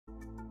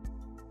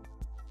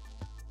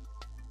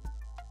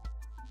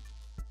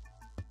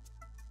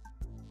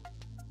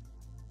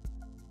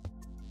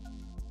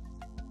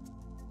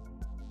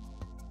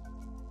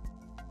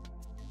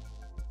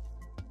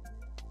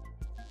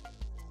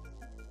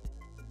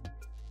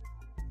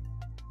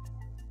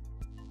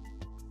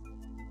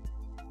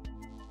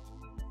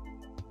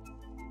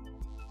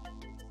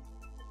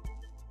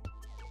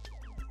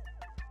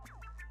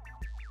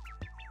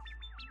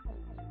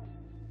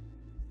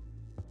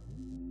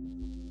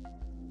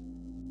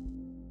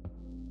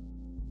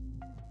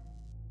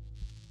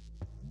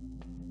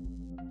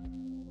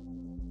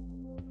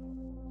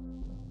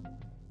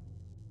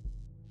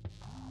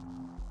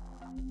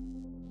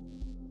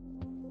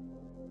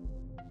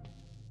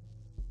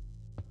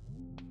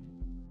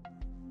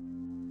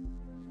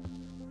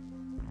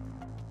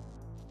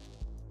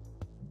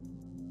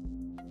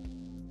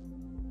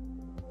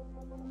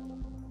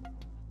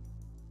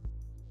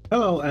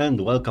Hello and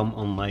welcome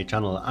on my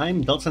channel. I'm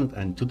Docent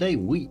and today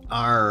we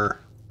are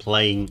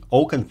playing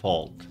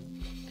Oakenfold.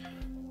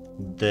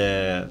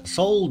 The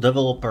sole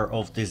developer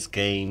of this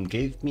game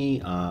gave me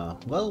a,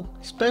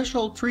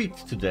 special treat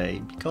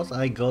today because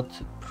I got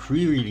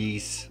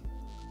pre-release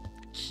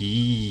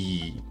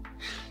key.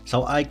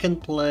 So I can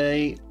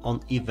play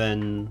on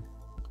even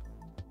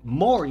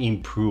more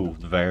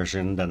improved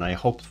version than I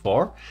hoped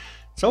for.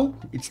 So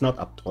it's not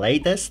a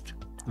playtest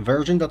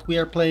version that we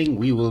are playing,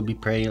 we will be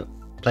playing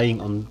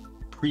on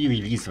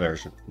pre-release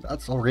version.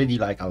 That's already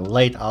like a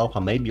late alpha,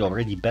 maybe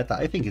already beta.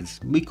 I think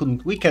we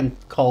can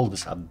call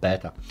this a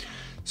beta.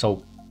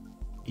 So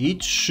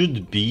it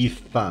should be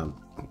fun.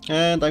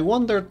 And I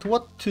wondered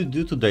what to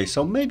do today.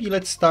 So maybe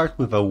let's start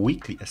with a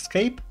weekly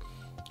escape.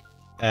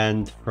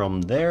 And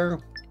from there,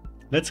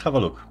 let's have a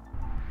look.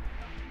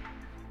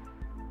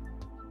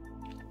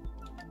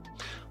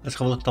 Let's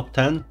have a look top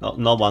 10.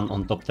 No one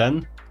on top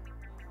 10.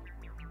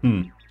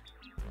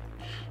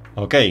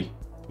 Okay,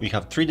 we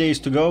have 3 days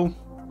to go.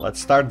 Let's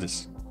start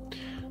this.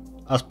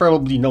 As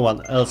probably no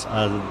one else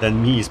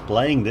than me is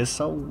playing this,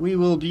 so we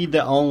will be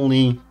the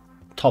only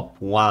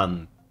top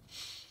 1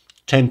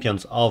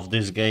 champions of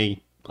this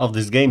game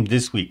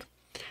this week.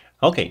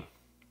 Okay.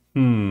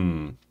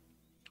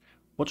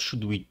 What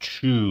should we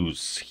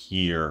choose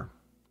here?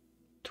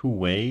 2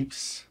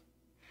 waves.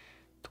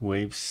 2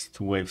 waves,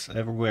 2 waves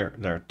everywhere.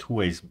 There are 2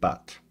 waves,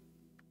 but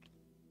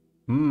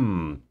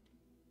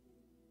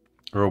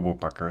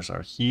Robopackers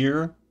are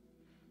here.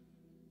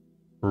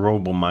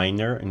 Robo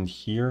Miner in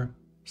here.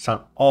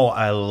 Oh,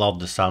 I love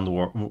the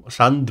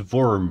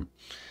sandworm.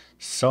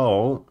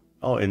 So,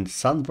 and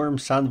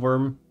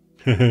sandworm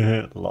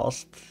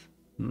lost.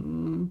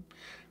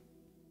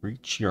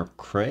 Reach your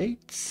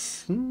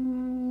crates.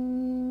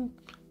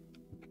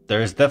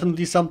 There's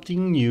definitely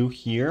something new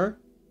here.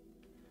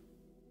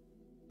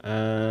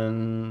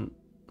 And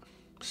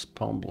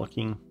spawn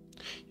blocking.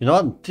 You know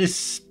what?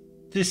 This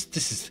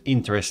is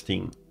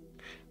interesting.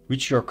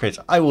 Reach your crates.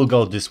 I will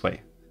go this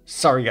way.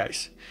 Sorry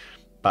guys,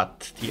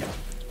 but yeah,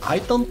 I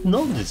don't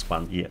know this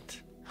one yet.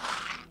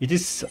 It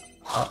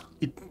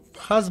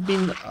has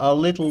been a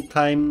little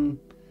time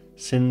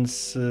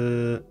since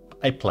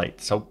I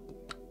played, so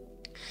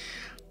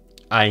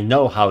I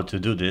know how to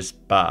do this,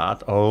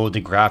 but oh,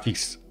 the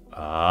graphics,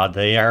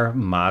 they are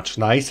much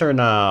nicer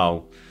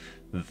now.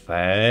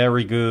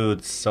 Very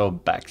good. So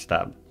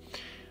backstab.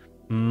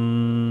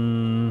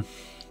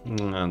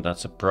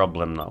 That's a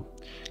problem now.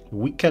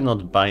 We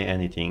cannot buy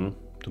anything,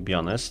 to be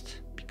honest.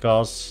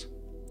 Because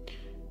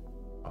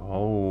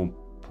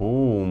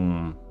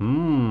boom,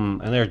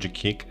 energy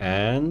kick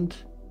and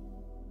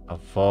a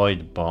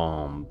void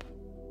bomb.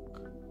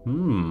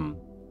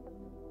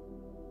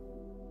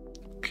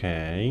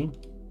 Okay,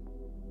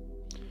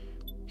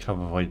 we have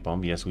a void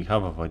bomb. Yes, we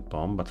have a void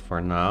bomb, but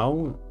for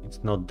now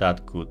it's not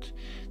that good.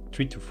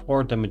 3 to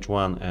 4 damage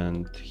 1,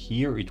 and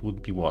here it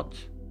would be what?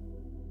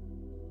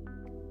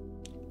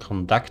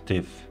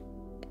 Conductive.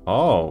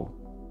 Oh,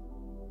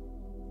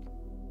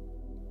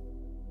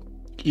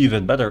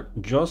 even better,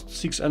 just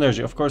 6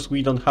 energy. Of course,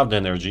 we don't have the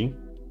energy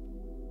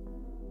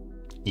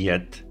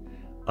yet.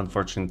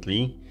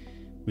 Unfortunately,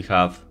 we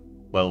have,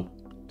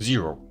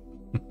 0.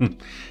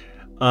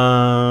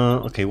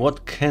 Okay,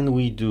 what can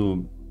we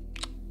do?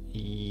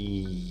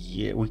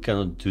 Yeah, we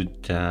cannot do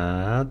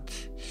that.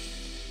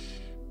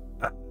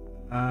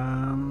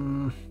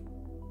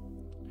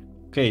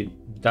 Okay,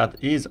 that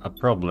is a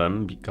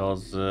problem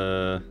because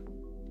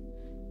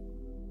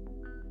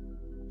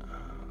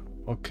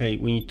okay,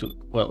 we need to,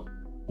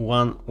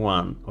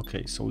 1.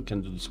 Okay, so we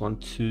can do this 1,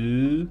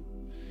 2,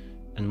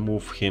 and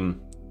move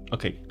him.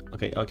 Okay.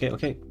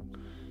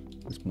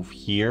 Let's move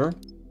here.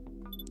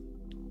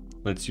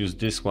 Let's use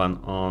this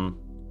one on.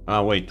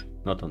 Wait,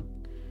 not on.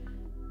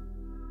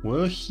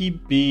 Will he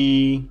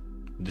be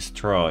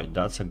destroyed?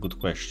 That's a good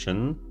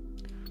question.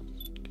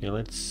 Okay,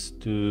 let's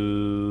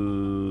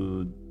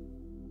do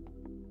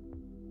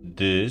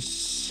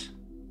this.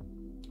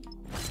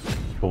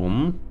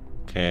 Boom.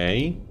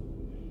 Okay.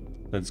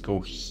 Let's go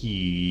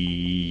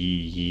here.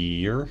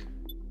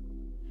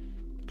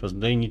 Because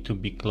they need to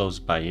be close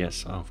by,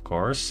 yes, of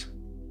course.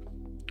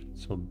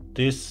 So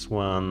this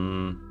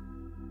one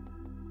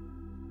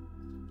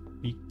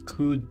we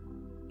could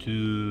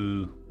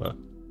do,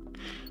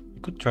 we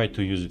could try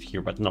to use it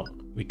here, but no,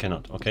 we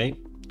cannot. Okay,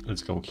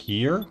 let's go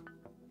here.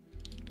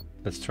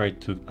 Let's try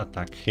to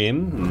attack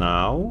him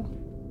now.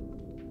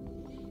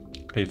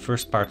 Okay,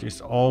 first part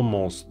is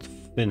almost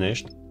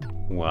finished.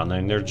 1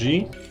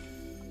 energy.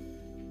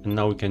 And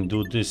now we can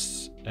do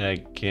this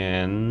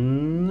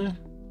again.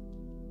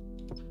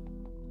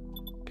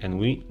 Can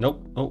we?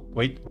 Nope. Oh,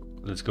 wait.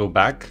 Let's go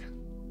back.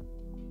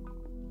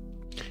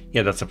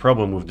 Yeah, that's a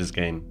problem with this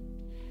game.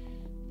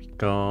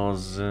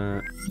 Because,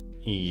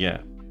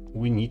 yeah,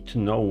 we need to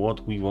know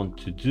what we want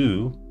to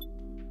do.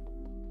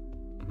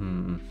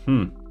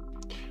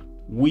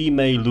 We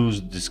may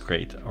lose this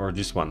crate or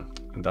this one.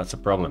 That's a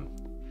problem.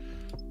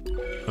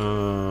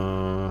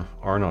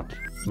 Or not.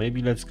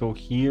 Maybe let's go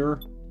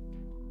here.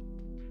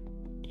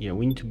 Yeah,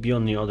 we need to be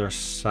on the other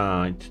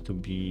side to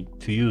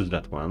use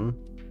that one.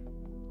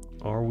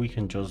 Or we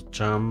can just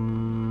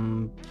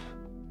jump.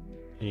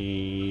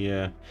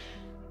 Yeah.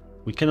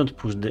 We cannot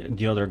push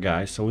the other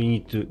guy, so we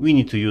need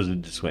to use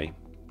it this way.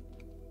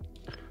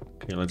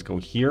 Okay, let's go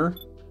here.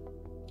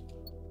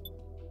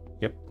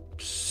 Yep.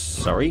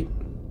 Sorry.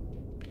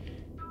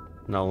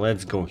 Now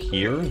let's go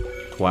here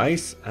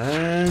twice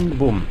and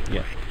boom.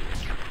 Yeah.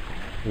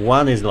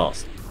 One is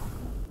lost.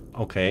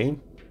 Okay.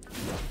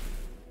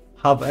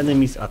 Have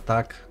enemies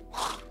attack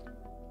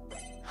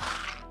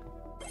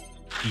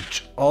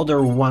each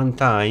other one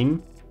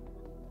time.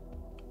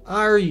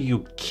 Are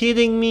you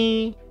kidding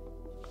me?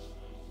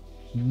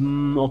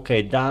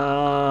 Okay,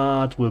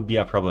 that will be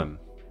a problem.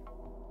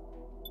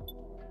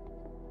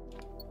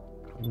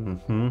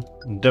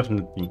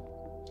 Definitely.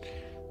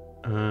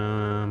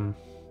 Come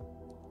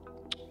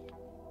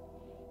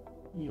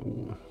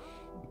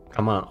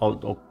on.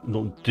 Oh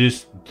no,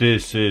 this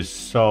is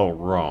so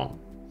wrong.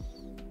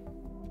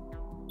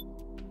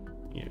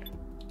 Yeah.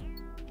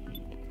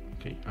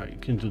 Okay, I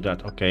can do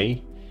that.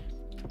 Okay.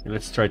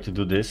 Let's try to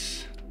do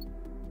this.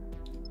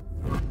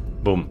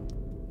 Boom.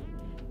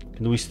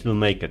 Can we still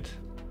make it?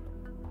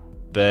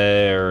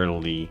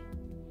 Barely.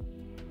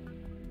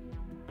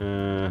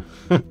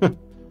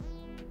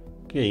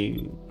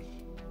 Okay.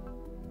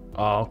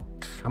 Oh,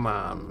 come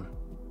on.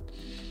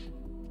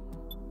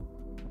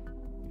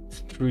 It's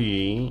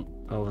 3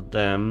 of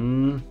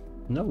them.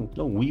 No,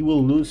 we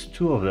will lose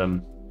 2 of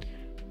them.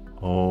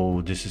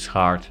 Oh, this is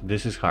hard.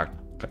 This is hard.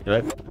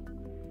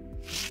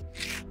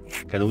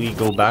 Can we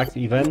go back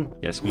even?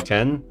 Yes, we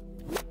can.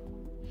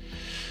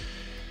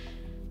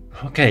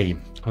 Okay,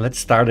 let's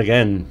start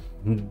again.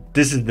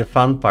 This is the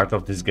fun part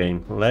of this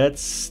game.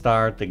 Let's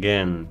start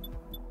again.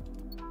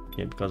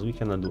 Okay, because we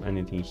cannot do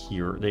anything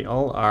here. They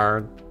all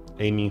are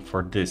aiming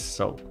for this.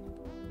 So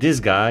this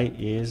guy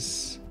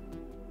is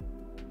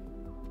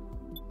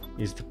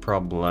the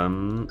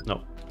problem.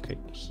 No, okay,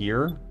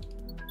 here.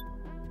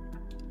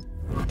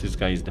 This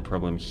guy is the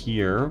problem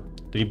here.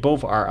 They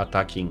both are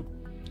attacking.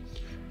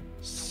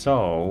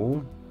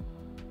 So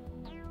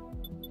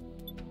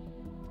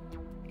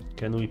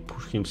can we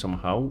push him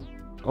somehow?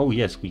 Oh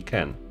yes, we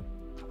can.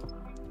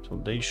 So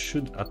they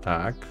should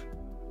attack.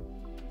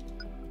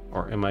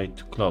 Or am I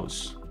too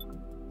close?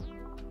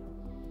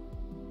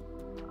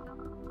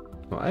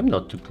 No, I'm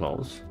not too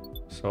close.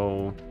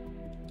 So...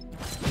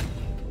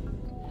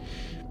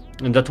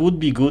 And that would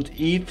be good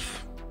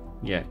if...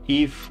 Yeah,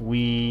 if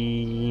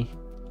we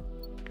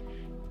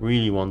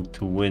really want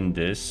to win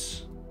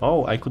this.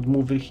 Oh, I could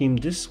move him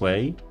this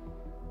way.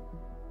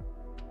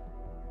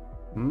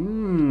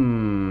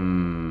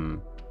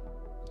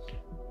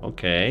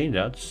 Okay,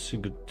 that's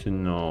good to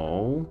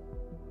know.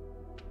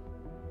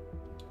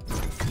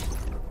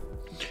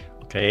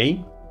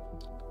 Okay,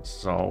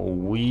 so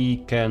we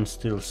can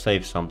still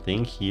save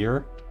something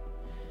here.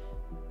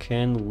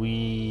 Can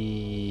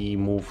we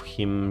move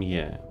him?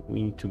 Yeah,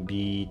 we need to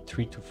be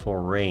 3 to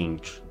 4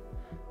 range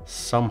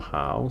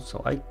somehow.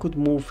 So I could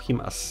move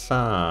him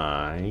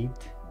aside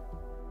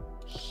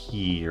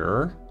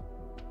here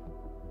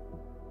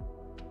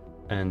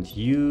and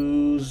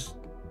use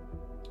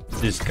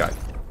this guy.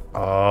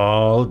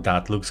 Oh,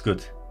 that looks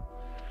good.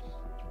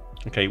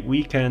 Okay,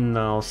 we can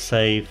now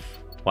save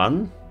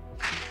 1.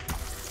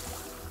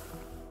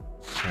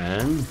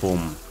 And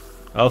boom.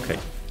 Okay,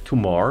 2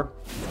 more.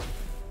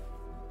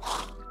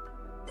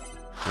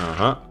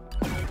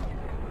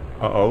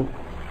 Uh-oh.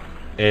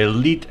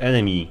 Elite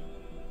enemy.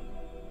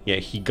 Yeah,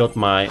 he got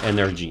my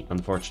energy,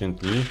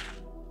 unfortunately.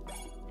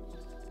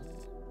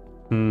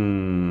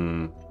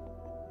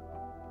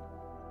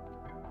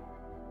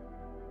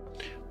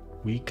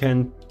 We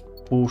can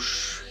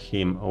push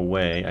him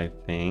away, I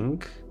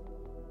think.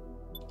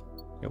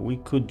 Yeah, we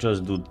could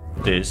just do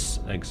this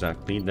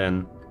exactly,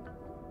 then...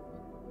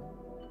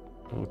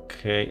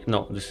 Okay,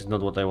 no, this is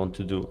not what I want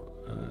to do.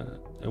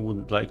 I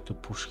would like to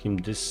push him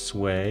this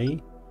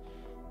way.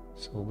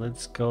 So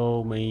let's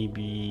go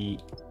maybe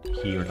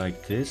here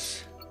like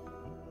this.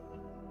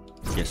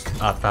 Yes,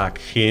 attack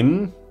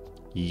him.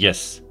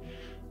 Yes.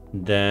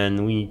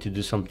 Then we need to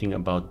do something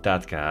about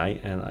that guy.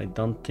 And I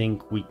don't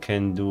think we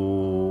can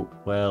do,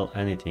 well,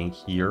 anything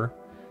here.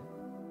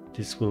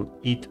 This will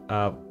eat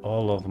up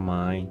all of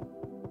my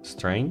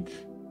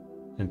strength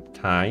and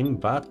time,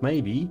 but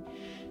maybe...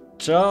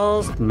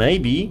 Just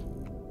maybe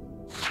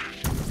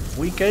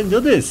we can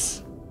do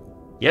this.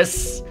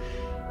 Yes,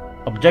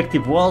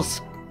 objective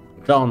was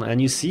done,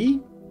 and you see,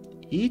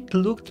 it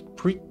looked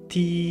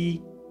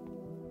pretty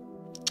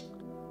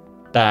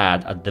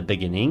bad at the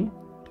beginning,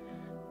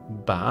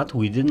 but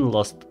we didn't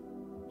lost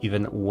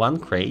even 1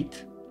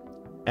 crate,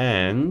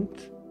 and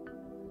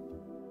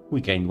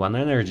we gained 1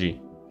 energy,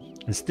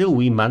 and still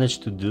we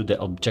managed to do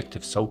the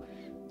objective. So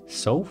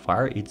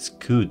far it's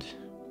good.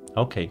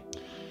 Okay.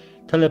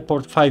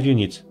 Teleport 5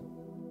 units.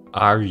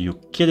 Are you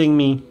kidding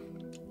me?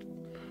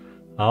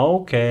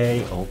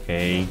 Okay.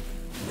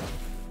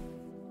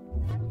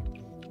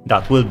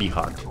 That will be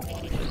hard.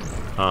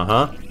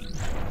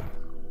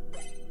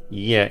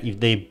 Yeah, if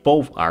they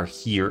both are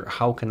here,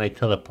 how can I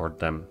teleport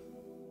them?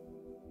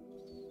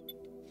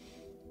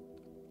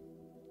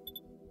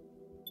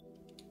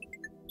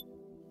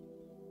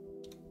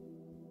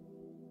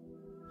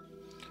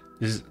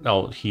 This is,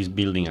 oh, he's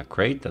building a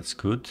crate, that's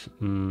good.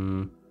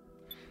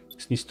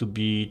 This needs to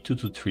be 2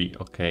 to 3.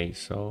 Okay,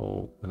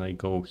 so when I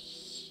go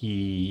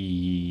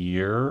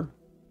here...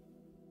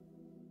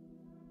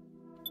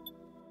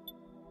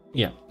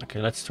 Yeah, okay,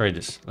 let's try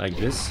this, like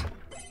this.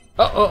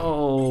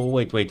 Oh,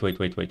 wait.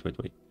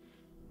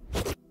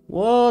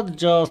 What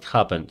just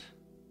happened?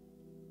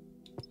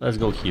 Let's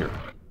go here.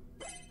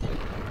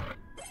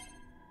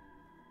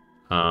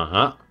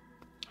 Uh-huh.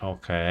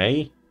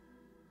 Okay.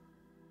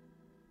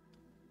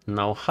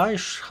 Now, how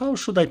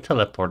should I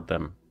teleport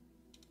them?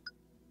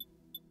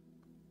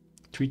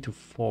 3 to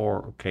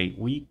 4. Okay,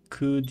 we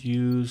could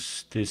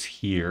use this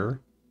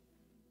here.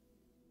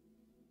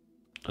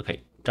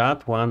 Okay,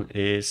 that one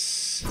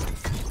is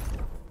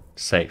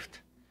saved.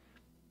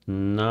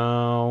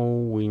 Now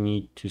we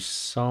need to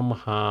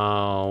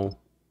somehow...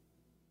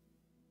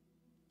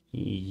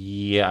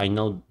 Yeah, I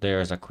know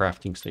there's a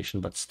crafting station,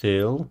 but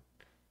still...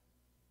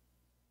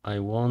 I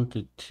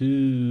wanted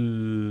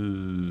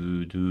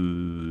to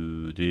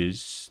do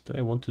this. Do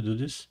I want to do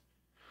this?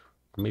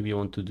 Or maybe I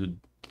want to do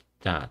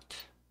that.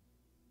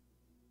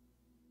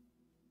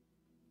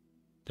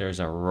 There's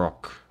a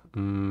rock.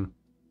 Okay,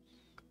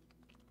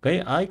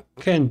 I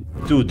can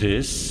do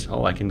this.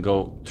 Oh, I can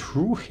go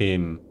through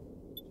him.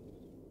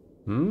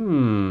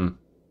 And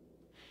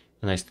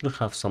I still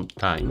have some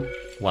time.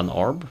 1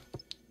 orb.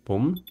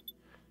 Boom.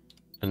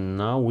 And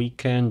now we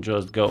can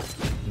just go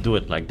do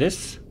it like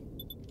this.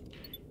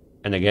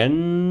 And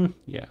again,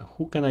 yeah,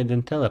 who can I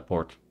then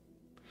teleport?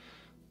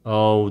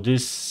 Oh,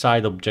 this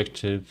side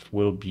objective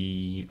will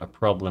be a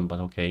problem,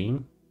 but okay.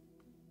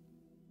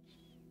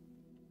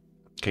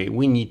 Okay,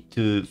 we need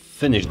to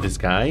finish this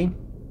guy.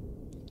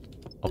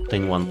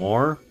 Obtain 1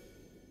 more.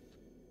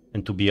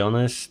 And to be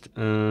honest,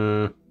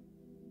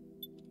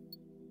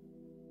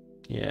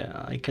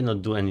 yeah, I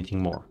cannot do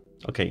anything more.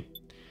 Okay,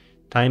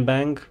 time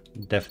bank,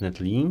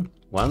 definitely.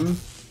 1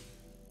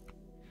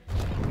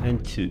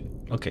 and 2.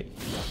 Okay,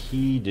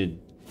 he did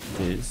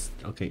this.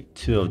 Okay,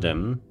 2 of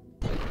them.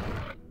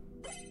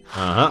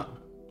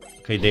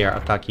 Okay, they are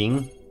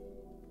attacking.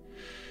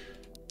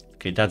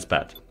 Okay, that's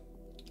bad.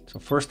 So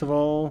first of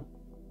all,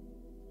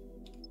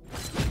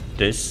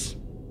 this.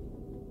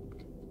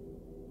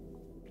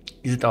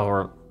 Is it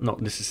our... No,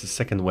 this is the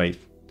second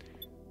wave.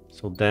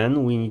 So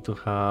then we need to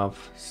have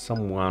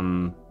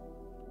someone...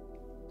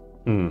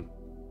 Can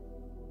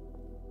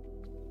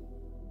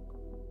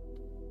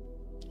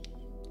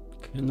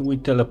we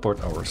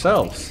teleport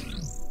ourselves?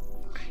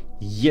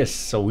 Yes,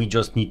 so we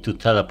just need to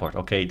teleport.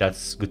 Okay,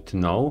 that's good to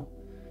know.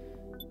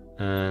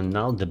 And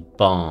now the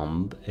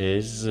bomb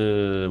is...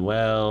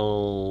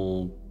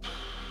 well...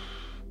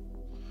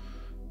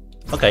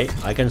 Okay,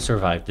 I can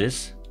survive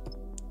this.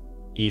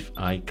 If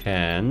I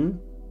can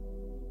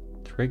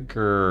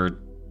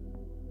trigger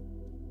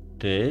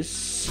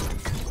this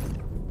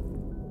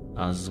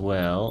as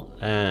well,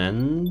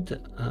 and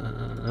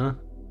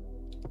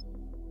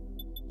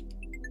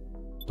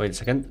wait a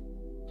second,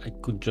 I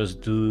could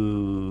just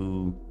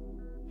do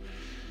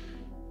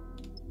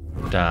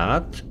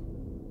that.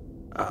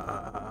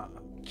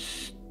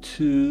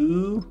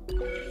 2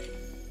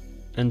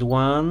 and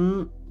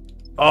 1.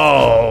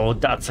 Oh,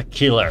 that's a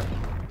killer.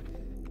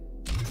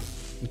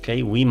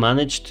 Okay, we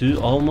managed to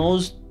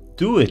almost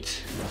do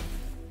it.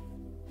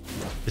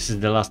 This is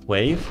the last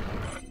wave.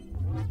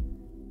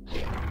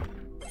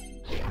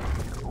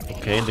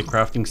 Okay, the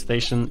crafting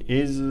station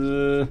is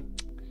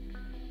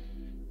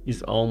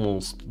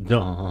almost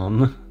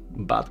done,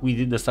 but we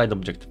did the side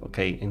objective.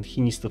 Okay, and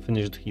he needs to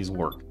finish his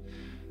work.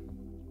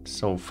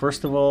 So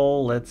first of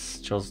all, let's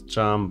just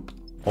jump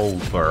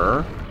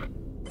over.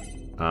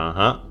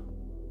 Now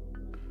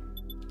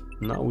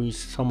we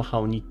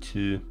somehow need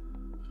to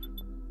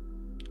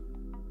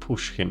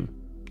push him.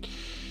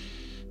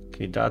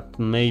 Okay, that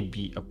may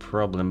be a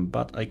problem,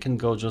 but I can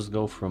just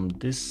go from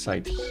this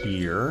side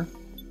here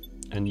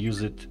and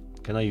use it.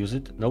 Can I use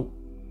it? No.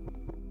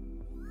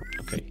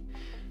 Okay,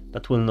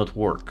 that will not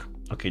work.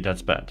 Okay,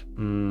 that's bad.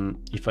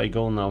 If I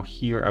go now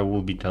here, I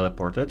will be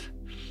teleported.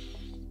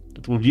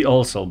 That will be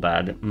also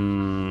bad.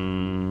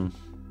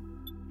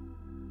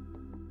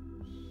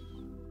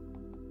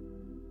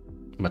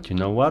 But you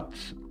know what?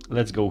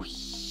 Let's go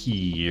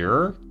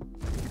here.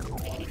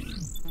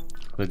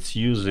 Let's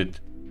use it.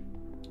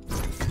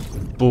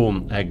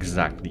 Boom,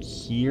 exactly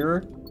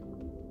here.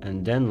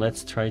 And then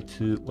let's try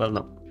to... Well,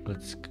 no.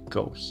 Let's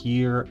go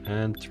here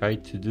and try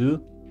to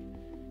do...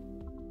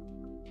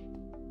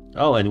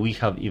 Oh, and we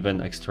have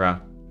even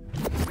extra...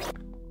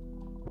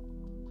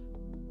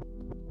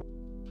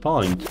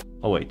 point.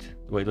 Oh, wait.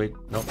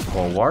 No,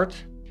 forward.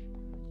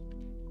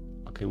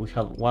 Okay, we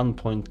have 1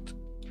 point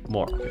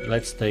more.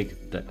 Let's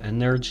take the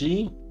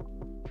energy.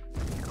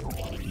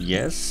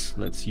 Yes,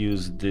 let's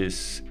use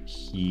this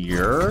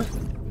here.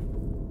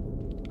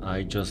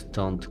 I just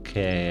don't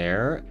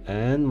care.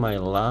 And my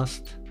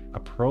last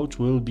approach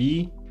will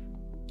be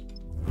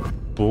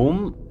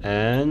Boom,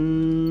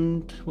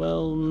 and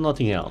well,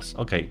 nothing else.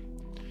 Okay.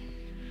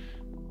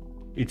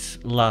 It's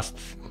last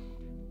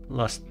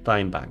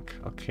time bank.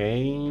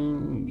 Okay,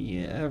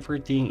 yeah,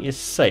 everything is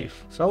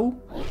safe. So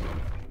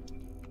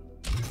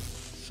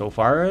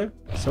far,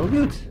 so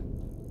good.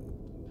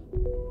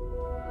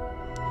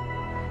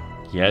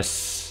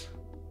 Yes.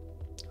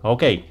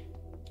 Okay.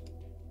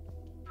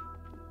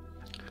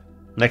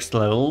 Next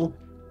level,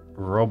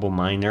 Robo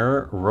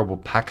Miner, Robo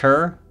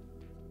Packer,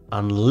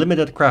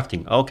 unlimited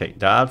crafting. Okay,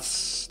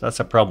 that's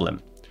a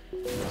problem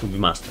to be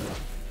mastered.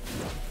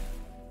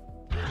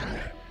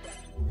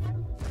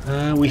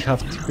 We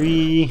have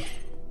 3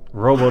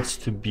 robots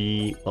to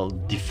be, well,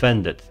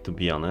 defended, to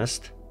be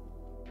honest.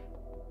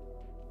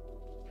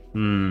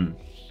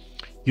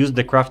 Use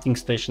the crafting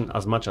station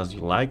as much as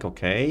you like,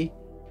 okay.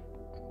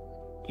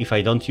 If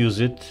I don't use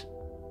it,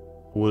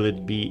 will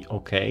it be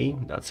okay?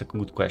 That's a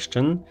good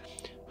question.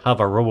 Have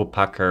a robo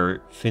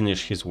packer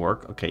finish his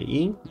work,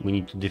 okay. We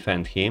need to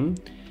defend him.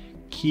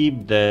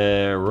 Keep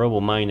the robo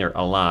miner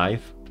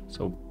alive,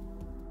 so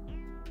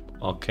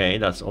okay,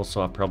 that's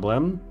also a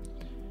problem.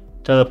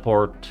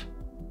 Teleport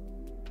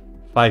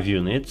 5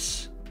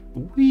 units.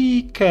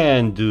 We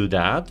can do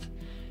that.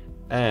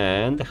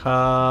 And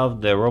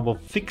have the Robo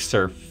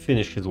Fixer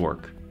finish his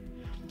work.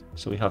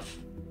 So we have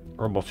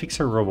Robo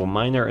Fixer, Robo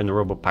Miner, and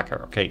Robo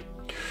Packer. Okay.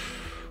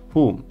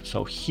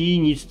 So he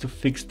needs to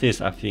fix this,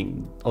 I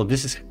think. Oh,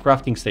 this is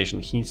crafting station.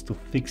 He needs to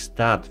fix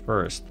that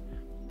first.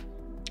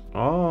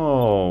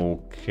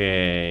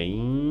 Okay.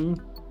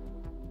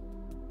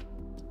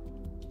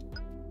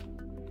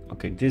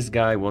 Okay, this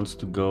guy wants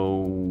to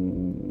go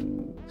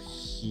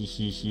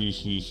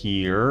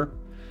here.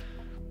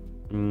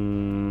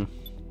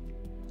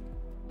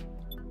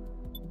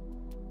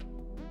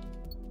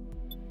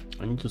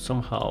 I need to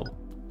somehow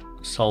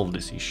solve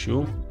this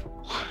issue.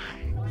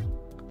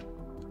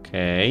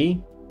 Okay.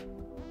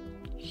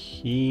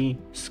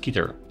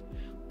 Skitter.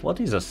 What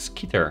is a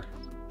skitter?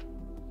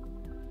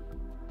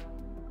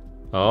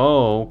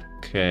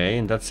 Okay,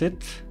 and that's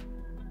it.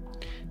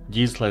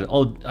 These like,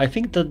 oh, I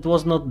think that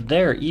was not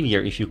there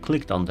earlier if you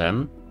clicked on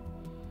them.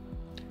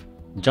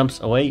 Jumps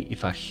away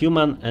if a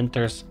human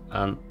enters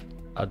an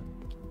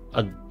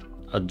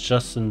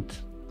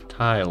adjacent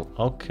tile.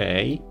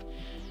 Okay.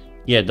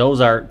 Yeah,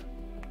 those are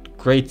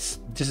great.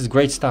 This is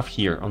great stuff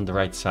here on the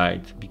right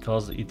side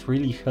because it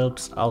really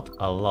helps out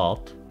a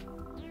lot.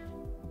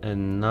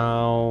 And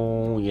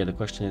now, yeah, the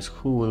question is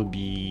who will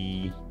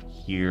be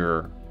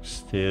here?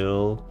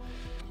 Still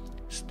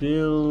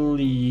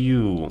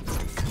you.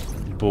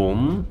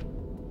 Boom.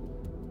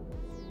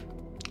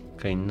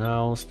 Okay,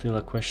 now still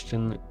a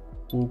question.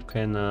 Who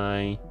can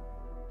I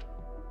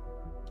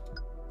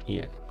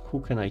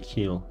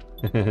kill?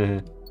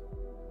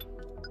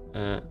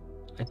 I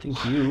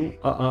think you.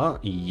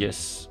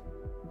 Yes.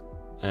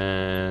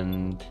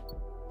 And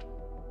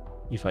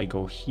if I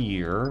go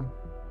here.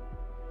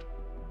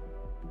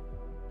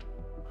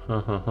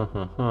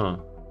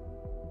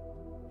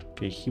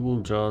 Okay, he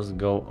will just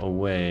go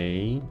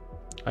away.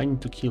 I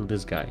need to kill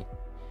this guy,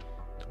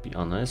 to be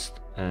honest.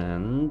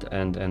 And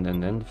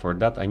for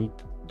that I need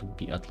to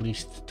be at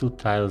least 2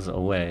 tiles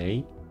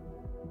away.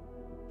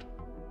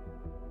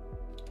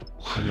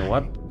 You know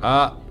what?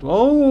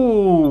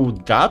 Oh,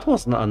 that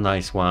was not a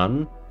nice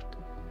one.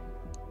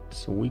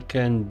 So we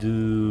can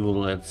do,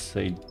 let's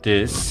say,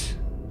 this.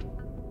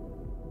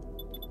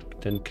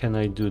 Then can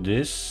I do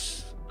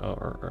this?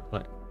 Or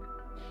like,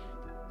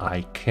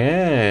 I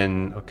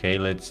can. Okay,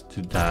 let's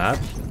do that.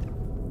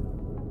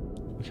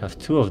 We have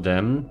 2 of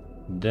them.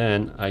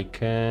 Then I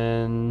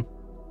can.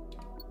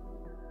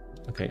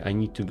 Okay, I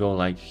need to go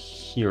like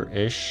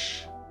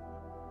here-ish.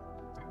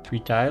 3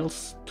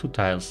 tiles? 2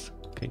 tiles.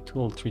 Okay, 2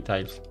 or 3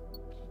 tiles.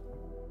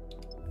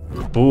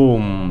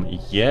 Boom!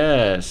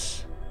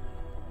 Yes!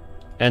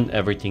 And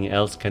everything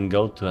else can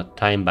go to a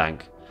time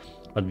bank.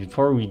 But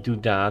before we do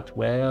that,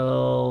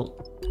 well,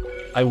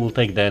 I will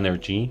take the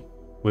energy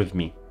with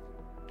me.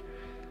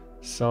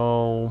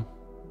 So,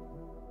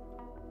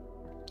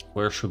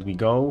 where should we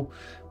go?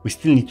 We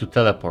still need to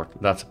teleport.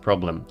 That's a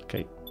problem.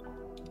 Okay.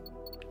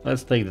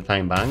 Let's take the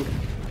time bank.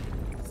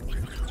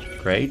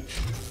 Great.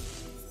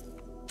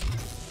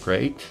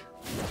 Great.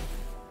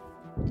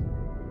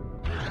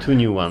 2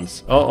 new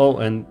ones.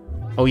 And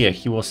oh yeah,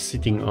 he was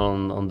sitting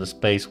on the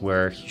space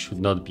where he should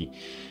not be.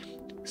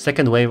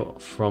 Second wave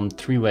from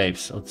 3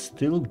 waves. So it's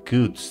still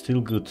good,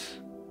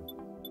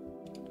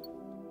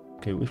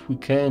 Okay, if we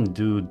can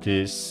do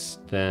this,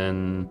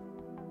 then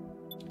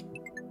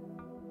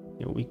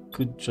yeah, we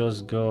could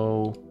just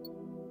go.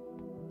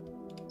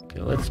 Okay,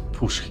 let's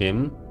push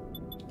him.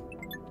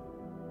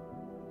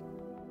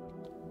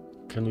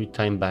 Can we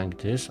time bank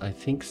this? I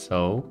think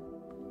so.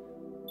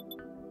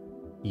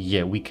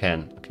 Yeah, we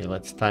can. Okay,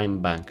 let's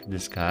time bank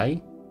this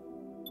guy.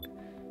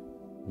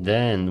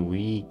 Then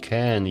we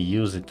can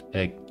use it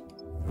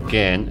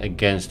again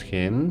against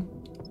him.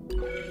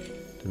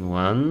 Then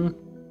 1,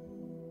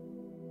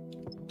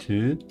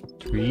 2,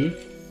 3.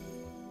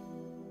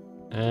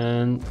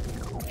 And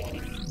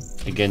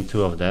again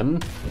 2 of them.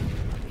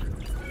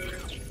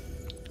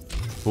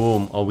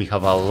 Boom. Oh, we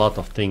have a lot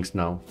of things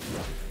now.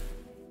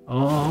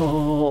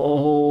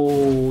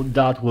 Oh,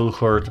 that will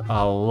hurt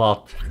a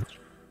lot.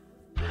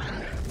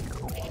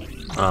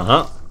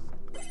 Uh-huh.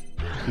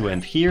 He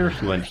went here,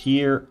 he went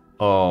here.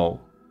 Oh.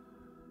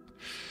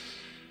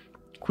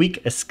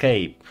 Quick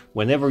escape.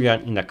 Whenever you are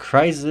in a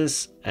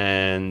crisis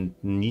and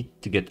need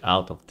to get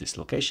out of this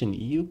location,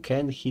 you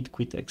can hit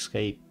quick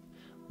escape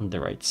on the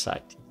right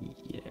side.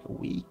 Yeah,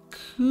 we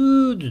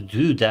could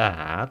do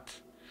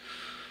that.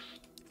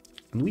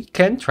 We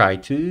can try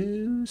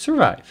to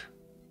survive.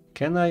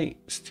 Can I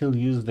still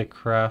use the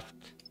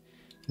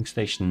crafting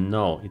station?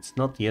 No, it's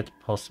not yet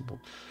possible.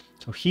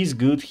 So he's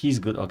good, he's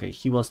good. Okay,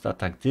 he wants to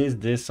attack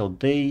this, so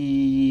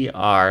they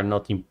are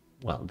not,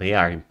 well, they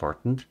are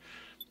important.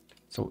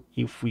 So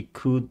if we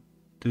could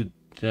do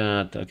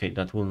that, okay,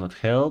 that will not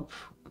help.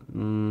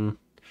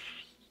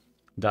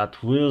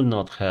 That will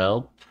not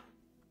help.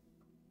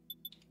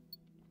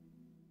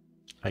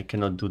 I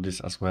cannot do this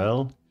as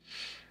well.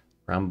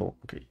 Rambo,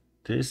 okay,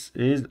 this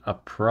is a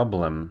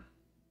problem.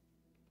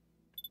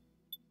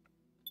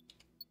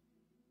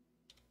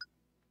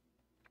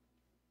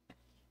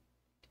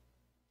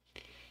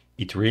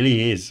 It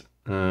really is.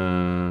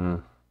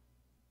 Okay,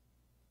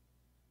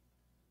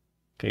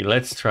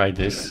 let's try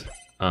this.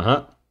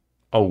 Uh-huh.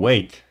 Oh,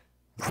 wait.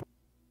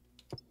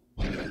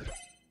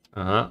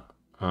 Uh-huh.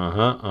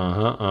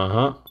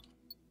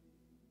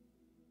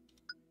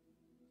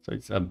 So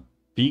it's a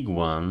big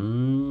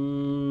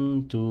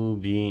one, to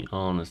be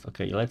honest.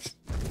 Okay, let's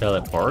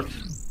teleport.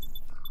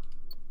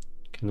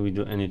 Can we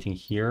do anything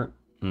here?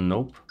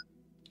 Nope.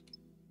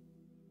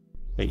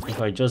 Okay,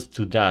 if I just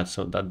do that,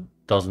 so that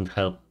doesn't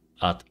help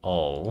at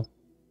all.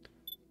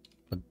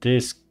 But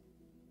this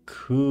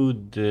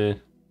could...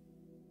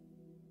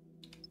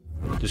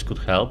 this could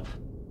help.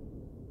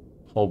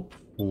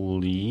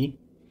 Hopefully.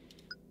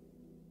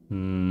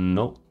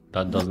 No,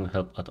 that doesn't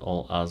help at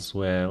all as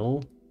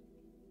well.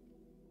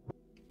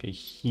 Okay,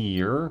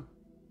 here.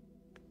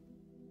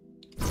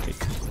 Okay,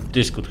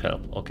 this could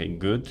help. Okay,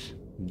 good.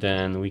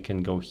 Then we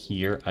can go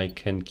here. I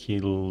can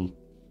kill...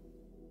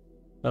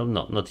 well,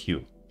 no, not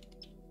you.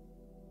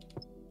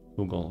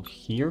 We'll go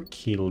here,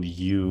 kill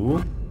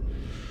you.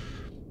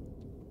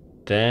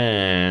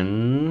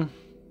 Then...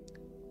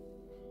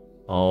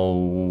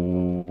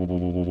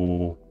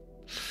 oh...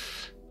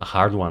 a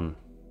hard one.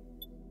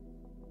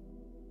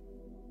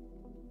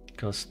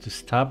 Because to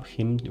stab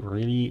him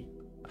really...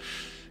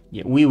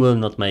 yeah, we will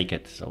not make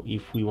it. So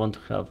if we want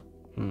to have...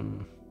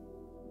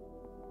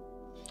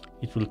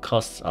 it will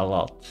cost a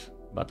lot.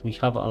 But we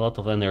have a lot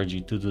of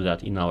energy to do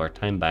that in our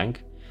time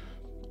bank.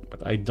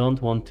 But I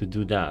don't want to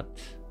do that,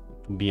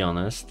 to be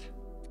honest.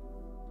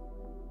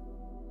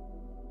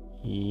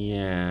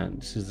 Yeah,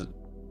 this is a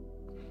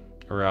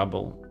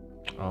rubble.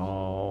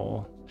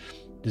 Oh,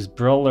 this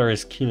brawler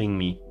is killing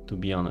me, to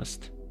be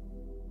honest.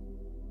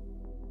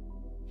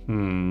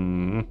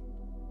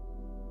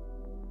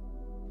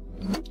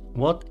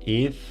 What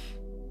if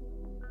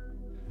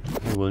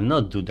I will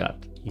not do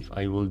that? If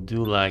I will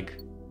do like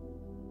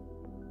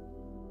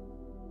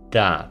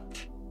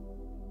that?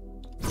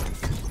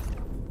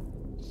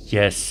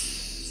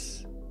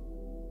 Yes.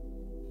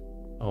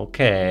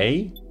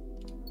 Okay.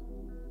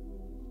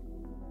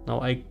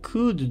 Now I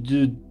could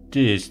do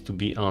this, to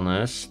be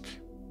honest.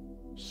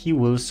 He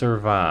will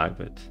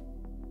survive it.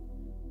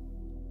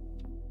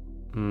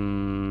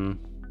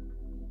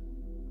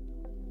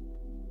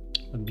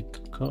 But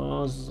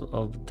because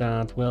of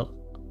that, well,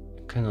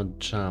 I cannot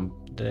jump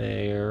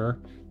there.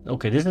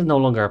 Okay, this is no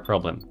longer a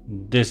problem.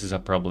 This is a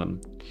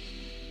problem.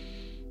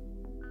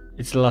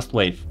 It's the last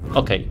wave.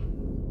 Okay.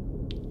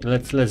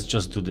 Let's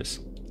just do this.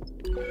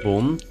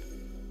 Boom.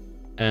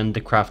 And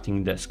the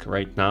crafting desk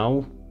right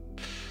now.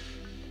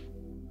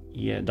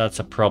 Yeah, that's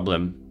a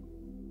problem,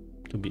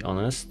 to be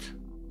honest.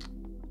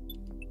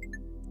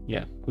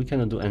 Yeah, we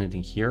cannot do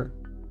anything here.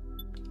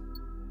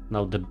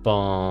 Now the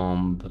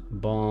bomb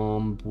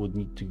would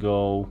need to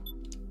go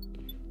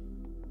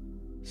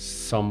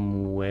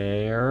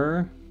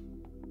somewhere.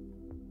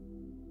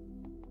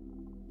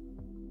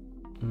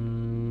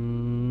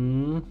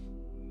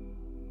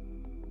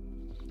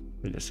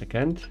 Wait a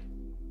second.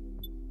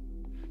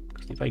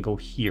 Because if I go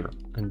here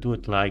and do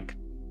it like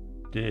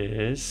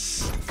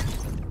this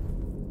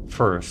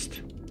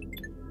first,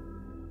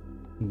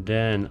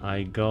 then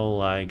I go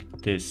like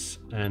this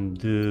and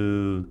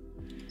do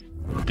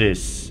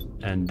this,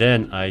 and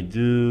then I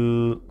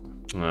do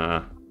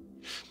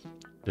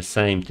the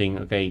same thing.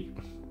 Okay,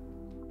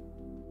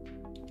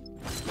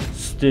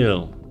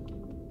 still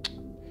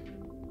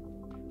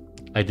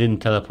I didn't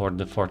teleport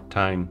the fourth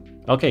time.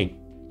 Okay,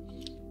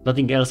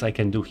 nothing else I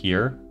can do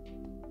here.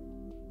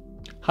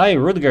 Hi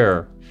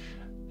Rutger,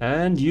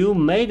 and you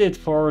made it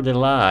for the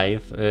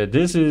live.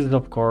 This is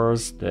of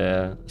course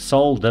the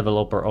sole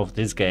developer of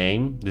this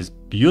game, this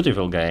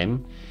beautiful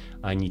game,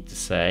 I need to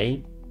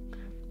say.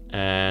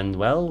 And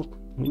well,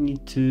 we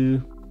need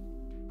to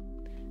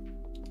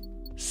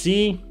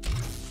see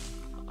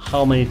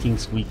how many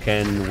things we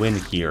can win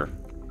here.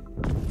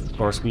 Of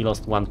course, we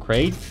lost one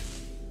crate.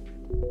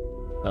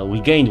 Well,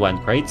 we gained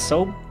 1 crate,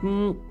 so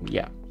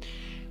yeah.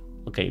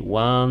 Okay,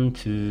 1,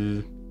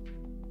 2,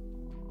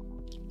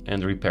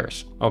 and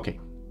repairs. Okay.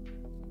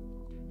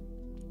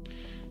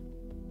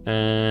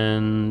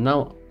 And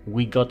now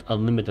we got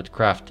unlimited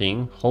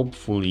crafting,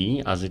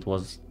 hopefully, as it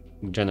was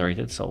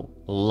generated, so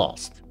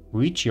lost.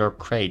 Reach your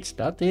crates.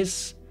 That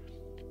is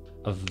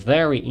a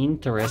very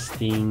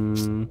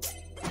interesting...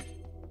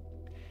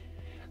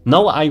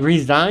 No, I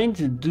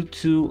resigned due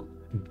to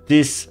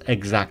this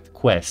exact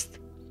quest.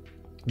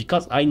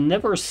 Because I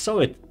never saw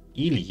it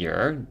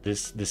earlier,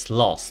 this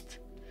lost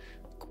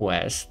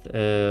quest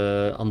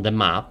on the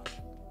map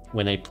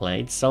when I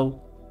played,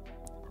 so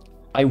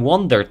I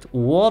wondered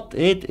what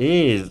it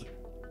is.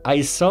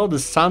 I saw the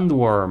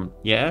sandworm,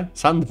 yeah,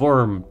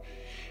 sandworm,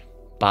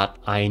 but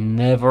I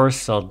never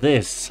saw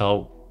this,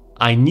 so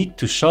I need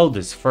to show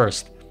this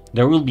first.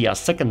 There will be a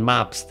second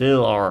map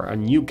still, or a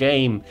new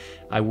game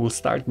I will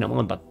start in a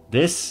moment, but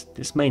this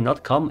may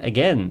not come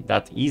again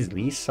that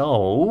easily,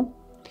 so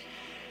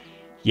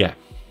yeah,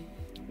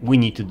 we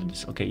need to do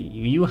this. Okay,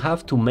 you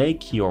have to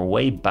make your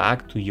way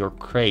back to your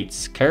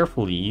crates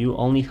carefully. You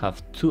only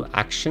have 2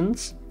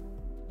 actions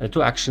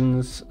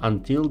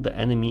until the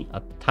enemy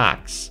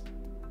attacks.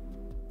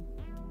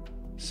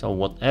 So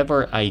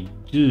whatever I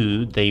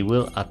do, they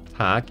will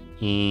attack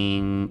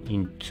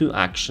in 2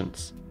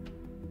 actions.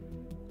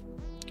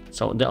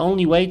 So the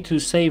only way to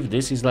save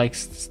this is like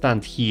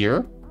stand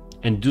here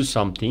and do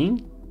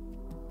something.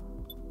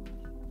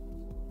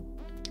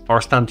 Or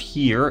stand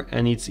here,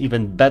 and it's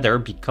even better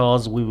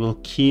because we will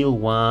kill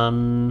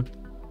one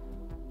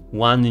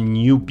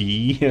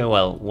newbie,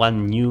 well,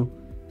 one new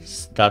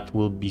that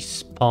will be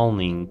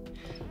spawning.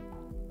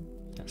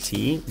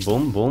 See,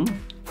 boom, boom,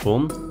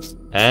 boom,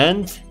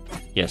 and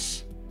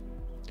yes.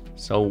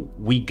 So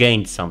we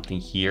gained something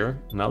here.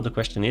 Now the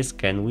question is,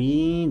 can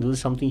we do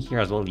something here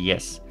as well?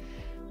 Yes.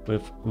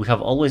 We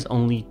have always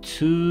only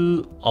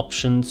 2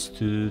 options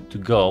to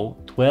go.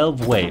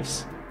 12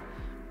 waves.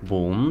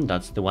 Boom,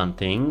 that's the one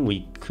thing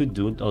we could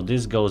do. Oh,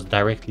 this goes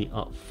directly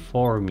up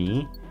for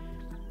me,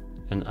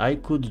 and I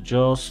could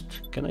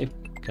just... Can I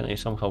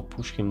somehow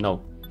push him?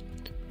 No,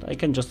 I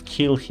can just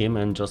kill him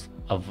and just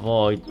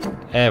avoid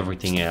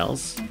everything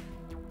else.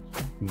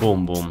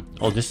 Boom, boom.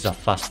 Oh, this is a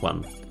fast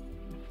one.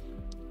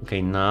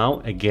 Okay,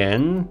 now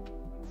again,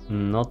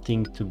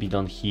 nothing to be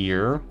done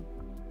here,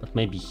 but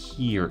maybe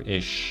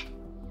here-ish.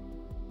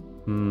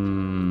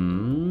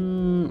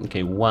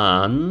 Okay,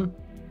 1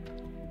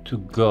 to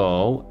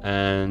go,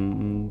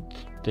 and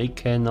they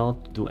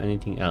cannot do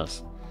anything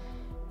else.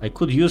 I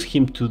could use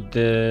him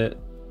to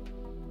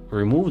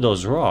remove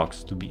those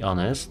rocks, to be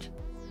honest,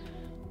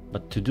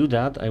 but to do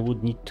that I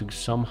would need to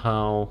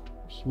somehow...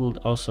 He will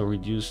also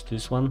reduce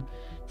this one.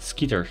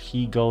 Skitter,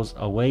 he goes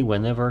away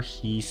whenever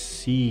he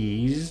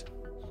sees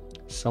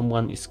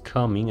someone is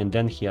coming, and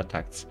then he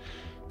attacks.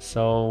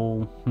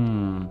 So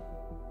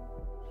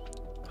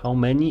how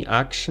many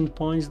action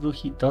points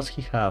does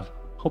he have?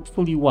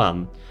 Hopefully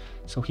 1.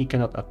 So he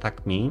cannot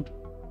attack me.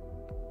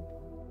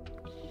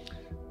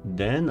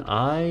 Then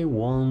I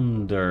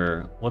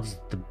wonder what's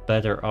the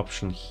better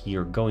option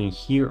here, going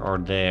here or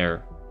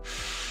there.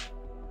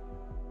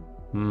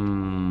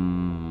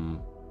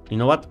 You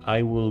know what,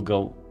 I will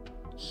go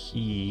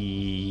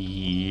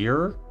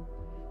here,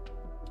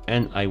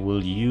 and I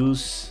will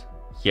use...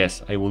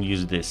 Yes, I will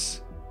use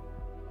this.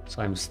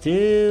 So I'm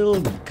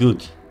still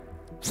good.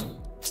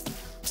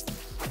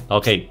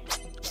 Okay,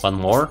 1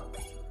 more.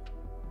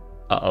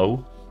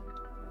 Uh-oh.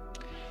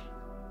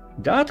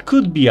 That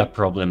could be a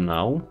problem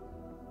now,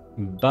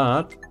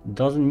 but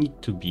doesn't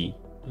need to be.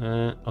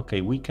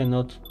 Okay, we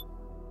cannot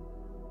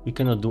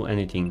do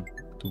anything,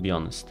 to be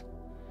honest.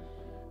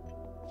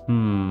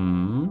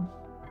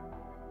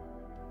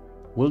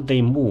 Will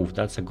they move?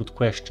 That's a good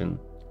question.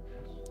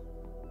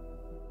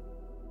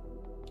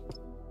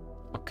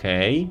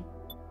 Okay.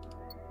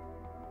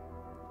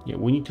 Yeah,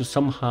 we need to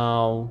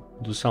somehow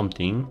do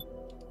something.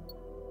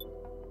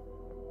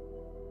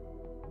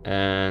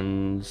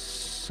 And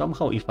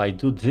somehow if I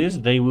do this,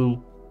 they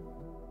will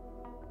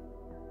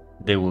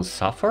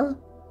suffer?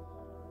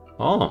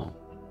 Oh.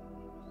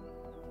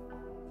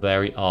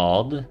 Very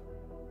odd.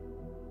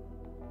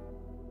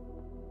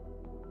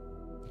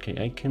 Okay,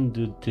 I can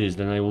do this,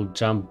 then I will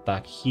jump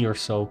back here,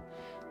 so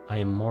I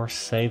am more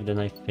safe than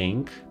I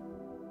think.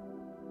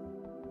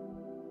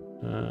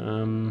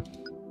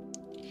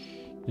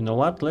 You know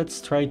what?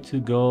 Let's try to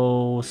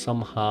go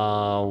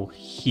somehow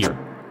here.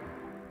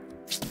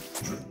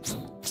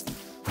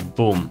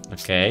 Boom.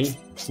 Okay.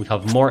 We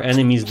have more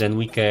enemies than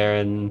we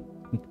can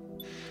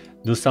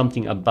do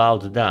something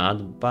about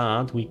that,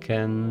 but we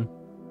can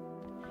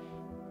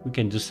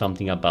do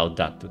something about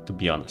that, to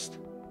be honest.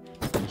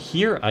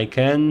 Here I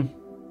can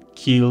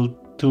kill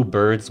 2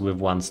 birds with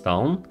 1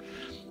 stone.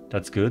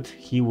 That's good.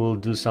 He will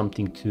do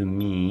something to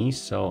me,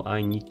 so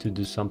I need to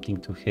do something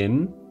to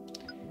him,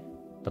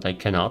 but I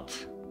cannot.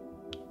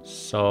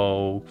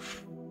 So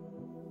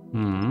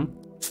boom,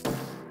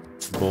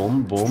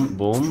 boom,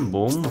 boom,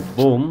 boom,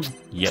 boom.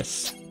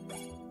 Yes.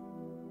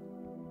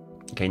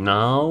 Okay,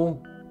 now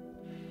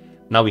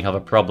we have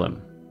a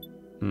problem.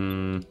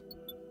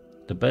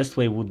 The best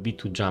way would be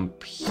to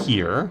jump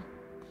here.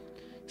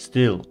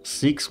 Still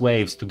 6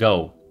 waves to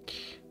go.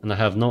 And I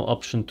have no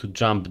option to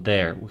jump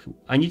there.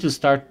 I need to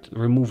start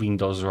removing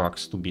those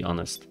rocks, to be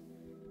honest.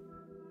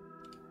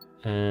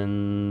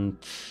 And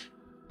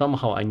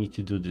somehow I need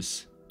to do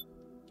this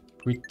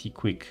pretty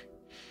quick.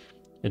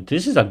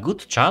 This is a good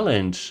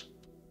challenge,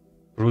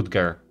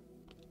 Rutger.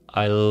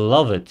 I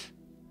love it.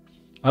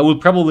 I will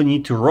probably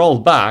need to roll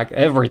back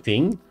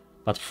everything,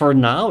 but for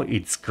now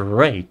it's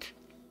great.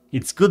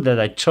 It's good that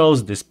I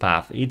chose this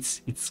path.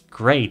 It's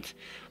great.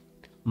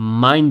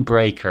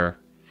 Mindbreaker.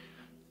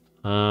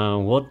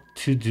 What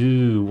to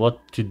do? What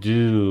to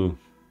do?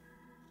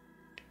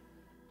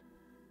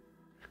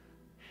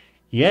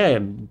 Yeah,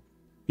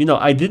 you know,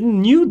 I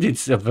didn't knew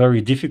it's a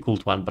very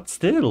difficult one, but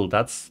still,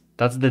 that's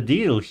the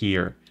deal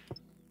here.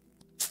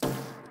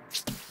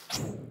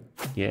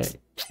 Yeah,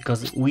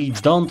 because we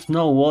don't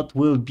know what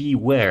will be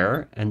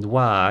where and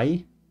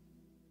why.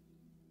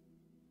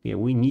 Yeah,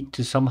 we need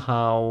to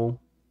somehow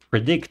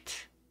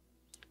predict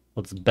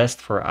what's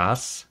best for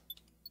us.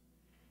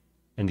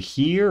 And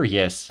here,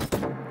 yes,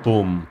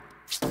 boom.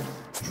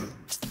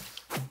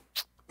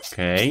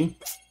 Okay.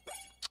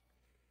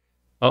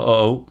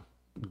 Uh-oh.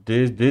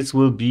 This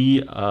will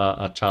be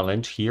a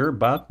challenge here,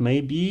 but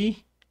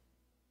maybe...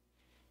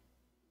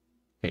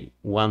 Okay,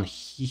 one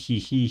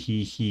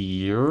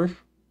here.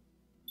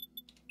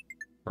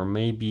 Or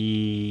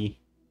maybe...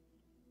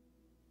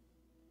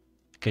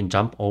 I can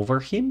jump over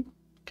him?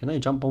 Can I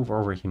jump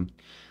over him?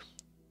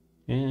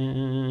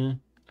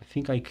 I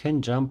think I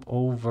can jump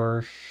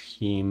over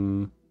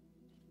him.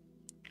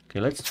 Okay,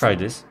 let's try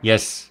this.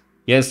 Yes,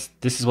 yes,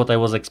 this is what I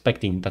was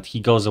expecting, that he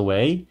goes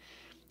away.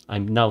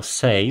 I'm now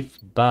safe,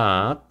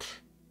 but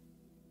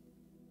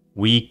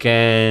we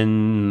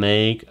can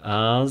make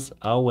us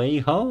our way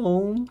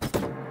home.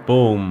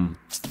 Boom.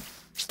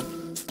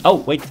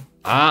 Oh, wait.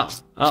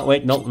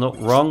 Wait, no,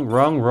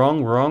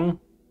 wrong.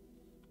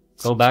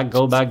 Go back.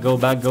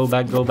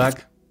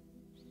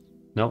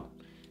 No.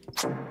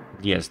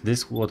 Yes,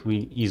 this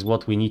is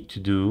what we need to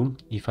do.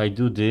 If I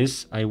do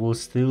this, I will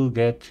still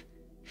get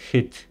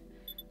hit.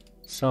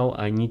 So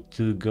I need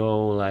to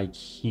go like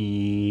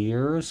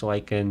here, so I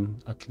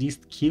can at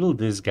least kill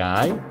this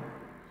guy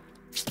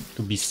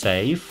to be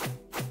safe.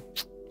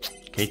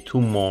 Okay,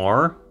 2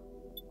 more.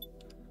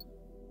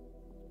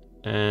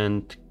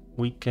 And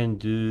we can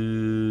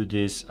do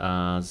this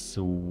as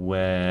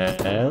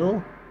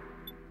well.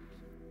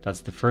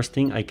 That's the first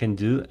thing I can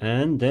do,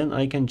 and then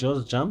I can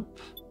just jump.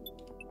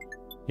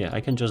 Yeah,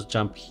 I can just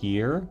jump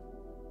here,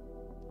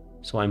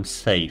 so I'm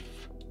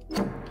safe.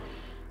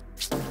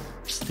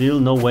 Still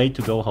no way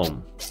to go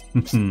home.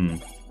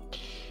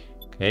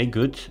 Okay,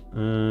 good.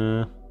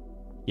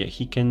 Yeah,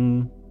 he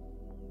can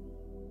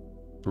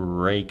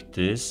break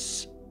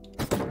this.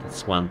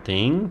 That's one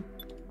thing.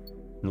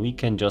 And we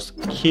can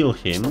just kill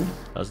him.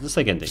 That's the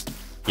second thing.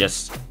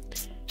 Yes.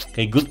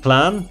 Okay, good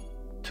plan.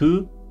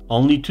 2.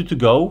 Only 2 to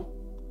go.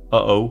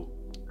 Uh-oh.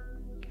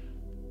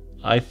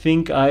 I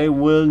think I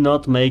will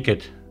not make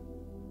it.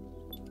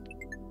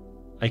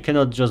 I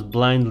cannot just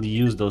blindly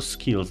use those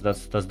skills.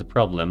 That's the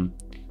problem.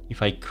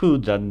 If I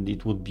could, then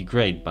it would be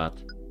great,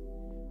 but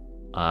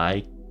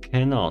I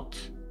cannot.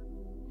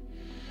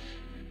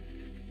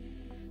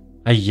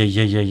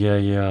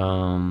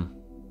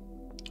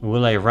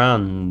 Will I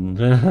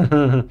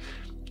run?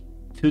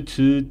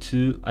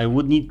 2. I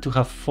would need to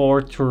have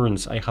 4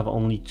 turns. I have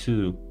only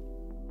 2.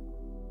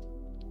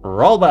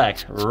 Roll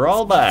back.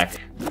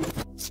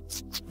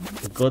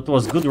 It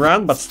was good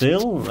run, but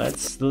still,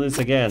 let's do this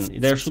again.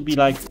 There should be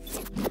like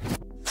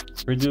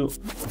redo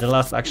the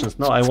last actions.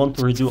 No, I want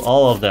to redo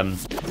all of them.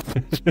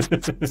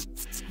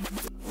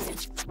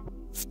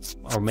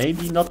 Or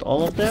maybe not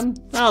all of them.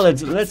 Now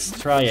let's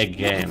try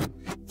again.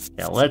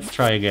 Yeah, let's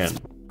try again.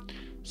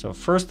 So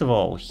first of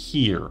all,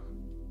 here,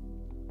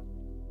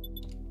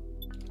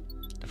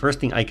 the first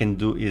thing I can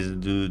do is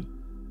do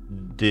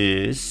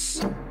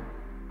this.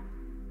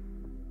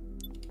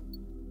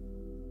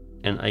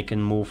 And I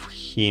can move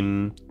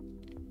him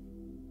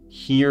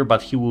here,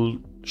 but he will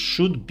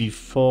shoot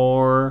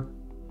before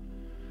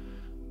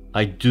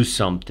I do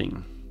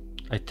something.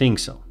 I think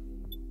so.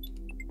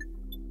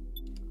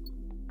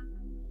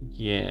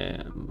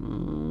 Yeah.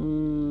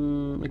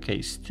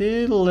 Okay,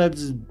 still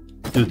let's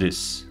do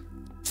this.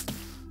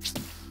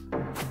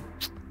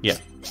 Yeah,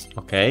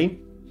 okay.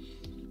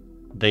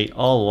 They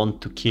all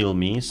want to kill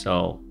me,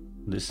 so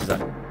this is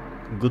a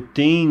good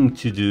thing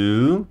to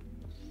do.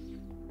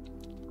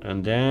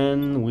 And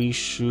then we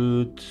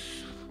should...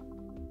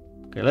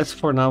 Okay, let's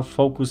for now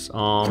focus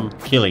on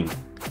killing.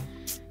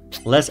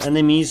 Less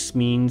enemies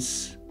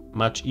means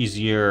much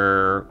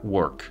easier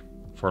work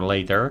for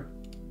later.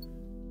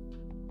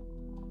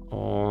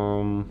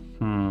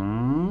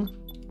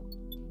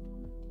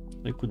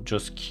 I could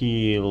just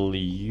kill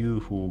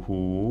you.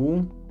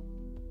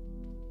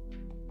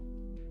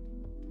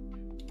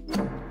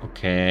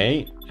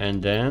 Okay,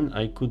 and then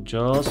I could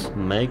just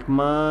make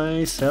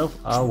myself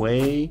a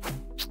way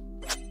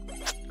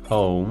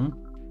home.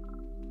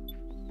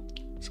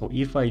 So So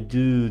if I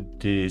do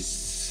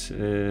this,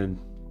 okay,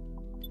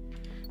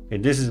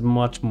 this is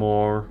much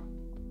more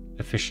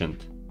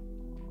efficient.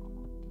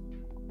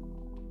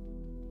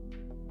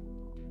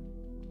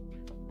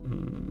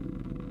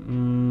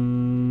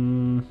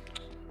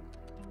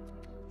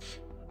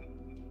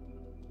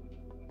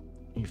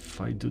 If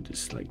I do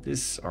this like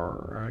this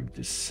or like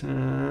this,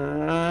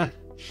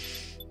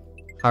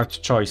 hard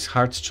choice,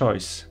 hard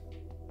choice.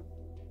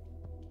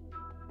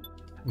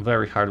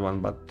 Very hard one,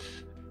 but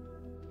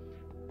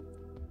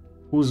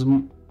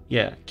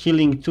yeah,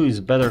 killing 2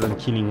 is better than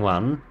killing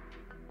 1.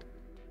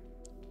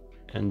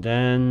 And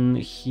then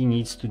he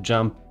needs to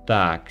jump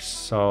back,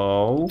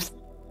 so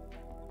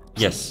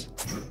yes,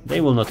 they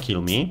will not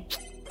kill me.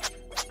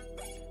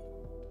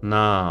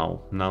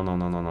 No. Now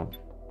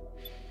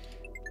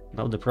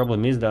the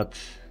problem is that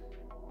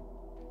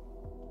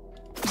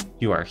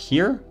you are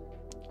here.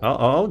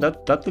 Oh,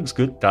 that looks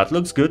good. That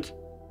looks good.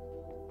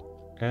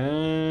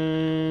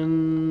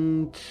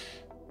 And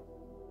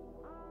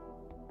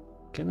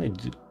can I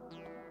do?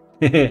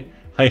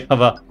 I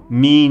have a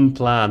mean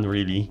plan,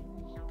 really,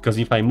 because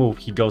if I move,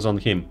 he goes on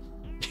him.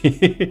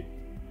 If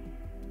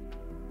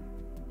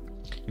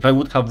I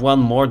would have one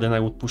more, then I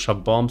would push a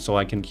bomb so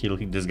I can kill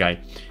this guy.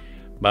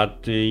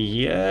 But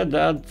yeah,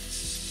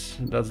 that's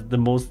the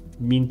most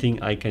mean thing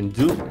I can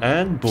do.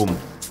 And boom.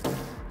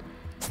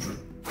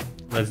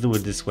 Let's do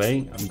it this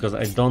way, because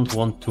I don't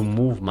want to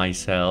move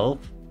myself.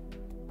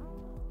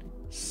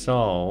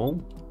 So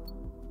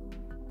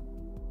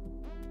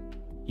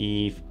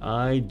if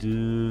I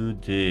do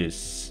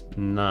this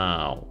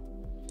now,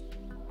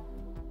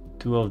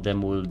 2 of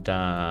them will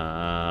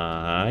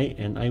die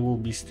and I will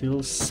be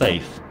still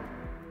safe.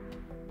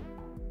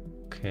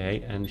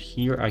 Okay, and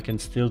here I can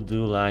still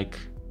do like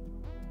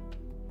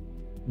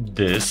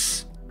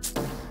this.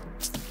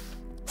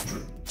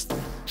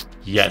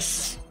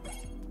 Yes.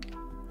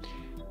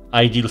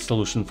 Ideal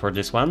solution for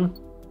this one.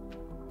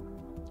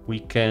 We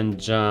can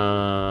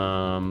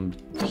jump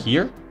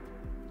here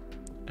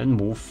and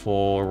move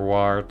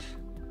forward.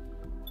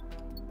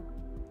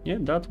 Yeah,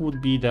 that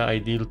would be the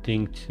ideal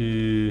thing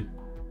to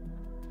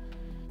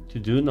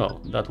do. No,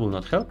 that will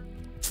not help.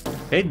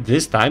 Okay,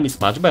 this time it's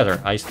much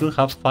better. I still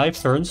have 5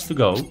 turns to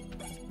go.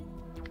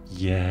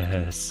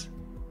 Yes.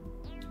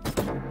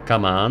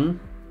 Come on.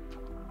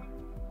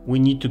 We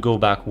need to go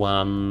back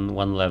one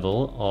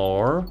level,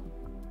 or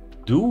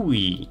do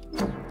we?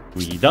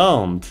 We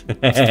don't.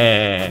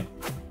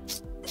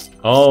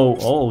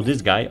 Oh,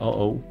 this guy.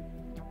 Uh-oh.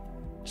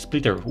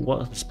 Splitter.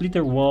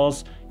 Splitter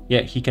was...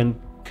 Yeah, he can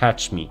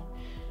catch me.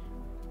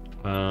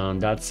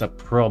 That's a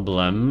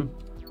problem.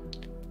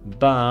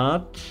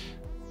 But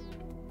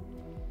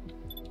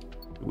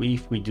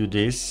if we do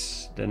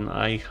this, then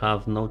I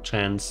have no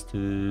chance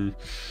to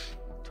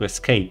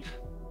escape.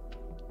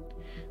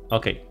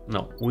 Okay,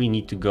 no, we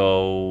need to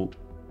go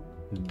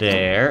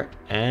there,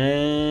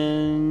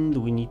 and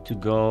we need to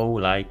go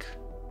like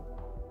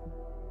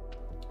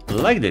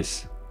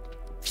this.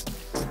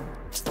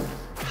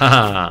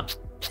 Haha.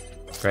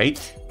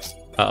 Great.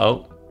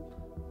 Uh-oh.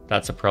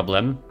 That's a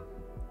problem.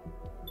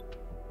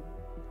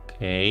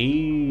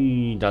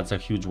 Okay, that's a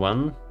huge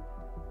one.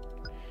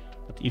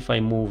 But if I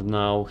move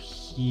now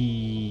here,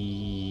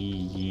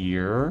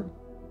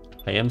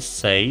 I am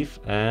safe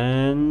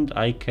and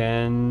I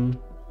can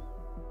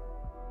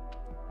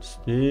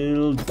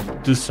still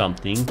do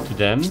something to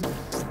them.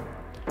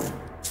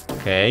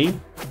 Okay.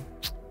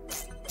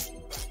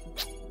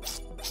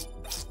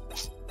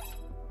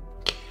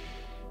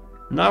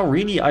 Now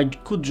really I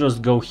could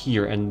just go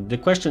here, and the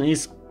question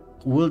is,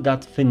 will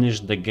that finish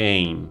the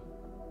game?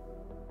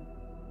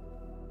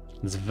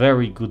 It's a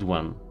very good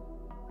one.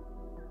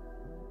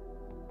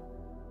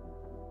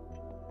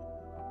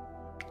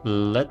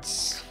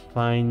 Let's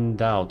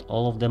find out.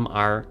 All of them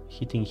are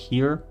hitting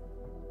here.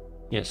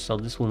 Yes, so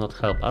this will not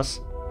help us.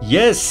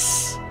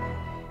 Yes!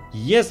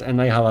 Yes,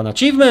 and I have an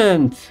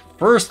achievement!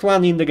 First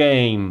one in the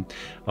game.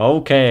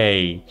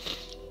 Okay.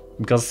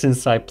 Because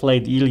since I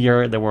played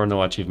earlier, there were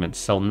no achievements.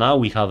 So now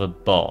we have a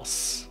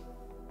boss.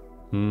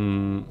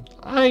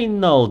 I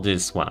know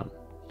this one.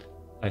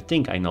 I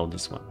think I know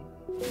this one.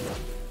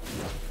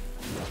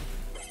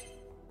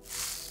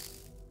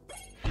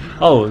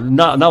 Oh,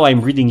 now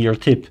I'm reading your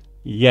tip.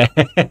 Yeah.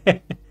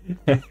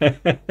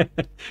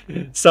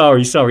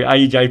 Sorry.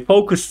 I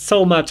focused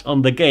so much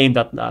on the game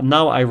that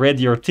now I read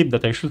your tip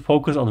that I should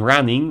focus on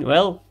running.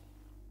 Well,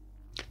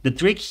 the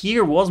trick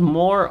here was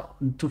more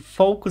to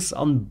focus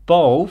on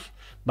both,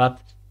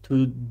 but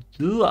to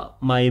do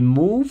my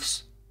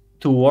moves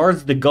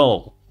towards the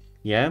goal.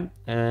 Yeah,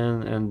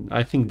 and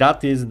I think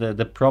that is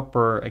the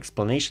proper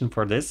explanation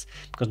for this,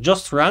 because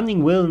just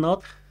running will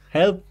not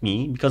help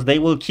me, because they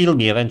will kill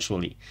me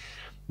eventually.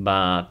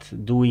 But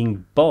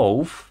doing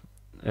both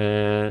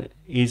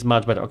is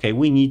much better. Okay,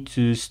 we need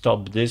to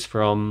stop this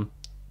from...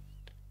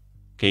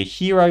 Okay,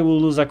 here I will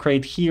lose a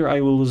crate, here I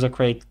will lose a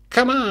crate.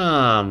 Come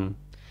on!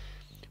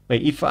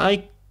 Wait, if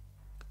I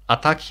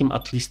attack him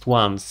at least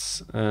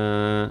once,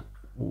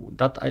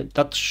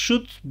 that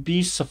should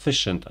be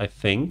sufficient, I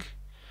think.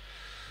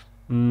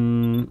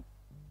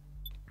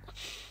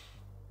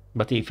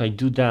 But if I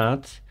do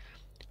that,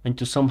 I need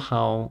to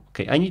somehow...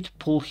 Okay, I need to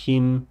pull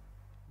him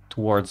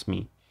towards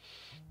me.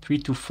 3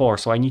 to 4,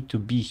 so I need to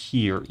be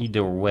here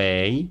either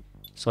way.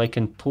 So I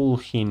can pull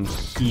him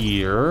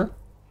here.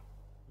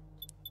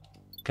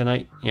 Can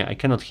I? Yeah, I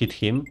cannot hit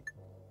him.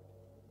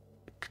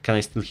 Can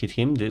I still hit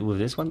him with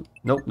this one?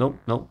 No, no,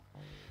 no.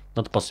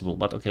 Not possible,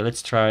 but okay,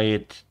 let's try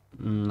it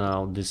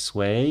now this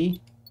way.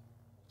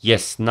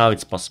 Yes, now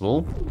it's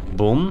possible.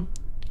 Boom.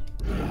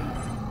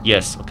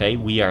 Yes, okay,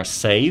 we are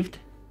saved.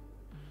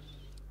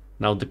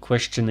 Now the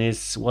question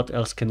is, what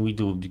else can we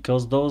do?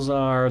 Because those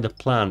are the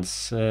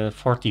plans.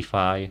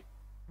 Fortify.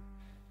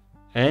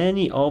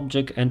 Any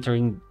object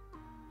entering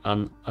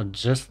an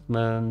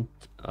adjustment...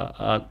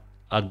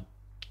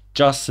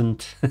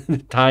 adjacent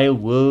tile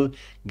will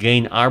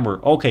gain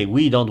armor. Okay,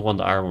 we don't want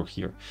armor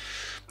here.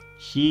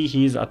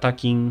 He's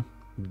attacking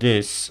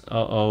this.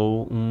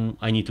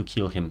 I need to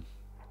kill him.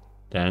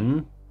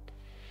 Then,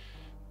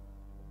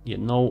 yeah,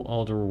 no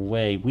other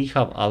way. We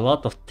have a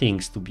lot of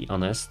things, to be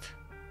honest.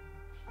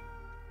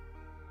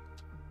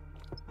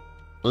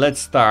 Let's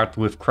start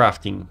with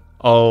crafting.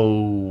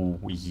 Oh,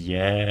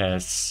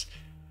 yes.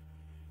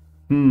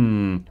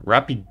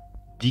 Rapid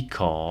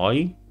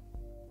decoy.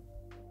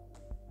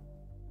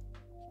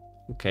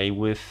 Okay,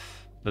 with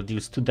that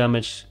deals 2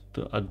 damage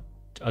to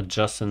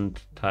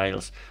adjacent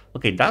tiles.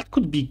 Okay, that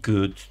could be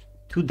good.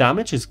 2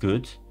 damage is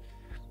good.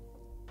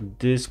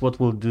 This, what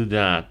will do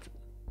that?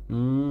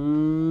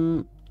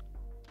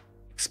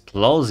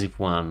 Explosive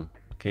one.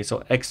 Okay,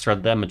 so extra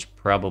damage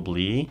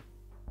probably.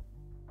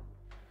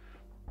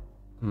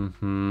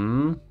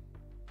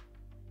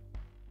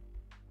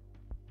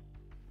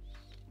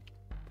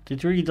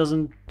 It really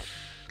doesn't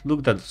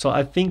look that. So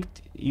I think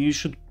you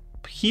should...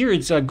 Here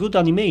it's a good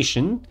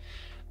animation.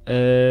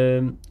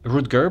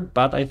 Rutger,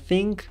 but I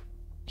think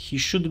he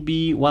should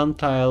be 1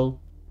 tile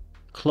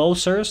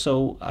closer,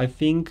 so I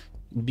think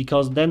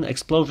because then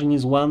explosion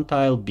is 1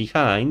 tile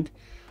behind,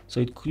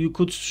 so you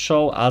could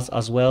show us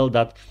as well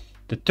that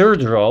the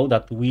 3rd row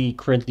that we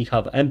currently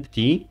have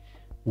empty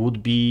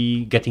would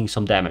be getting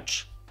some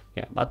damage.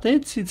 Yeah, but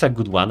it's a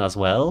good one as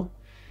well.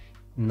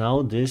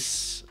 Now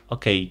this...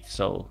 Okay,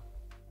 so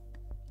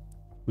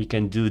we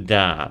can do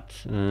that.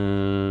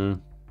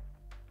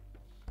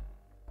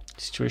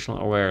 Situational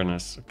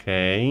awareness,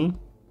 okay.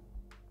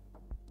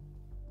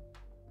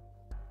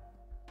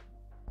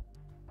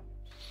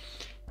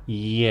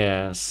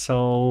 Yeah,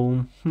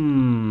 so...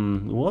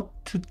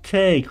 what to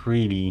take,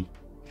 really?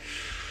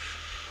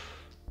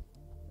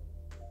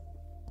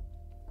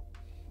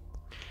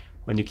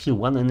 When you kill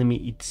 1 enemy,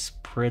 it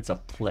spreads a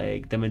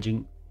plague,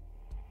 damaging...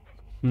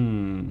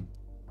 No,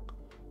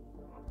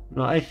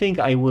 I think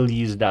I will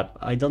use that.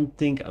 I don't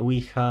think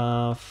we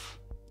have...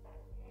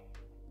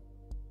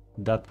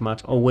 that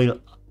much. Oh well,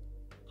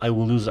 I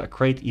will lose a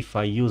crate if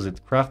I use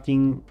it.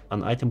 Crafting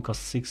an item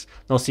costs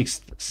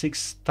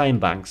 6 time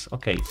banks.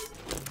 Okay,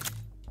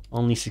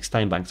 only 6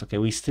 time banks. Okay,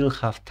 we still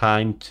have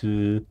time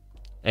to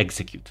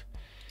execute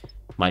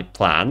my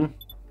plan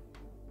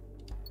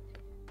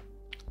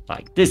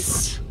like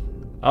this.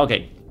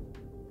 Okay,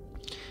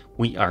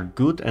 we are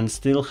good and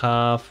still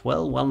have,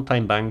 well, 1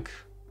 time bank.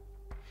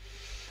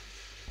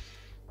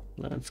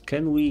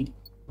 Can we...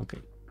 Okay,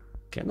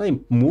 can I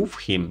move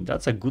him?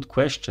 That's a good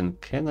question.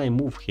 Can I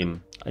move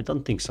him? I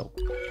don't think so.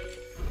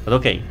 But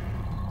okay.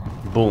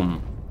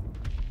 Boom.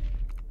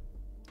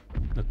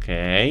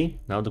 Okay.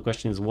 Now the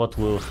question is what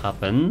will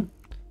happen?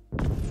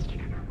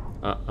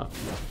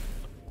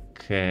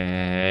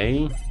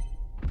 Okay.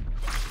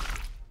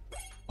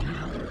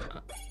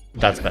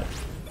 That's bad.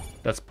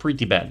 That's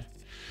pretty bad.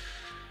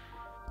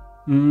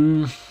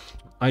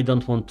 I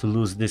don't want to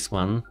lose this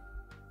one.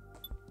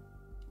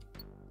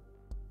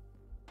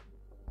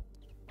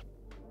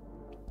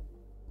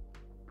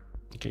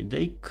 Okay,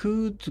 they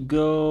could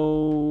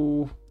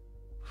go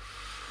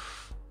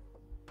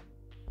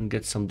and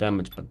get some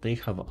damage, but they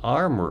have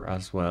armor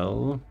as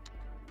well.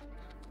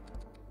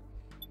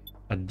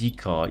 A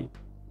decoy.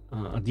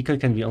 A decoy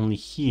can be only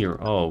here.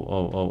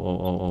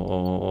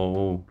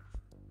 Oh.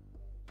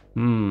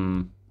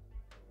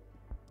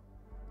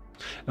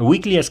 A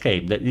weekly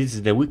escape. This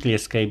is the weekly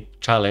escape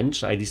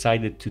challenge. I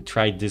decided to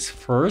try this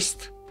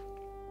first,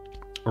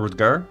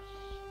 Rutger,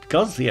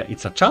 because yeah,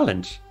 it's a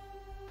challenge.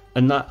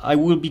 And I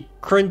will be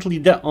currently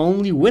the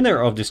only winner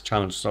of this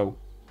challenge, so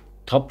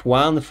top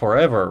 1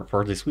 forever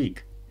for this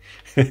week.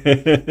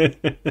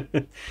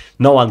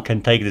 No one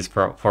can take this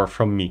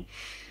from me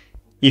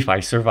if I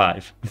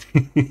survive.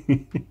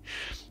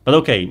 But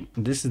okay,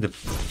 this is the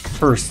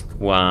first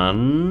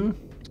one.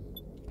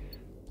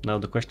 Now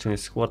the question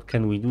is, what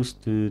can we do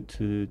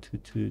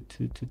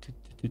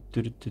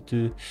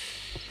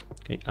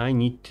Okay, I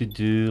need to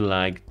do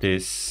like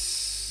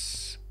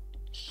this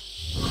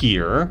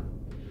here.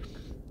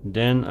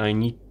 Then I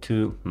need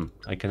to...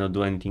 I cannot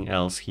do anything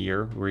else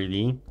here,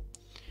 really.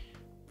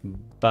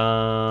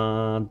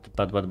 But...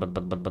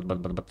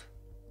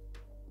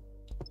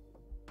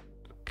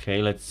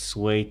 Okay, let's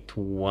wait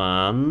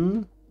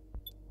 1.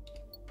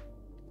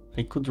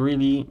 I could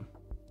really...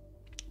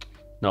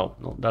 No,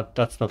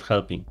 that's not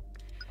helping.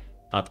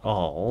 at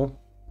all.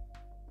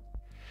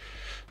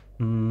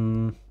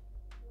 But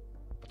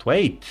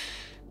wait,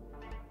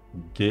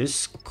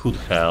 this could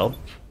help.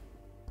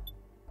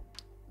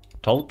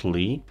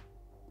 Totally.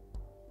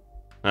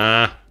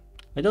 I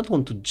don't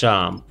want to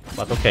jump,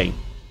 but okay.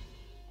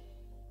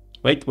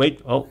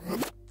 Wait, oh.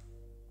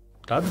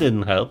 That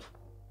didn't help.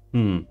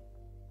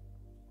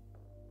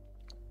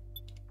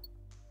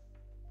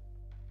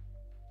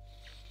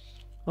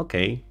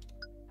 Okay.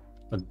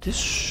 But this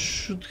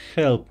should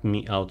help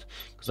me out.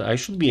 Because I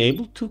should be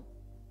able to...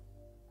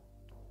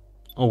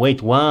 Oh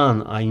wait,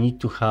 one. I need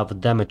to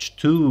have damage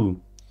 2.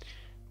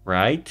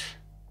 Right?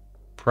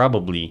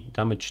 Probably.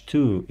 Damage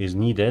 2 is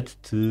needed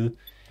to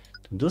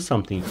do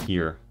something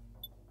here.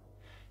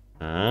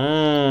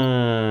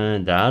 Ah,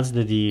 that's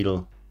the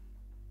deal.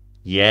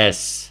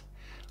 Yes.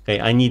 Okay,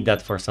 I need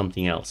that for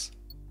something else.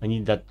 I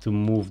need that to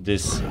move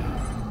this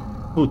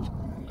hood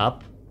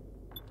up.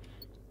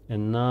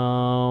 And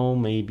now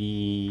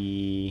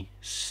maybe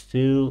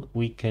still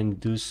we can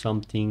do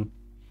something.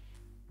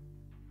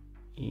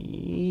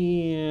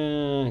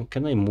 Yeah,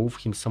 can I move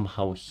him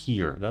somehow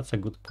here? That's a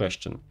good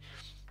question.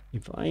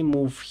 If I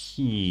move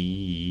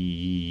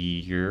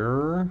here...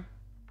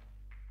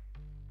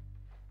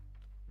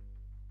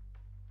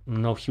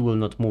 No, he will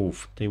not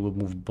move. They will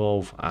move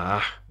both.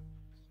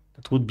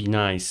 That would be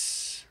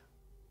nice.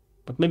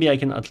 But maybe I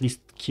can at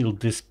least kill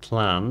this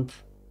plant.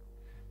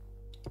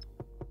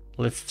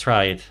 Let's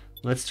try it.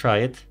 Let's try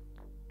it.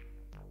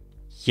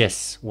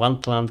 Yes, one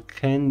plant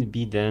can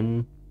be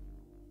then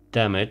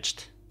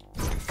damaged.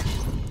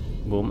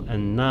 Boom.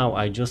 And now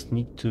I just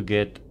need to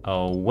get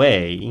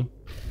away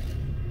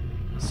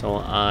so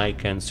I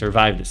can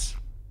survive this.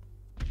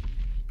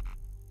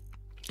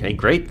 Okay,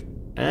 great.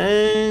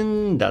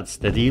 And that's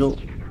the deal.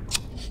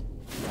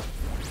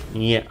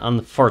 Yeah,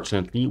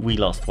 unfortunately, we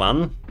lost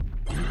one.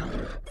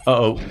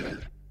 Uh-oh.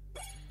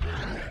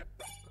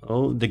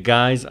 Oh, the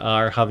guys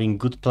are having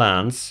good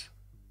plans.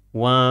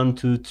 1,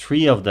 2,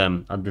 3 of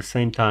them at the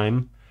same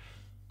time.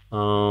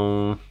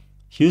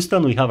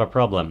 Houston, we have a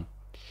problem.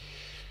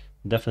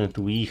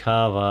 Definitely, we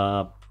have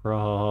a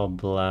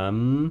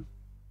problem.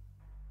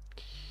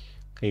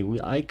 Okay,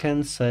 I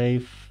can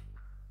save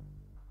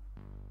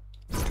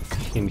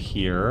him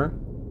here.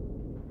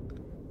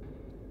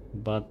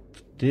 But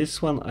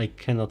this one I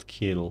cannot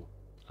kill.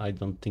 I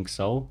don't think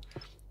so.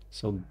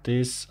 So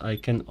this I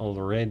can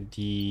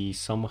already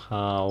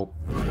somehow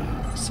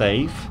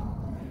save.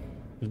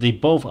 If they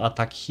both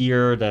attack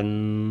here,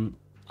 then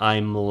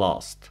I'm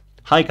lost.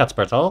 Hi,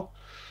 Kacpertal.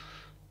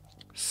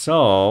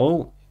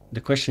 So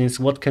the question is,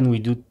 what can we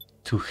do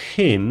to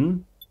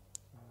him?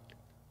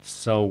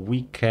 So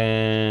we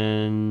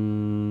can...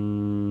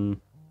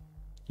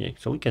 Yeah,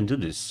 so we can do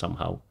this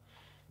somehow.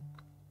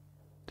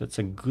 That's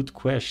a good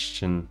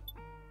question.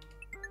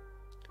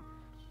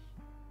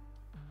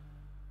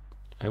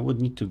 I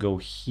would need to go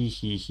here.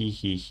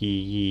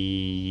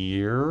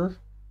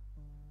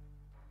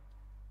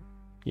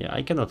 Yeah,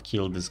 I cannot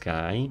kill this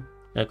guy.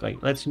 Okay,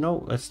 let's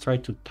try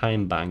to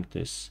time bank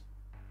this.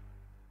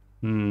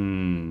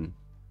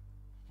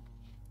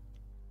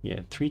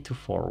 Yeah, 3 to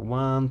 4.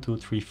 1, 2,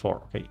 3,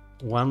 4. Okay,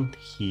 1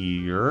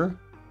 here.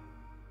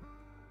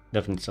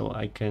 Definitely, so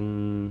I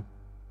can...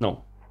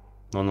 No.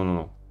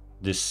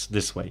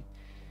 This way.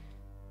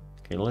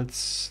 Okay,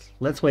 let's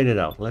wait it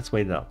out. Let's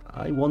wait it out.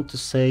 I want to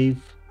save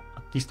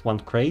at least one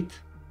crate.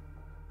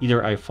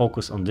 Either I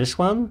focus on this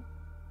one,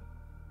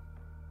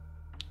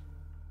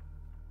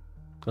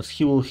 because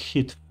he will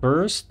hit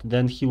first,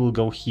 then he will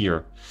go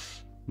here.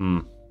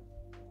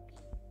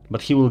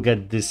 But he will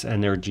get this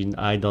energy, and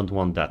I don't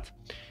want that.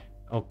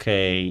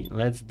 Okay,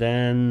 let's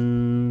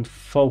then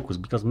focus,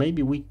 because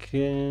maybe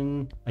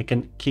I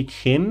can kick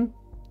him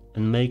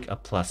and make a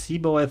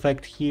placebo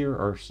effect here,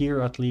 or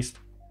here at least.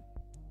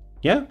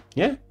 Yeah.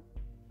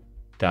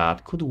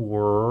 That could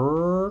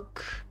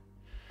work.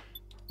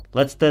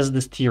 Let's test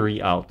this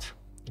theory out.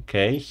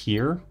 Okay,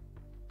 here.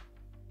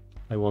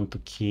 I want to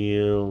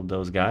kill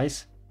those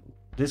guys.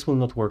 This will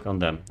not work on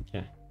them.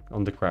 Yeah,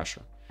 on the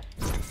crasher.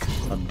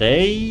 But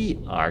they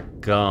are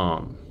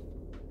gone.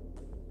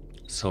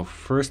 So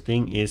first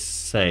thing is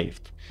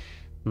saved.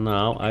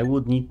 Now I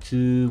would need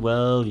to,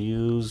 well,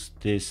 use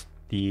this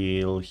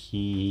deal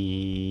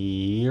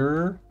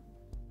here,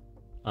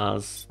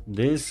 as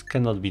this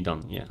cannot be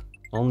done. Yeah,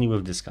 only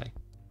with this guy.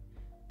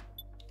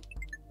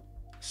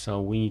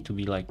 So we need to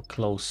be like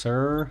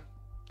closer.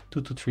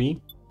 2 to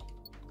 3,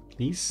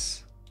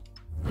 please.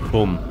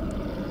 Boom.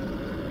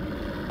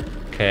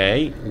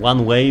 Okay,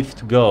 one wave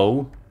to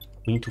go.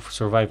 We need to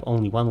survive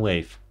only one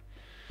wave.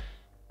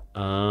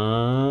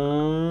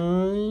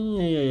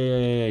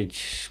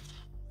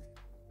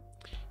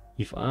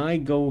 If I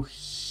go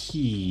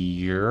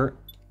here,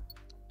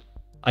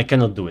 I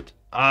cannot do it.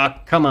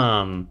 Come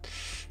on.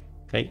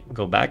 Okay,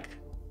 go back.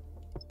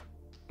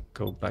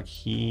 Go back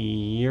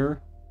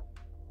here.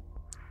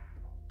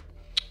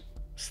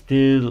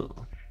 Still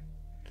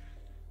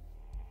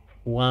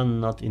one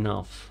not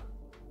enough.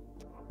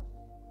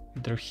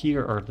 Either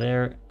here or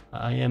there.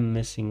 I am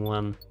missing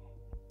one.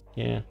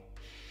 Yeah.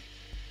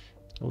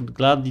 I would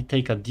gladly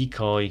take a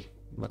decoy,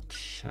 but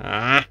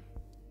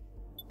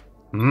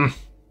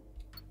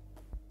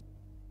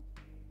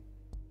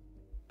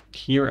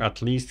here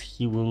at least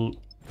he will.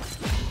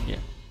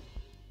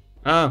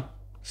 Yeah.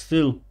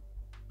 Still,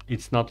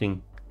 it's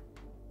nothing.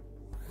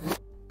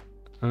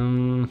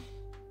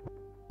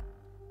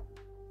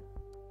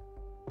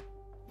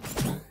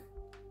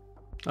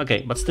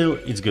 Okay, but still,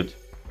 it's good.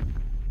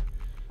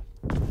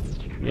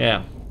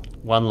 Yeah,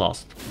 one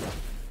lost.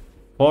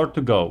 4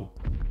 to go.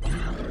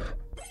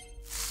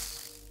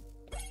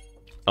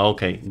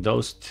 Okay,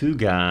 those two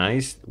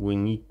guys we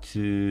need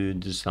to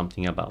do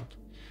something about.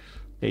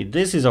 Okay,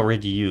 this is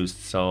already used,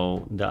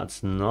 so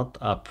that's not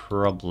a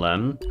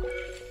problem.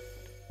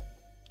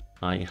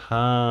 I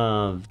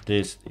have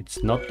this,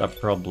 it's not a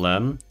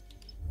problem.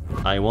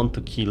 I want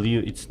to kill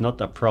you, it's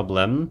not a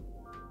problem.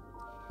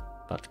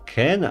 But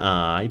can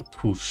I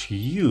push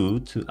you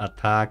to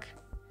attack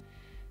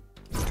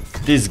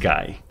this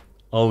guy?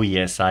 Oh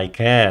yes, I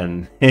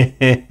can.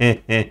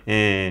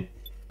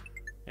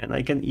 And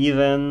I can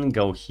even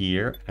go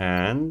here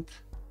and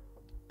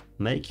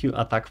make you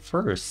attack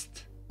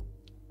first.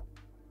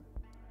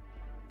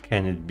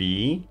 Can it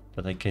be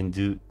that I can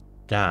do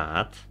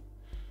that?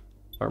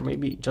 Or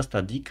maybe just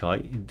a decoy?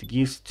 It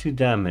gives 2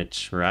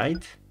 damage,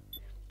 right?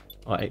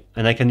 Oh,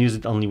 and I can use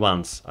it only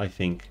once, I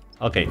think.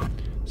 Okay,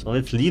 so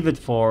let's leave it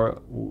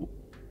for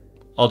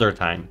other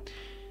time.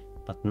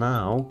 But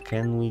now,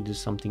 can we do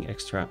something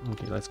extra?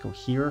 Okay, let's go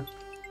here.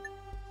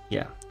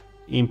 Yeah,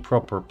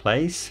 improper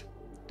place.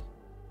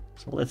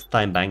 So let's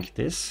time bank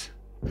this.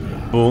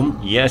 Boom,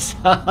 yes!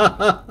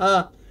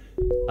 I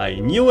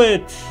knew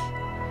it!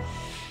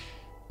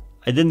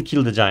 I didn't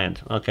kill the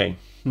giant, okay.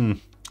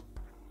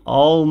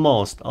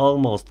 Almost.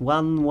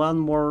 One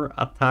more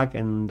attack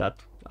and that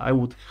I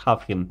would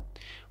have him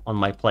on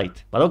my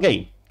plate. But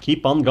okay,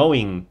 keep on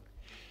going.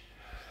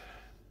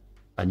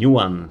 A new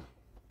one.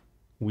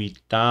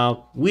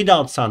 Without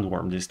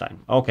sandworm this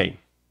time. Okay.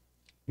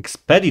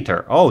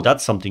 Expeditor. Oh,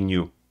 that's something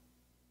new.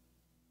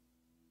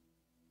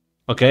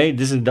 Okay,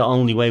 this is the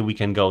only way we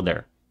can go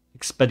there.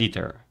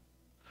 Expeditor.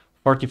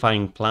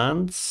 Fortifying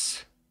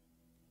plants.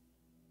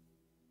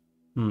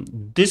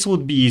 This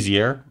would be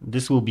easier.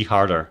 This will be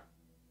harder.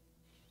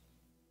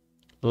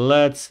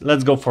 Let's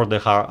go for the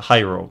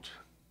high road.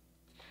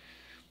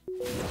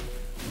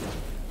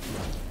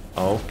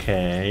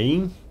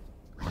 Okay.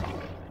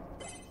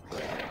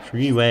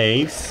 3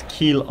 waves,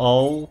 kill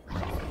all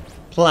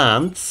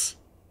plants,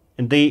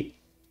 and they...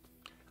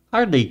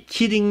 Are they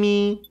kidding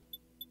me?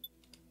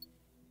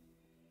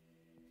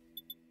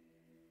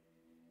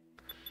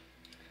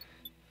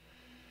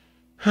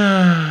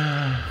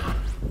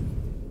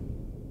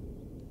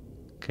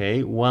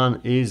 Okay,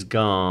 one is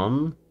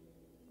gone.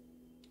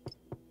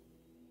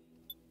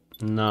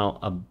 Now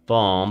a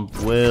bomb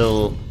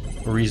will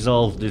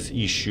resolve this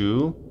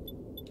issue.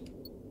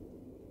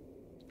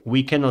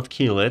 We cannot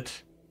kill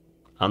it,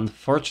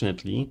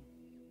 unfortunately.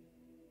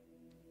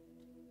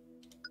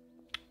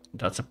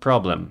 That's a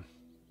problem.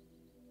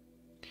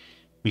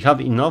 We have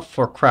enough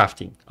for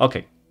crafting.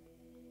 Okay.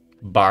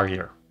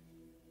 Barrier.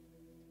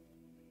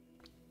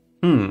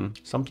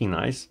 Something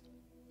nice.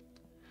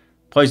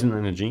 Poison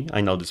energy,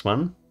 I know this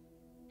one.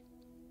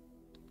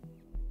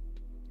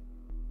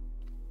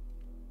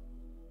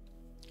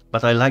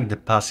 But I like the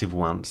passive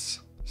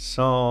ones.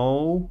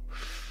 So...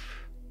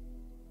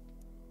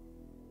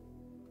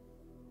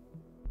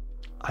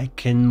 I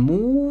can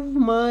move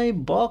my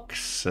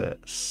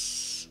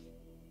boxes.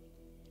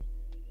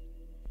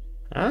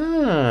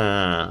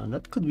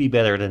 That could be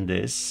better than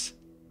this.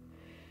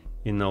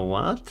 You know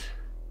what?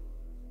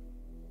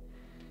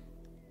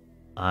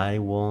 I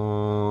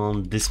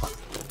want this one.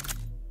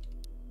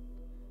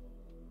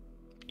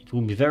 It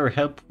will be very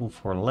helpful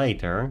for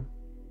later.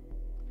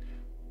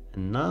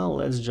 And now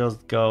let's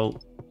just go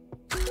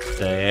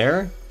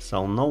there,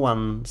 so no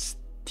one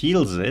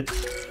steals it.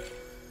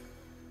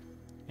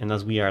 And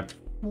as we are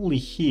fully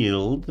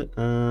healed,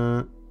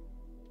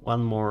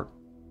 one more.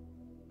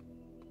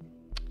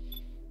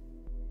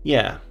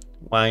 Yeah,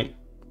 why?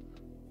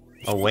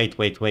 Oh, wait.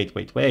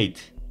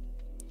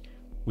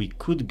 We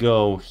could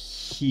go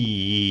here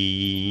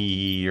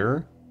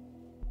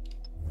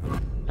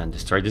and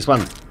destroy this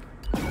one.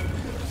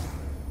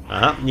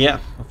 Yeah,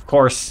 of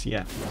course,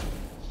 yeah.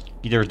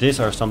 Either this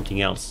or something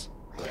else.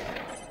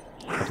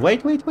 But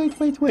wait.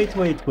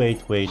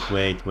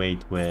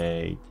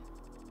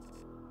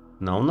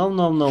 No.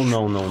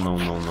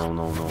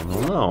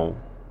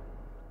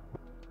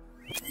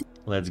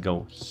 Let's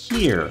go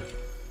here.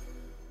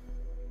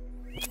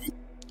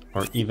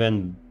 Or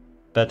even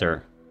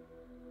better.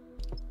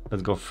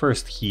 Let's go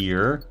first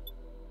here.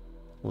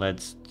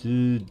 Let's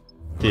do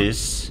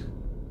this.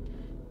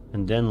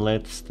 And then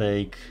let's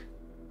take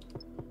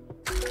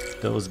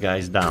those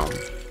guys down.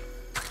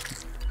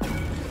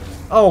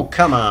 Oh,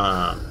 come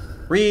on!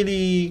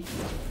 Really?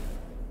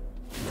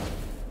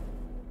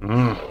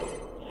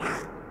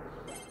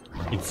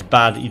 It's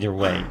bad either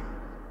way.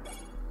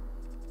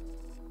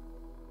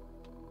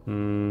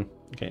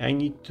 Okay, I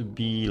need to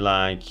be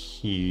like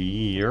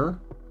here.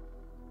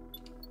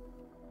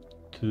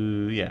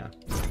 yeah,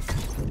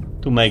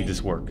 to make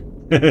this work.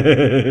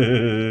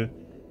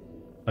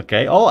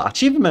 Okay, oh,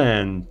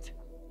 achievement!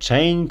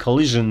 Chain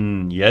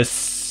collision,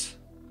 yes!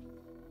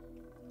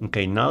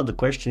 Okay, now the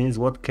question is,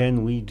 what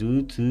can we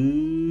do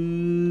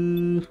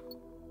to...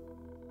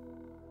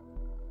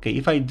 Okay,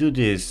 if I do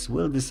this,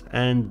 will this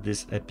end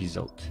this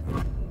episode?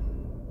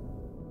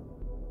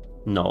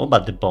 No,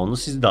 but the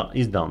bonus is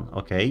done.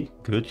 Okay,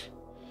 good.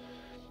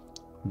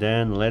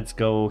 Then let's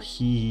go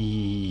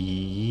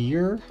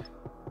here.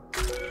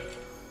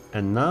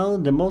 And now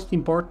the most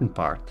important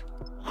part.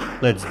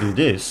 Let's do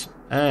this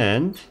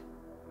and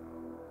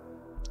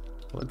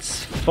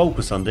let's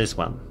focus on this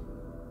one.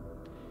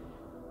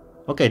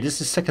 Okay, this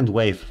is second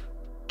wave.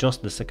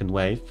 Just the second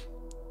wave.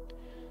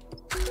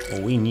 Oh,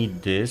 we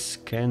need this.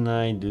 Can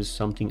I do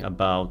something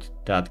about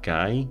that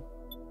guy?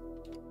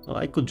 Well,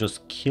 I could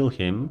just kill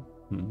him.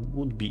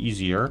 Would be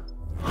easier.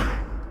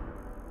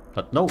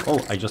 But no. Oh,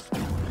 I just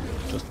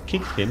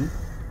kicked him.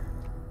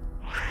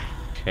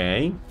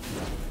 Okay.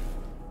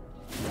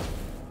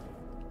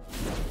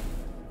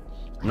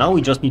 Now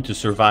we just need to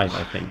survive,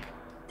 I think.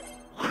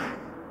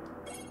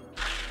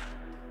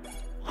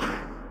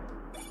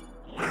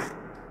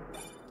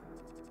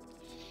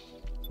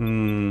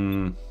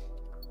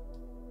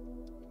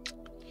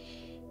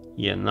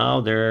 Yeah, now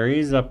there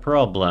is a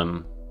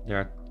problem. There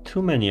are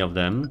too many of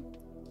them.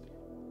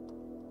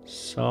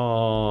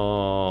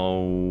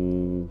 So...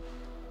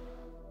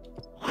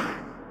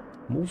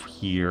 move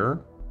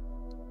here.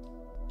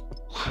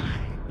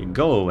 You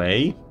go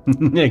away.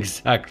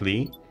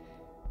 Exactly.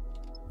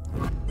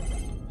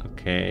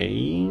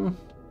 Okay.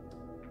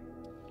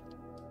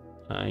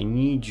 I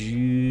need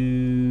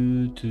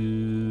you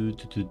to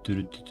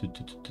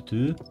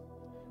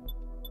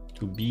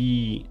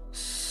be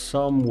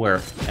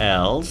somewhere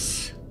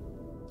else.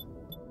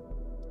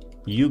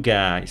 You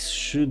guys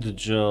should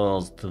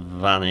just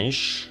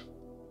vanish.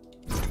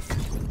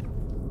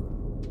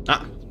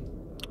 Ah,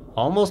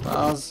 almost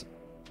as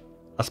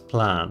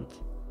planned.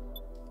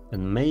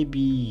 And maybe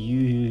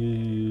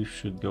you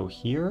should go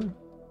here.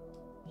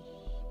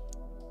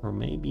 Or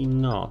maybe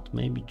not.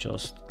 Maybe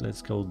just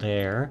let's go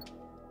there.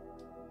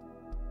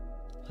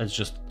 Let's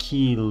just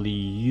kill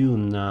you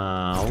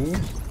now.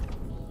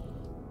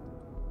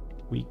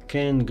 We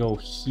can go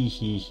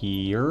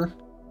here.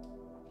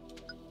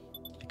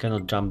 I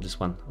cannot jump this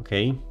one,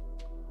 okay?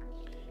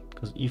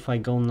 Because if I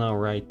go now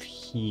right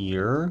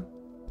here...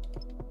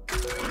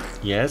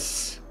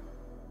 Yes.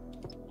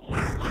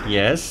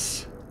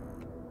 Yes.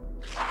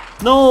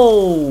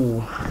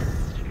 No!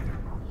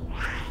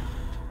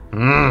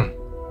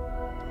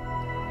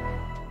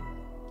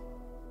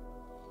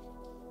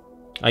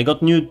 I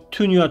got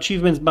two new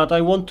achievements, but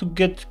I want to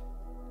get...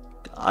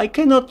 I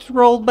cannot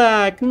roll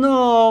back.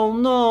 No,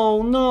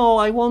 no, no.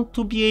 I want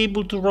to be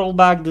able to roll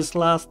back this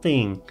last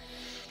thing.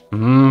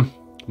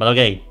 But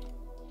okay.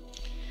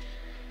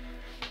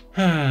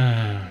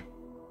 I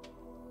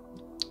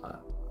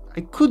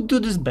could do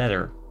this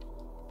better.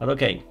 But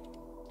okay.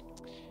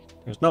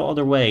 There's no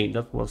other way.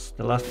 That was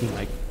the last thing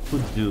I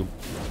could do.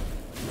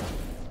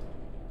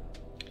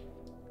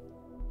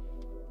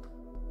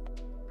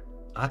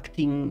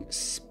 Acting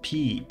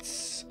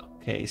speeds.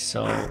 Okay,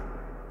 so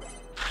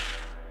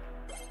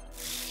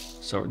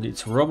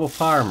it's Robo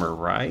Farmer,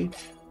 right?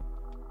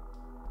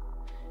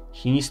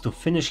 He needs to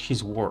finish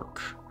his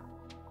work.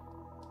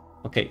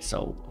 Okay,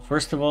 so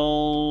first of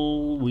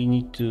all, we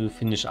need to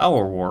finish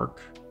our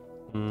work,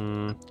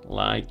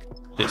 like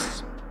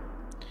this.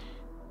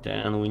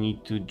 Then we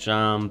need to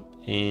jump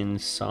in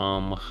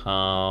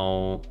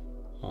somehow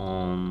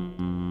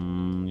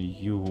on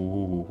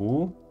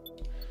you,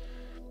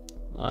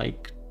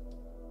 like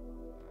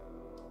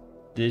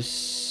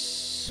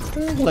this.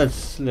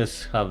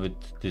 Let's have it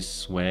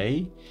this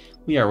way.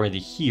 We are already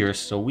here,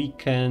 so we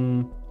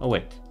can... Oh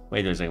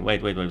wait a second.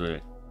 Wait.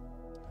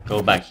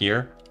 Go back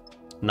here.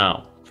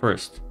 Now,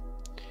 first,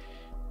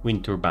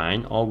 wind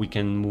turbine, or we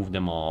can move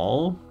them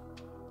all.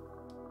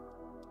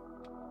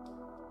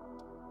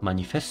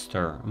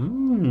 Manifester.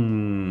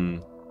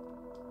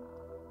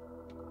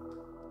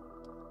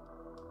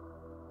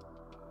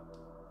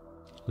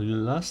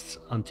 Lasts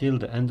until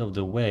the end of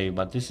the wave,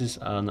 but this is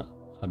an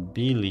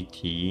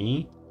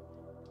ability.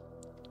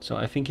 So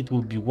I think it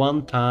will be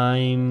one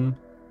time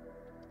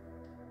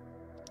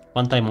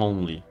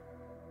only.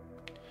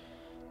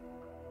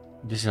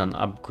 This is an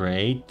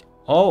upgrade.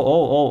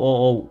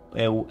 Oh,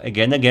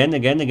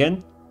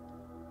 again.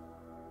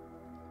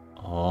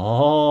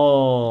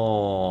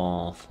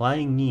 Oh,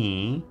 flying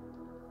knee.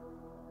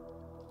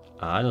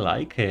 I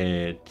like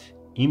it.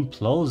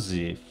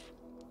 Implosive.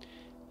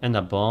 And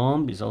a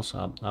bomb is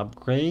also an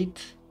upgrade.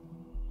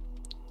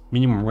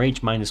 Minimum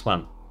rage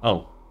 -1.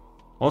 Oh,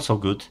 also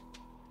good.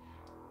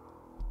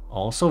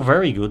 Also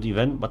very good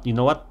even, but you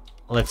know what?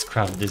 Let's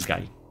craft this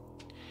guy.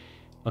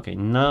 Okay,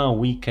 now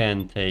we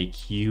can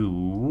take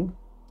you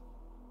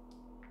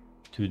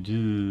to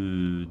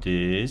do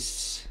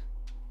this.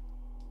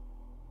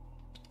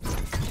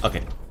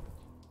 Okay.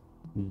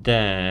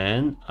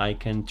 Then I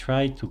can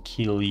try to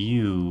kill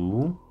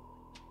you.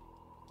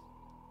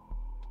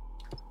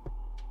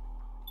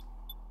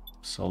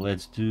 So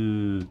let's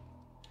do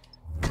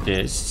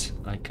this.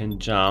 I can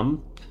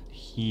jump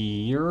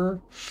here.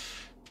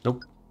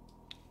 Nope.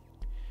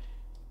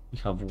 We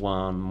have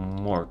one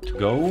more to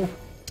go.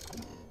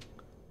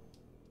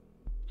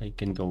 I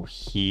can go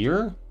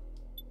here.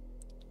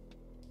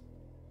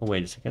 Oh,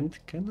 wait a second.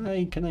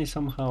 Can I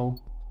somehow...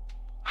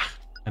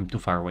 I'm too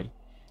far away.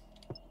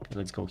 Okay,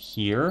 let's go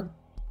here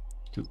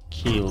to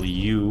kill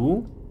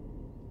you.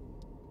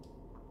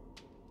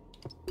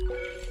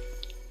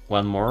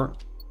 One more.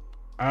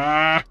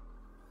 Ah!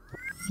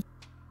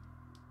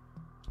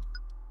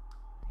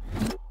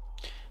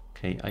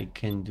 Okay, I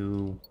can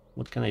do...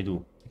 What can I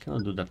do? I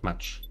cannot do that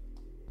much.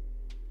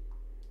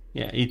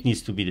 Yeah, it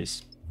needs to be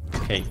this.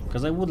 Okay,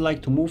 because I would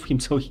like to move him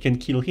so he can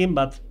kill him,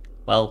 but...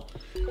 Well...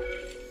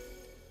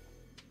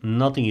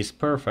 Nothing is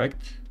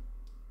perfect.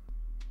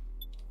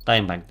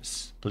 Time bank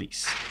this,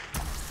 please.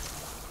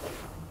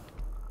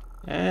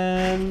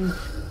 And...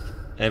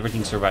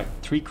 Everything survived.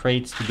 3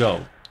 crates to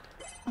go.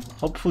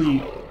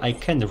 Hopefully I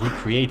can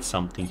recreate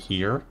something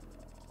here.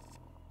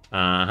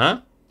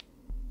 Uh-huh.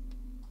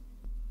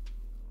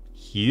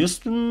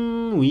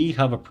 Houston, we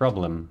have a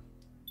problem.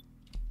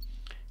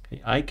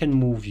 Okay, I can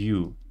move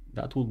you.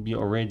 That would be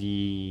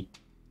already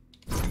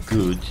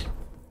good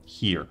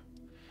here.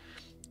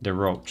 The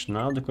roach.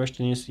 Now the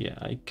question is, yeah,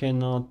 I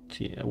cannot...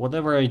 Yeah,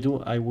 whatever I do,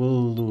 I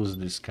will lose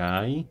this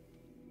guy.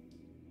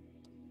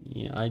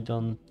 Yeah, I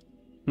don't...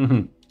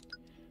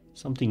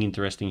 Something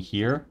interesting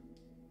here.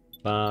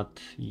 But,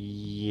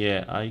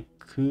 yeah, I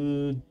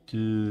could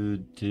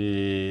do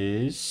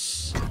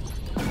this.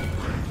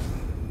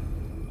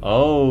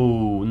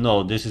 Oh,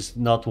 no, this is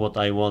not what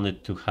I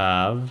wanted to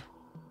have,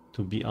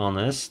 to be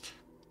honest.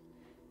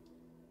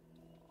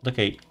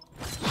 Okay,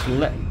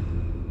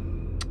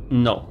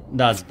 no,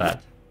 that's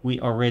bad. We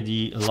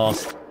already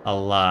lost a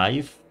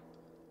life.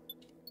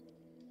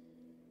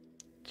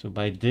 So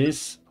by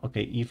this,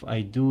 okay, if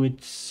I do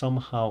it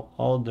somehow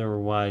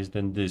otherwise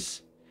than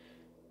this.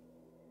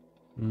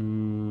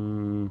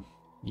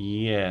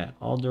 Yeah,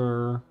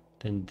 other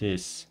than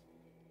this.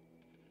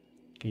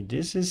 Okay,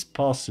 this is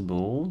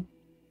possible.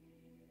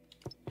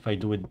 If I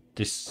do it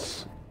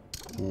this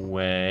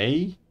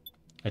way,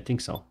 I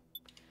think so.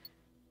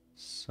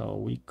 So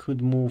we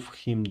could move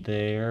him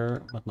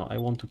there, but no, I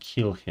want to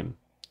kill him.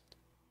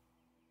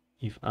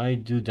 If I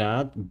do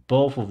that,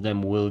 both of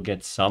them will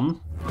get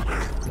some.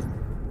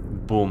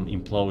 Boom,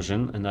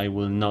 implosion, and I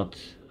will not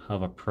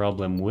have a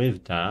problem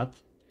with that.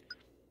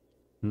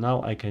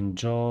 Now I can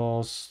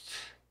just...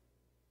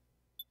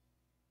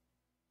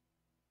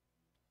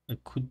 I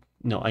could...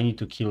 No, I need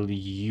to kill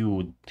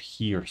you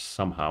here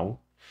somehow.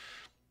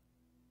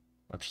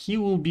 But he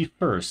will be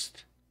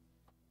first.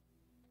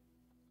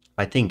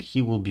 I think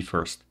he will be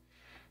first.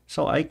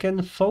 So I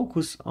can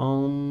focus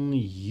on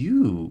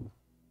you,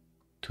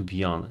 to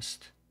be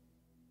honest.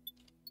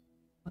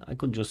 I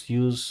could just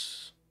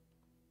use...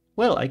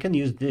 Well, I can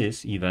use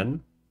this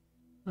even.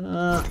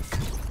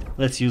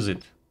 Let's use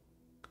it.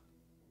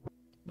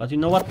 But you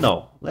know what?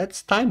 No.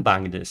 Let's time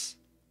bank this.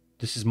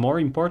 This is more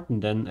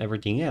important than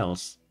everything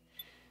else.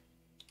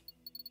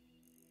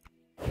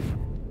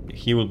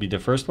 He will be the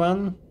first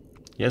one.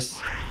 Yes.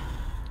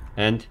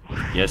 And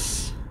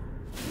yes.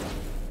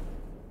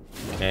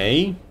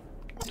 Okay.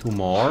 2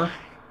 more.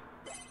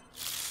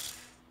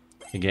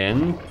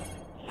 Again.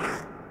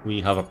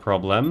 We have a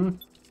problem.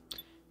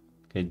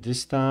 Okay,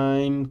 this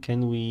time,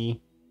 can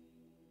we...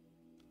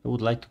 I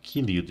would like to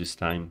kill you this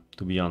time,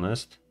 to be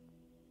honest.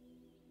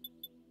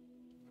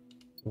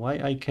 Why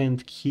I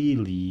can't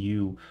kill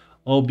you?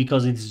 Oh,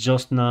 because it's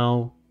just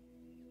now...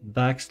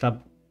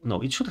 Backstab...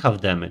 No, it should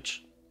have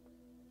damage.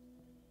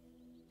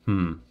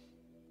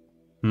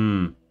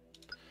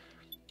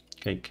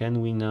 Okay,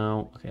 can we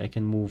now... Okay, I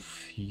can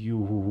move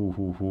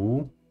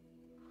you...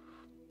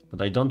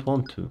 But I don't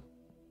want to.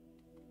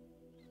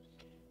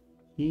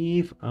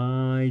 If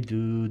I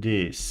do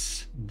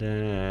this,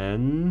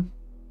 then...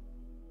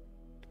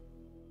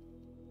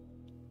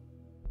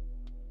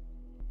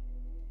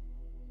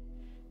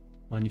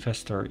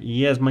 Manifestor.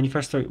 Yes,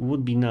 Manifestor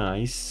would be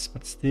nice,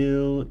 but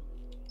still...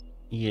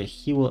 Yeah,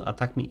 he will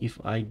attack me if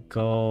I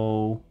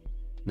go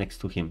next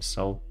to him.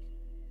 So,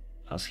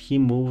 as he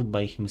moved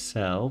by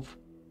himself...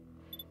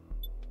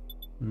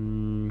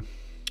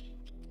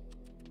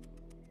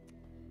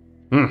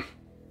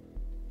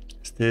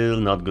 Still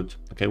not good.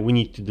 Okay, we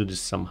need to do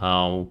this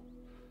somehow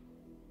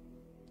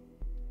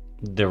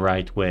the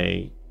right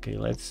way. Okay,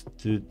 let's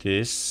do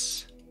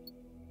this.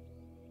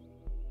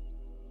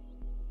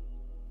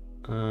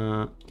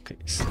 Okay,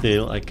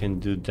 still I can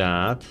do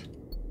that.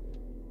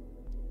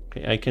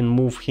 Okay, I can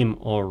move him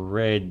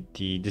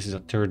already. This is a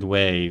 3rd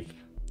wave.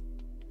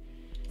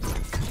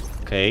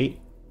 Okay.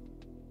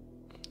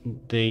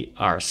 They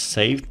are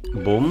saved.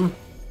 Boom.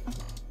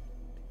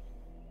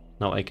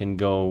 Now I can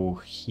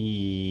go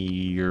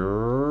here.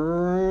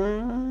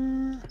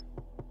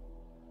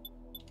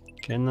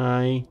 Can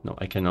I? No,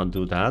 I cannot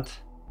do that.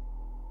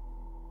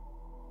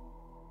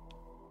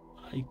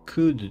 I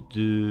could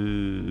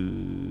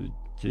do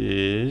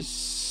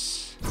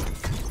this.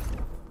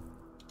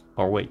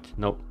 Or wait,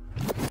 no.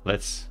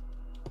 let's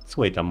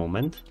wait a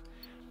moment.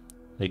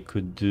 I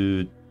could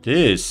do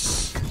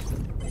this.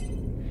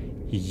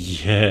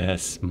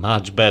 Yes,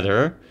 much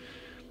better.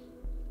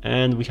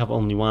 And we have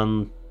only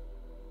one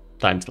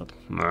time slot.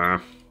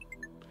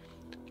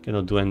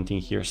 Cannot do anything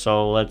here,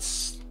 so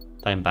let's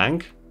time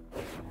bank.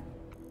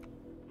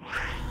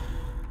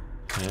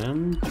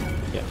 And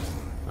yeah.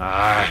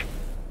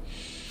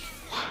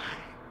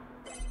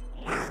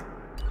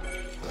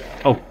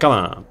 Oh, come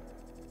on.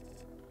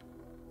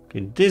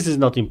 Okay, this is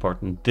not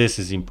important. This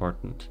is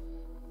important.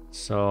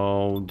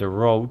 So the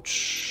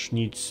roach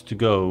needs to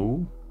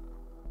go.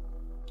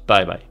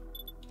 Bye-bye.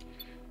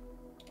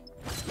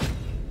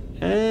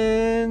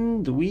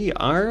 And we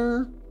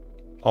are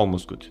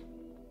almost good.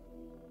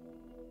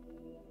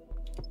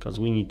 Because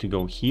we need to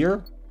go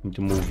here. We need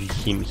to move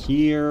him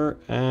here.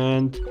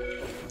 And,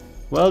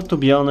 well, to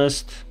be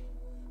honest,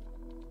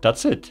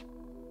 that's it.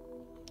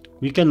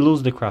 We can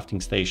lose the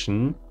crafting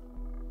station.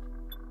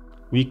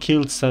 We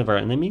killed several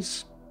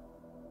enemies.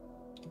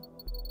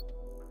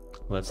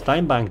 Let's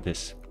time bank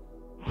this.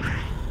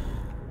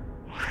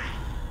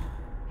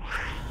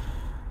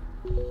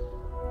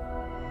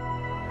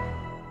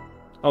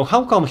 Oh,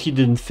 how come he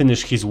didn't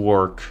finish his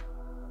work?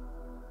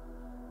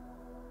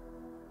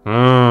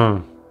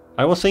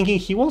 I was thinking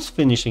he was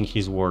finishing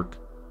his work.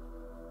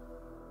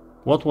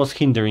 What was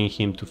hindering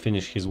him to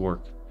finish his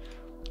work?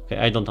 Okay,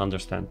 I don't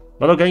understand.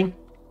 But okay.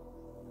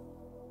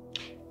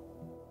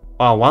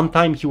 Wow, one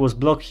time he was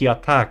blocked, he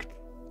attacked.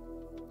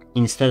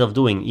 Instead of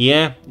doing.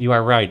 Yeah, you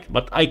are right.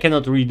 But I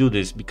cannot redo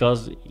this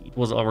because it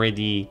was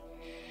already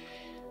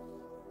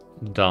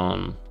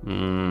done.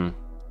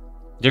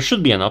 There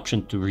should be an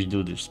option to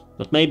redo this.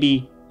 But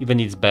maybe even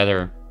it's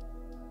better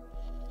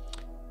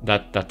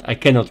that I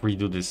cannot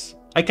redo this.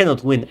 I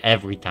cannot win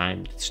every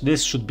time.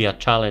 This should be a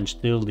challenge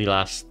till the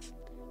last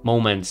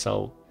moment,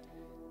 so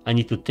I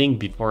need to think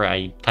before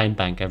I time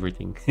bank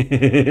everything.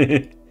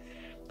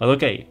 But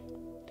okay,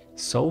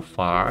 so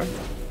far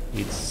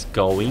it's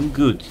going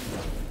good.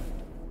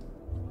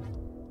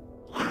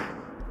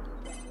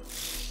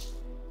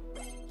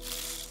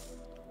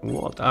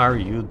 What are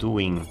you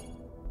doing,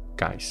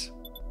 guys?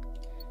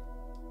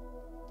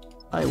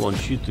 I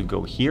want you to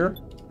go here,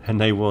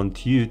 and I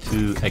want you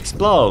to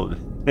explode.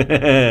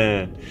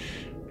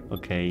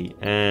 Okay,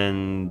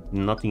 and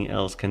nothing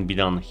else can be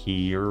done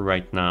here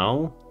right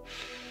now.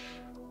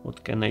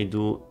 What can I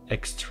do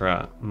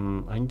extra?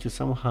 I need to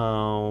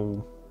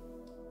somehow...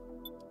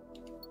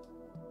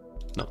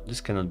 No, this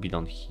cannot be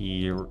done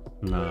here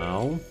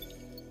now.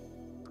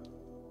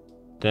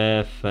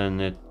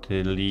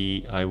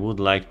 Definitely, I would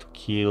like to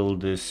kill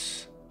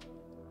this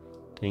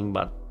thing,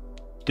 but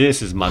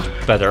this is much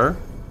better.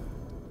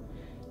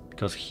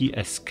 Because he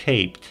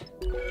escaped.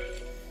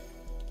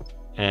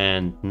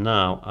 And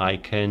now I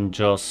can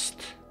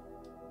just...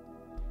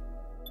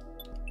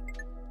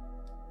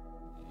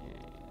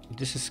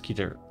 This is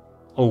Skitter.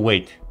 Oh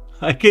wait,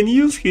 I can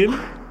use him.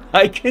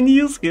 I can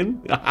use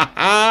him.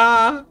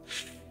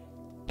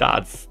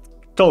 That's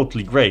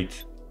totally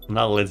great.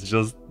 Now let's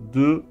just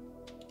do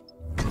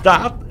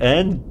that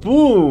and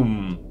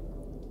boom.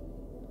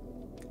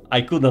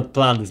 I could not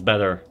plan this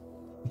better.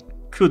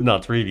 Could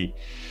not really.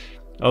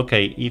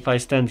 Okay, if I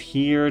stand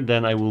here,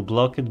 then I will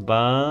block it,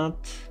 but...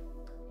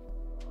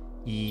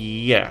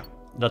 Yeah,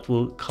 that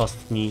will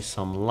cost me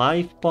some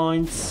life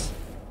points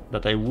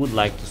that I would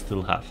like to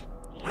still have.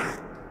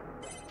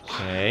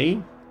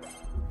 Okay.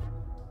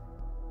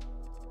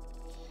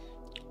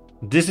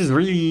 This is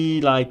really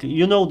like,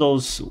 you know,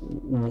 those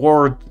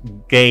word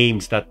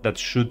games that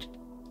should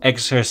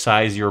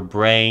exercise your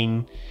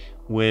brain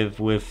with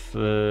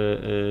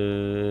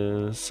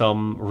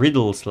some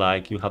riddles,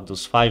 like you have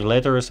those 5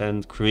 letters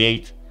and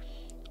create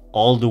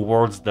all the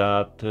words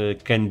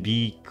that can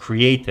be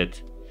created.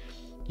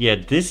 Yeah,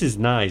 this is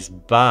nice,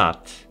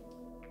 but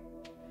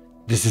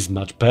this is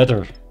much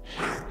better.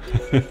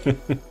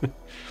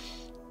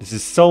 This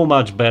is so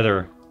much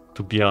better,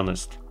 to be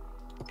honest.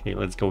 Okay,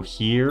 let's go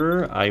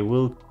here. I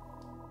will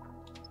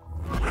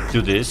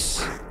do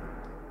this.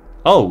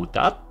 Oh,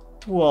 that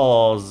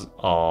was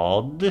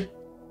odd.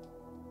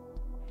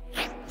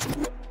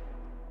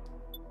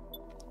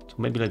 So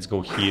maybe let's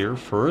go here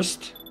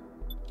first.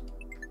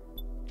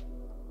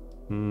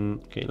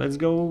 Okay, let's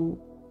go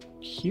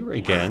here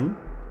again.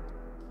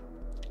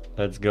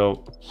 Let's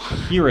go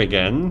here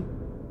again.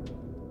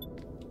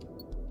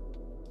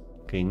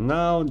 Okay,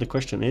 now the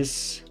question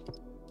is,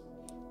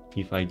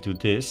 if I do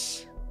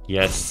this,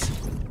 yes.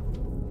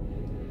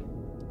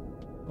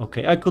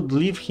 Okay, I could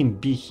leave him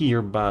be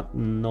here, but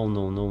no.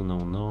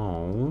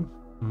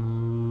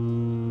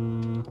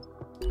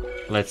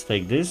 Let's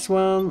take this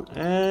one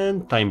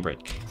and time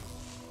break.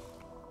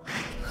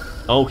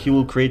 Oh, he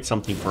will create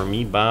something for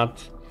me,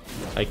 but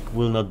I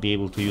will not be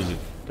able to use it.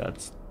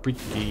 That's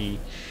pretty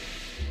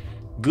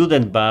good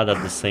and bad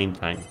at the same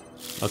time.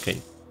 Okay.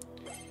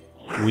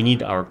 We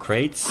need our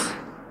crates.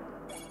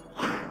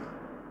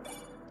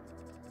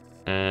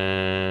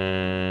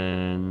 And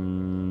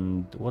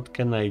what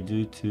can I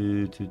do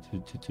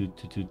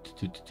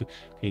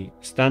okay,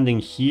 standing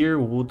here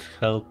would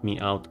help me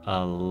out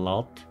a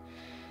lot.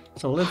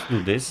 So let's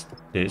do this.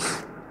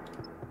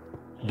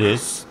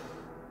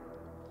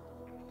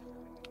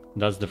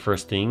 That's the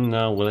first thing.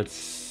 Now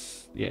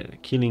let's, yeah,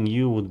 killing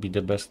you would be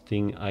the best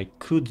thing I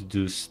could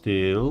do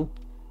still.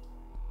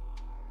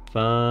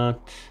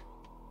 But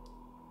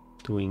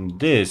doing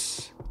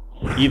this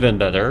even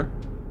better,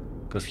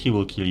 because he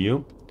will kill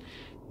you.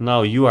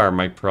 Now you are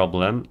my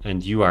problem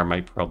and you are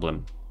my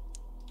problem.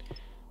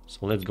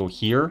 So let's go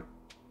here.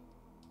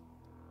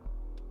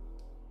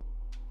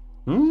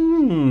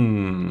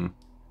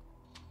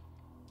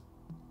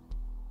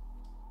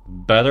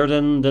 Better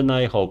than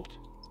I hoped.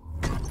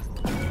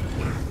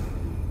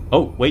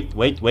 Oh, wait.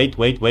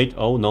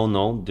 Oh,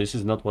 no. This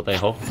is not what I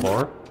hoped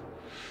for.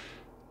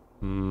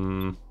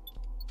 Then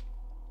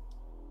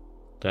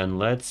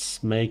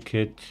let's make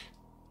it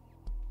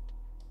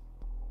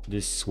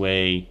this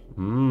way.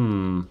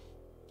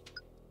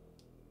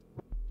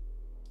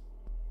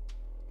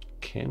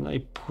 Can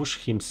I push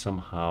him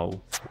somehow?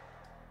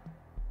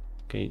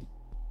 Okay.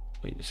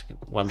 Wait a second.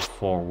 One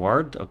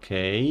forward.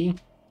 Okay.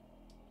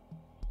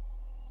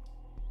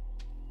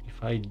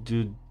 If I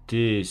do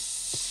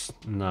this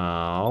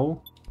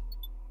now.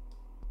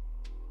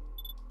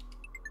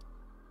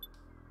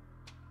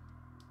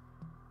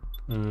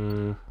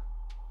 Okay.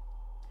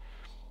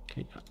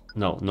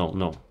 No.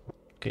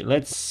 Okay,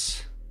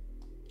 let's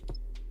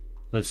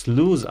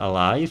lose a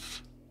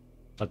life,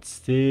 but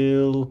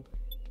still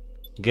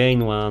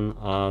gain one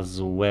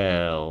as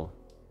well.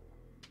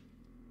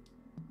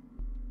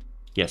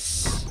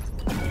 Yes.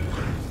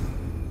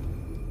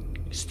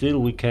 Still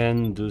we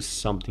can do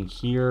something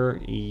here.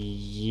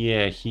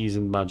 Yeah, he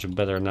isn't much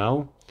better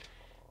now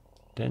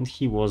than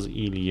he was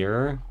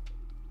earlier.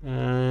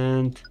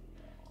 And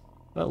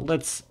well,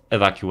 let's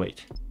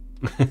evacuate.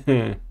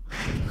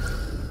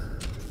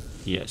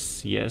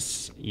 Yes,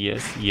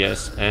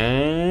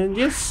 and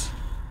yes.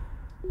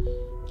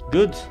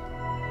 Good.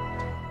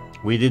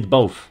 We did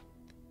both.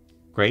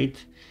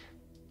 Great.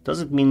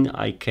 Does it mean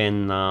I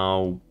can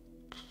now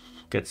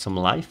get some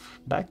life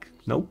back?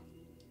 No.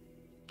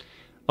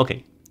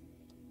 Okay.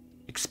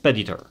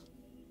 Expeditor.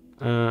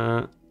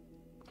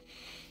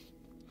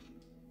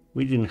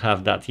 We didn't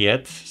have that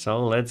yet,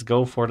 so let's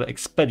go for the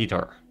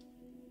Expeditor.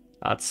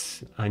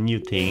 That's a new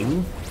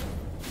thing.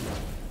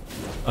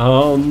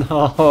 Oh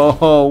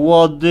no,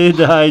 what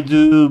did I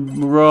do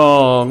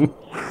wrong?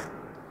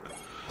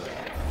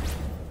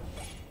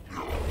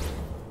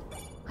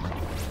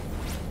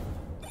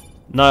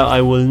 Now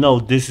I will know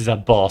this is a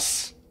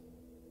boss.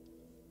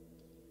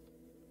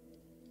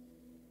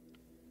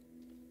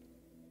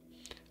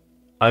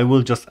 I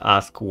will just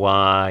ask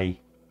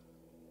why.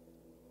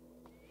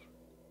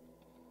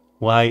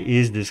 Why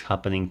is this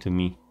happening to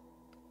me?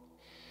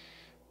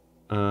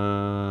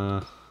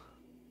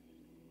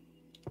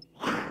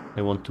 I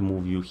want to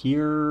move you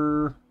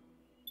here.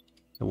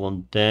 I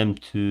want them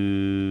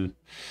to...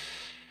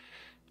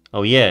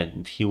 Oh yeah,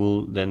 he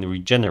will then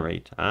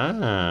regenerate.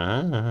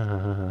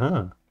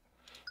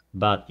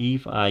 But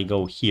if I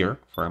go here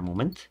for a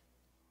moment,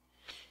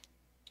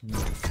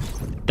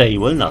 they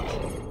will not.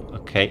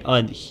 Okay,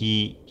 and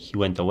he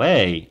went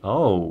away.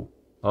 Oh.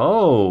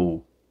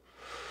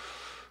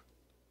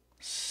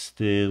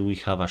 Still, we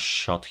have a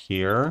shot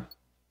here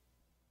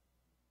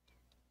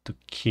to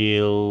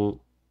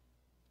kill,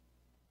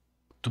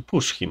 to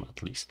push him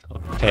at least.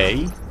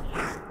 Okay.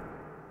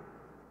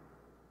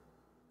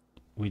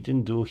 We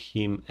didn't do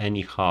him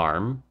any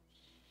harm.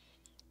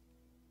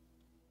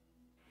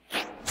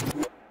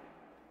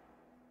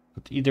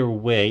 But either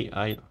way,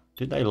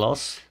 did I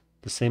lose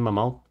the same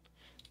amount?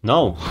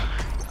 No,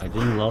 I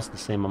didn't lose the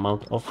same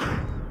amount of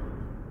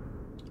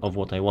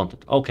what I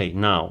wanted. Okay,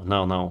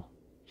 now.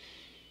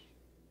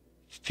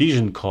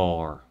 Fusion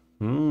core.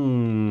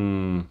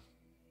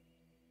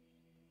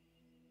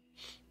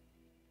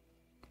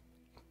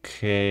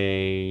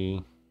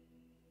 Okay.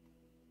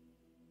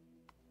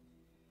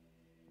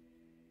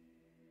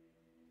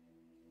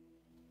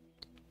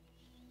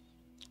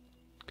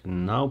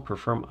 Can now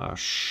perform a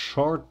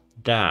short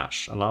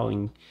dash,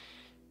 allowing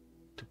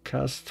to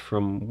cast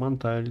from one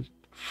tile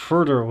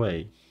further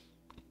away.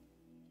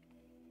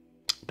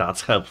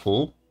 That's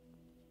helpful.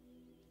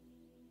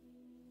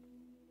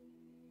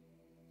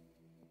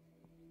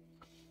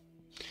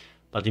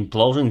 But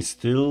implosion is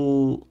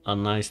still a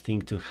nice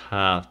thing to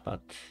have,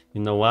 but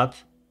you know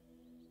what?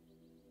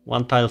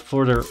 One tile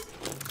further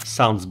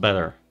sounds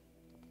better.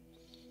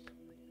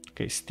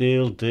 Okay,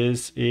 still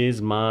this is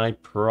my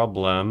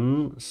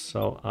problem,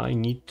 so I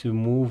need to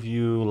move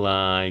you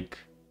like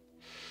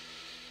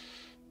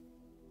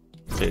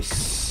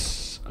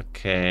this.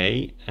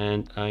 Okay,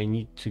 and I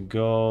need to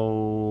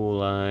go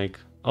like...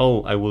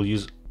 Oh, I will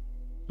use...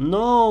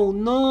 No!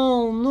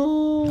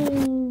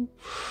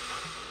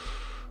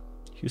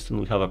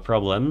 Houston, we have a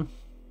problem.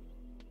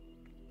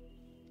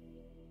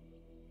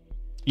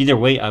 Either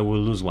way, I will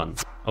lose one.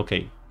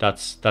 Okay,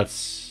 that's a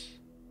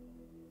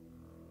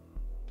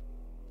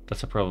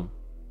problem.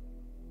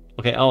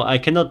 Okay, oh, I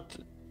cannot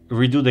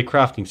redo the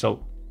crafting.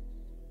 So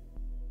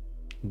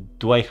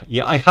do I?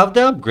 Yeah, I have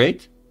the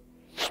upgrade.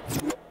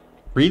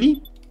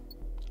 Really?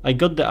 I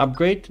got the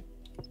upgrade.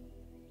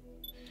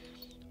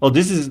 Oh,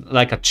 this is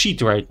like a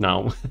cheat right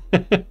now.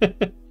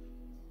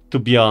 To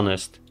be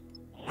honest.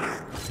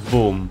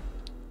 Boom.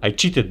 I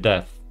cheated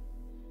death.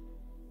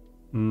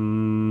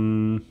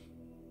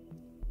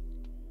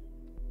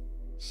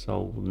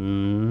 So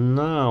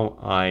now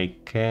I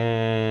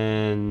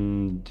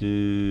can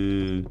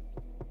do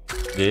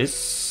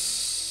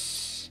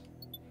this.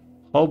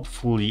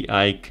 Hopefully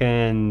I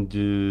can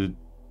do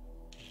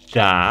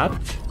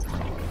that.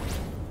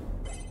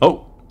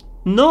 Oh,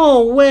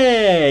 no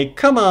way!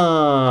 Come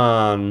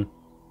on!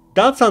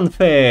 That's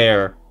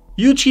unfair!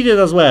 You cheated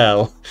as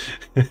well!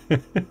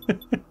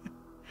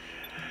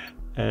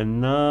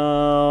 And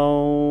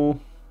now...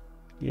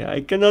 yeah,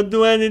 I cannot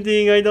do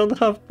anything, I don't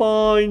have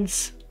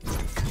points!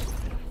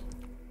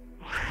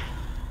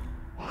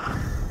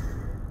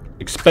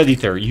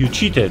 Expeditor, you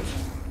cheated!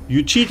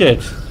 You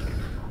cheated!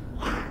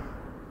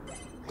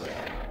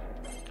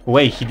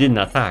 Wait, he didn't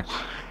attack.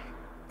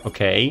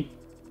 Okay.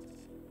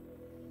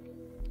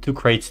 2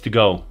 crates to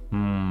go.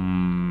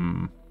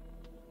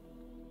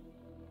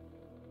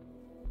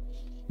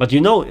 But you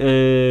know,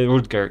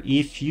 Rutger,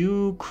 if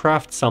you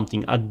craft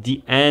something at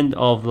the end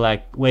of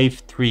like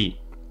wave 3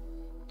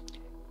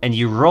 and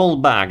you roll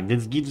back,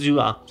 this gives you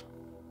a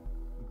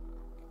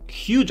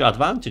huge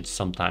advantage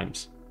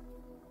sometimes.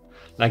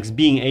 Like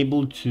being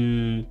able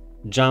to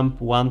jump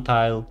 1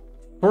 tile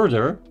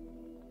further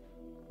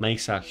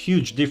makes a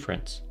huge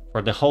difference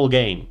for the whole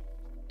game.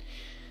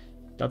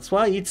 That's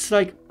why it's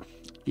like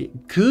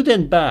good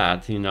and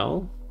bad, you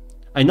know.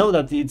 I know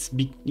that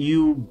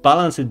you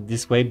balance it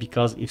this way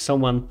because if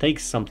someone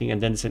takes something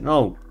and then says,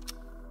 "Oh,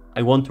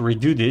 I want to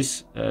redo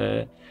this,"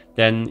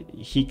 then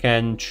he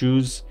can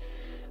choose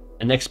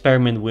an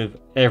experiment with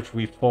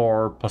every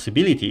 4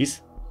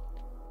 possibilities.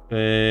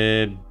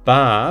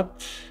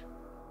 But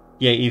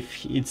yeah,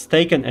 if it's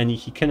taken and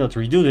he cannot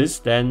redo this,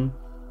 then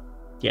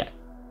yeah,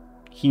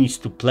 he needs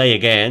to play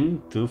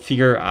again to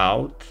figure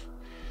out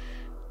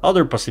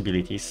other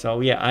possibilities.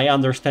 So yeah, I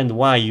understand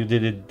why you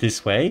did it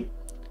this way.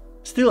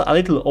 Still a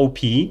little OP,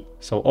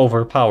 so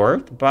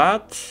overpowered,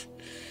 but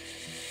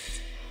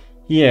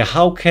yeah,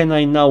 how can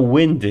I now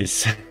win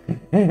this?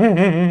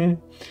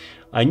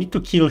 I need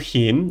to kill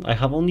him. I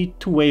have only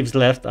 2 waves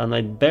left and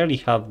I barely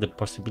have the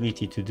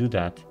possibility to do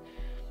that,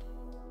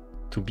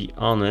 to be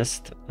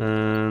honest.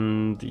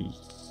 And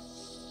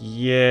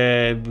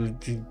yeah,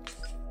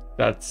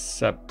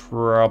 that's a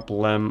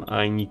problem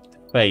I need to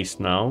face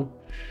now.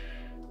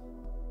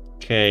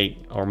 Okay,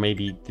 or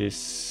maybe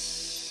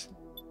this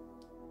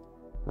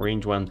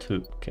range 1,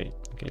 2. Okay.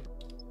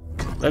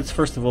 Let's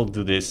first of all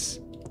do this.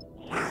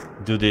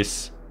 Do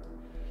this.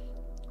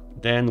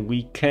 Then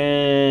we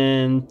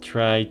can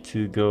try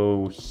to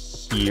go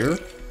here.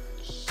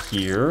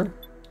 Here.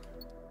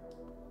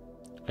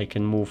 I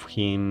can move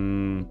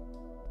him.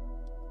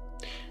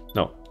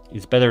 No,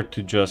 it's better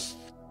to just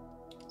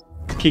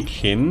kick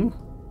him.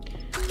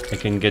 I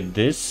can get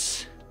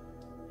this.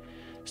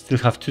 Still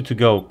have 2 to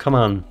go. Come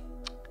on.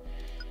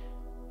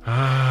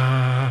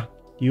 Ah,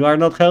 you are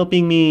not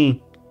helping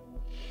me.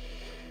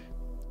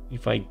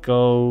 If I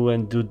go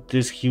and do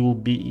this, he will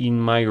be in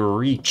my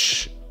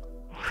reach.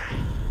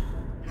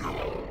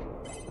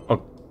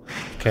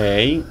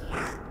 Okay.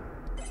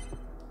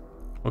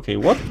 Okay,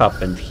 what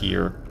happened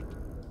here?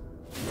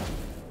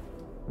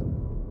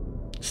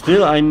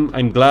 Still,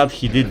 I'm glad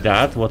he did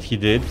that, what he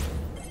did.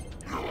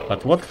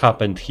 But what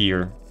happened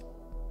here?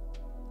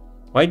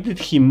 Why did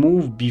he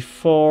move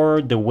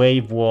before the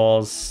wave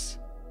was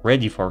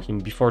ready for him,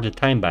 before the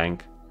time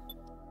bank?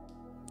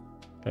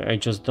 I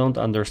just don't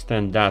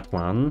understand that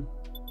one.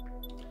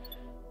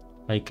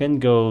 I can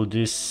go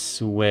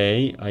this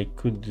way. I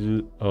could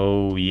do...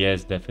 oh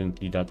yes,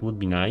 definitely, that would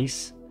be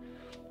nice.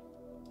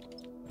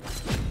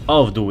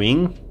 Of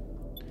doing.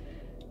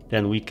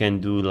 Then we can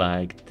do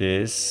like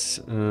this.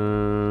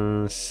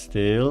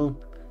 Still.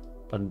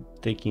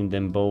 But taking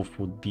them both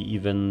would be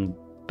even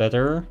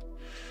better.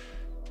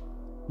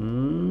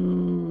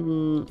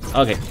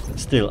 Okay,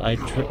 still,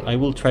 I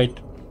will try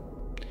to...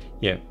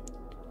 yeah.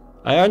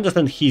 I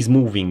understand he's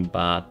moving,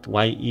 but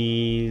why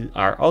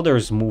are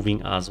others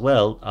moving as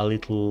well? A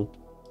little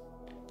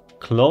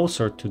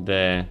closer to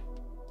the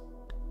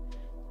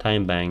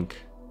time bank.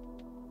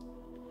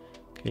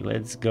 Okay,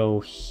 let's go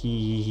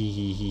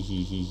here.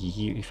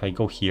 If I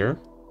go here,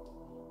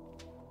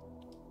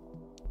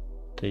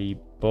 they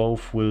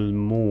both will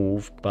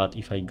move, but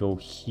if I go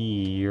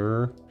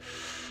here,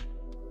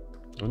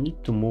 I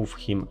need to move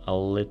him a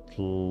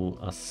little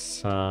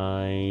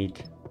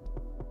aside.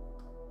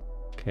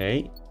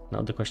 Okay.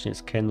 Now the question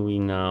is, can we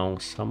now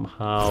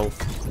somehow...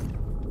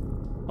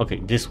 okay,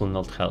 this will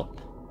not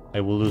help.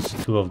 I will lose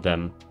 2 of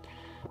them.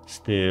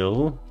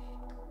 Still.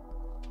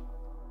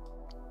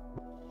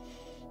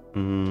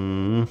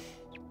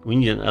 We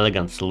need an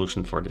elegant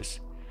solution for this.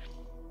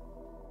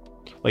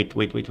 Wait.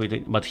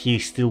 But he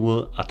still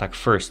will attack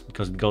first,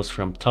 because it goes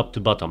from top to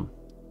bottom.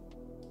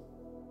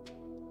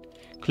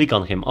 Click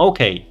on him.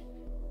 Okay.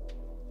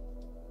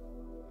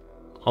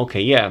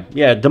 Okay,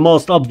 yeah, the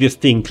most obvious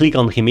thing, click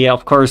on him. Yeah,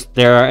 of course,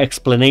 there are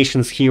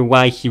explanations here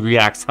why he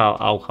reacts,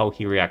 how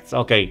he reacts.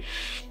 Okay.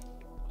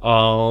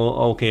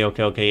 Oh,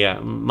 okay, yeah,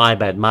 my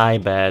bad,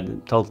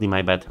 totally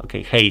my bad.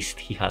 Okay, haste,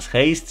 he has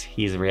haste,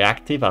 he's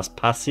reactive as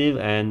passive,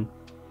 and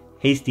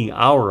hasting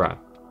aura.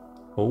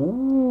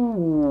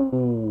 Oh.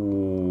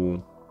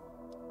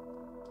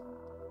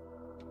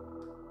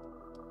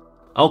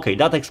 Okay,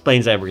 that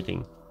explains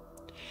everything.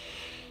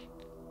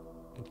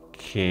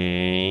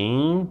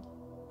 Okay.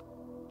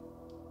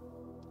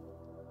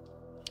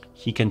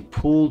 He can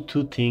pull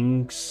two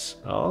things.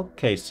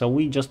 Okay, so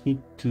we just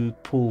need to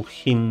pull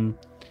him.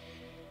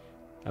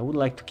 I would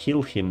like to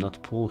kill him,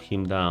 not pull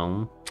him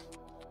down.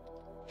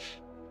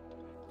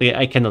 Yeah,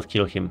 I cannot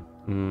kill him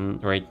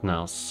right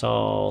now,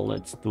 so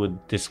let's do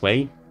it this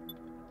way.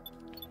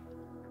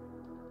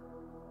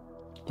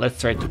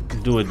 Let's try to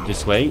do it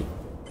this way.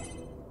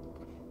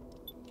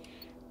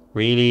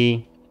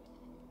 Really?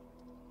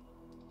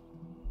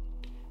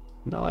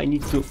 Now I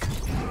need to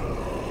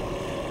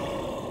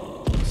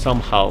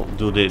somehow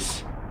do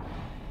this.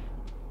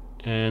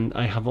 And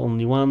I have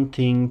only one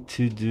thing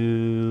to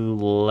do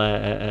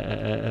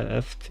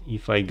left.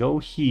 If I go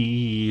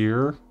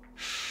here...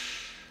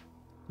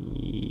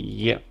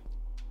 Yeah.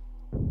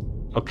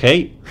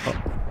 Okay.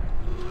 Oh.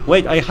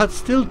 Wait, I had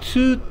still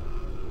two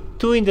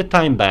in the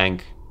time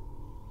bank.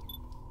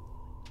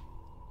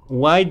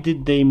 Why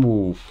did they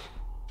move?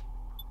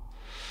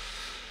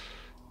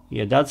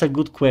 Yeah, that's a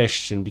good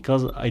question,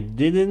 because I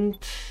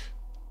didn't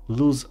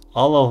lose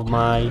all of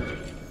my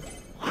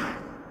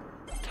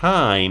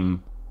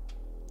time.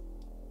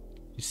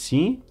 You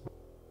see?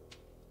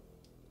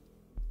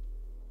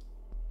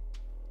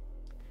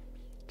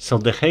 So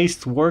the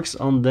haste works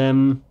on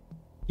them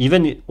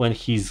even when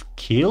he's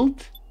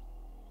killed?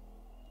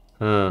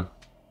 Huh.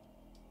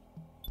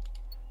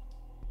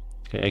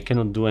 Okay, I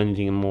cannot do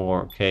anything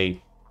more.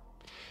 Okay.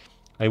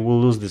 I will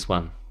lose this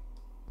one.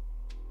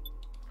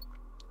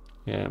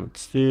 Yeah, but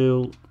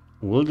still...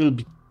 Will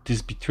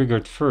this be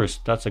triggered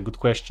first? That's a good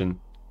question.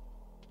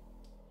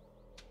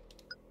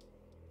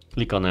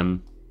 Click on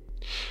them.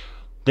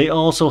 They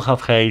also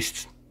have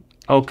haste.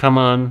 Oh, come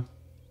on.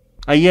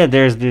 Ah, yeah,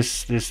 there's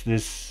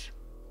this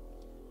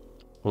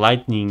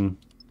lightning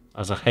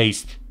as a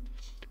haste.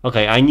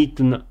 Okay, I need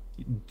to know.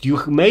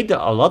 You made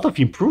a lot of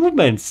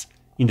improvements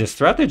in the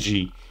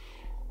strategy.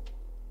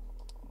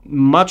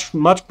 Much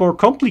more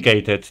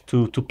complicated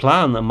to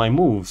plan my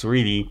moves,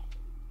 really.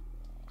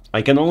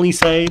 I can only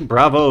say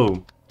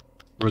bravo,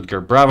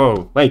 Rutger,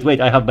 bravo.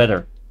 Wait, I have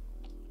better.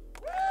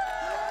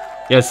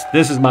 Yes,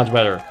 this is much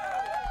better.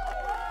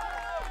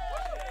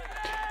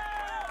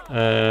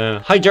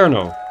 Hi,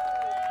 Jarno.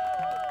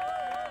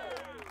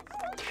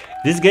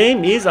 This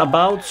game is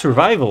about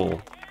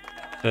survival,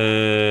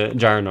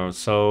 Jarno.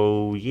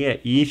 So yeah,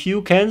 if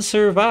you can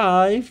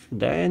survive,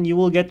 then you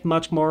will get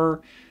much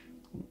more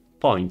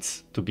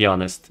points, to be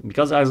honest.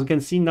 Because as you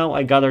can see now,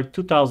 I gathered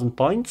 2,000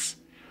 points.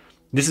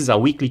 This is a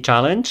weekly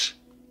challenge,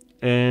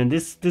 and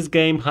this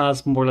game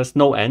has more or less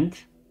no end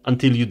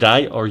until you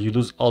die or you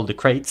lose all the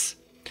crates.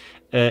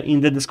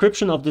 In the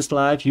description of this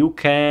live, you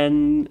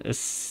can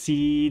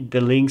see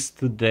the links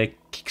to the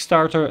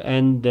Kickstarter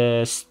and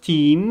the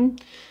Steam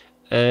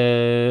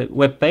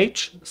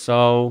webpage,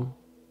 so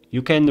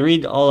you can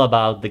read all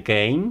about the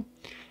game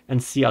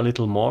and see a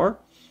little more.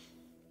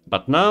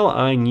 But now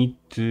I need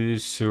to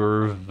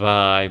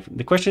survive.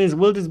 The question is,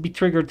 will this be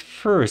triggered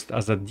first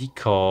as a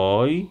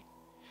decoy?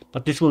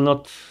 But this will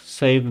not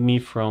save me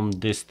from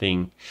this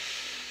thing.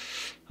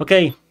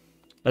 Okay,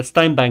 let's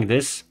time bank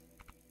this.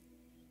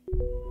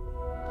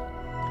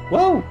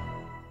 Whoa!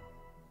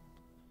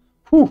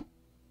 Whew.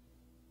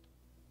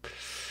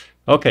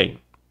 Okay.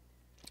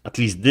 At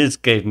least this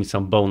gave me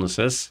some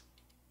bonuses.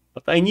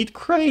 But I need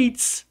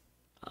crates!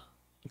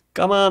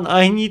 Come on,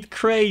 I need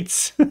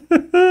crates!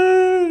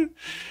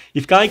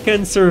 If I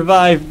can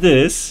survive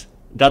this,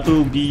 that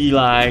will be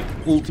like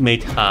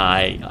ultimate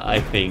high, I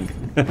think.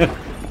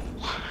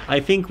 I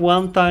think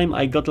one time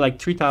I got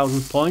like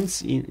 3,000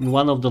 points in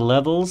one of the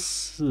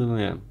levels.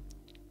 Yeah.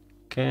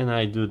 Can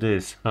I do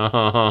this?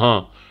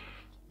 Okay,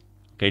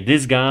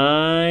 this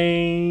guy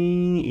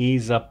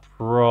is a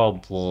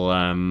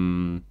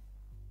problem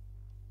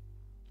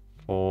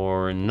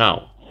for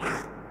now.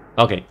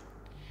 Okay,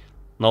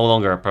 no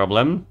longer a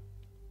problem.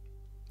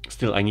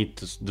 Still, I need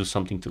to do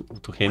something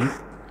to him.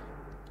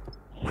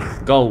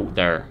 Go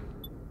there.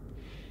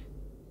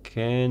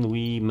 Can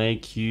we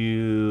make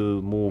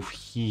you move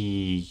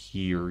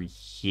here?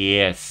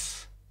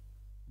 Yes.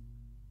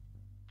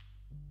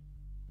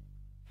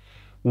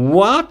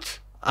 What?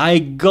 I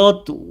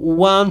got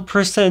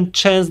 1%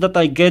 chance that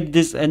I get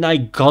this and I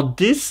got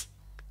this?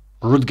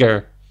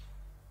 Rutger.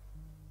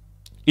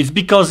 It's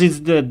because it's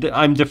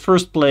I'm the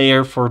first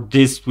player for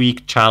this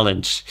week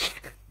challenge.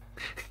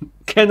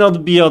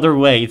 Cannot be other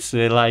way. It's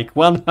like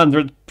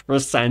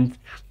 100%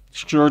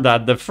 sure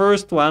that the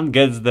first one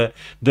gets the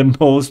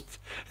most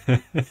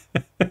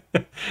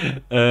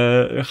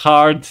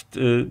hard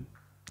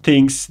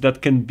things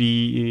that can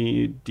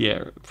be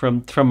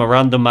from a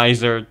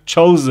randomizer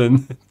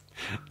chosen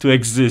to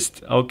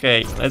exist.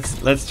 Okay,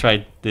 let's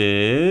try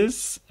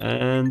this,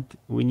 and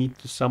we need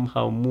to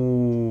somehow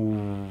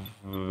move.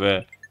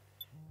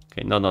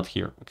 Okay, no, not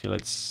here. Okay,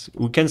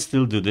 we can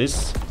still do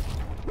this.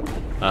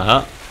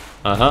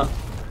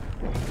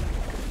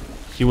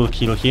 He will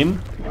kill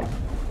him.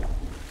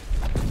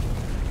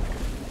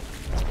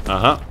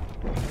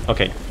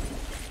 Okay.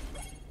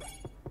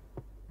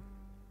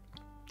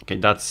 Okay,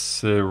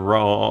 that's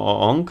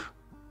wrong.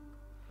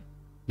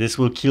 This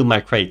will kill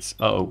my crates.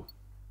 Uh-oh.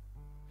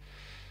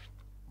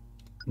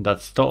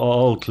 That's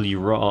totally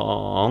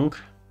wrong.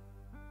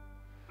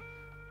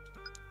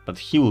 But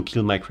he will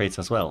kill my crates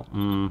as well.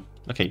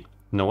 Okay,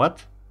 you know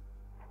what?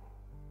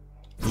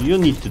 You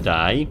need to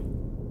die.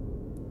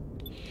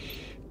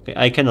 Okay,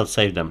 I cannot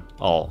save them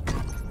all.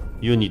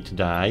 You need to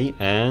die,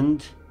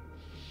 and...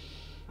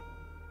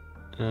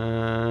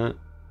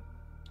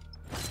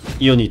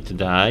 you need to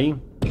die.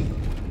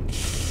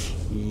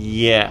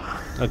 Yeah.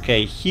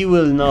 Okay, he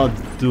will not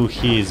do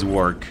his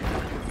work.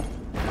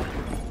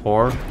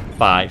 4,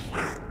 5.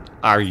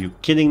 Are you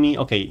kidding me?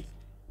 Okay.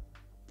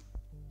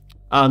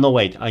 Ah, no,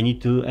 wait. I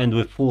need to end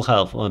with full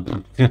health.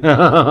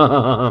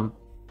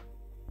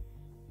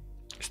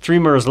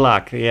 Streamer's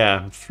luck.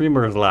 Yeah,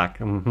 streamer's luck.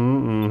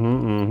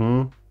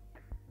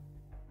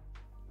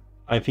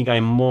 I think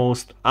I'm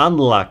most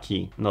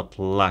unlucky, not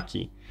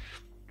lucky.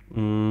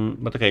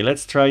 But okay,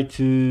 let's try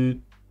to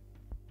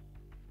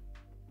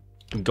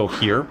go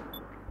here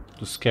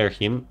to scare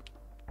him.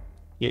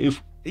 Yeah,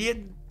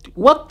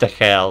 what the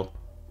hell?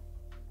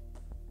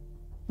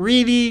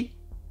 Really?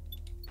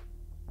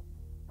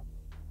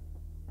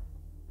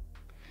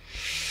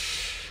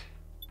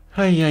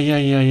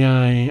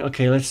 Ay.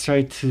 Okay, let's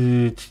try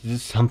to do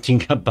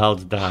something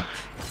about that.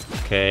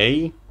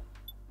 Okay.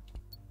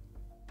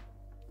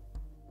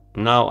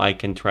 Now I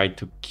can try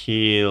to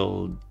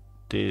kill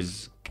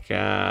this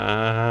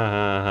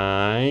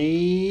guy.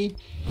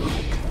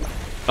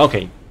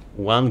 Okay,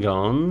 one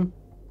gone.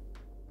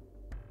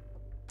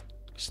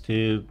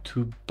 Still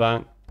two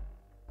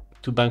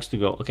banks to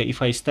go. Okay,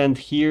 if I stand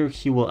here,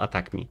 he will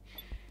attack me.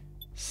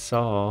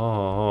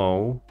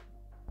 So...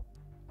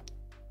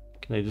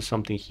 can I do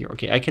something here?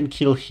 Okay, I can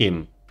kill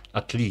him,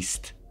 at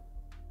least.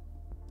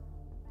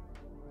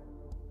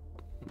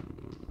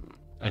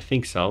 I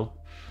think so.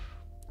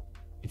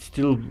 It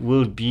still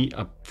will be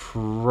a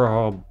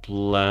problem.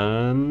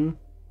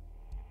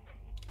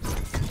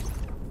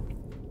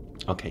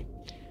 Okay,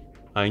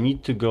 I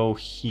need to go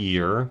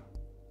here.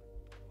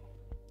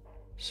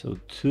 So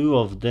 2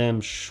 of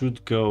them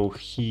should go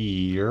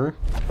here.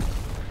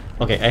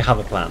 Okay, I have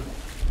a plan.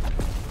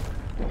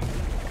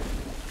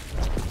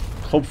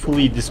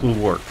 Hopefully this will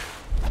work.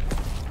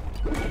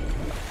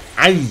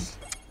 Aye!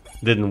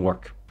 Didn't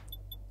work.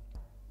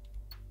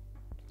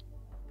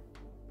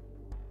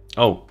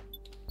 Oh,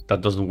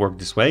 that doesn't work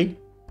this way?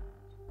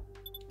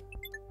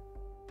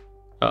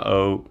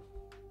 Uh-oh.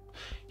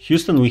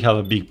 Houston, we have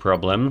a big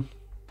problem.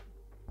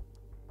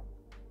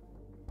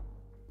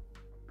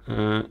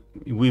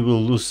 We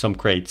will lose some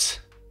crates.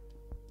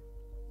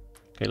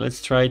 Okay,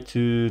 let's try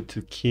to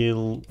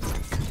kill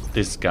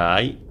this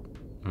guy.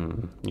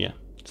 Yeah,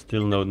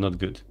 still not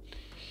good.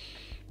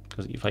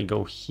 Because if I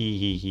go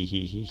here,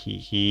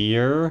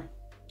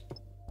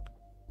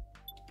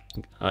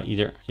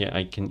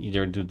 I can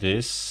either do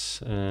this,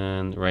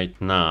 and right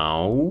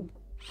now,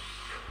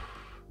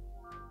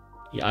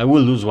 yeah, I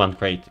will lose 1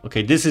 crate.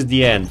 Okay, this is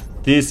the end.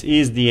 This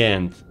is the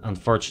end,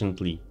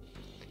 unfortunately.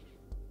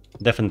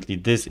 Definitely,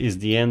 this is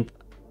the end.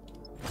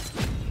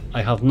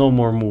 I have no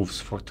more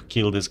moves to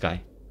kill this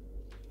guy.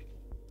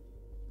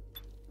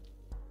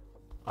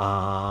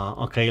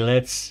 Okay,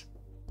 let's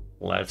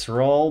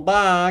roll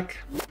back.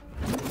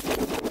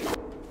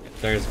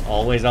 There's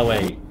always a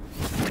way.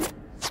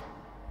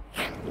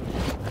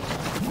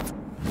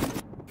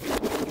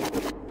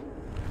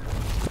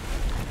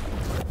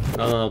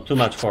 No, too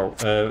much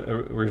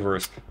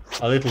reverse.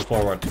 A little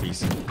forward,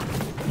 please.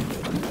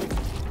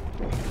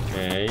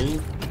 Okay.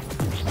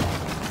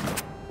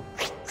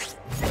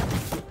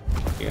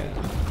 Yeah.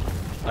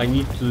 I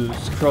need to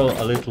scroll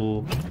a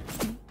little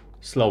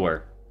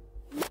slower.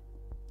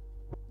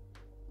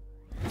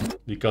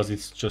 Because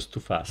it's just too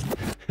fast.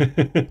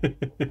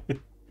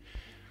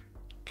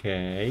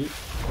 Okay.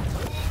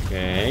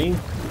 Okay.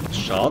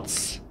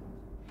 Shots.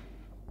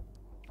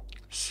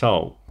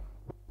 So.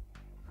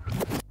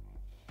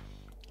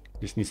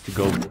 This needs to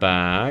go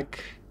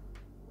back.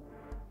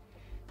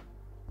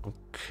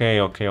 Okay.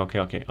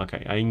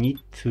 I need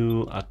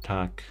to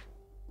attack.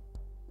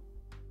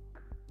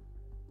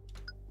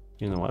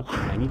 You know what?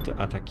 I need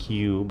to attack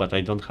you, but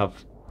I don't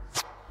have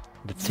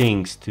the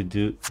things to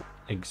do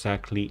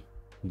exactly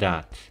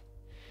that.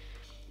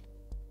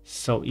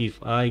 So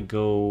if I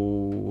go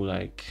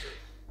like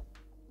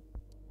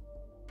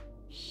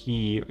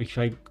here, if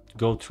I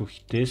go through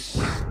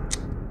this,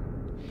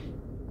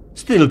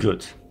 still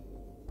good.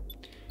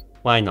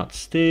 Why not?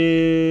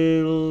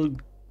 Still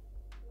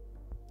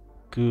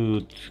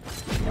good.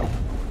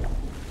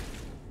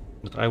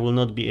 But I will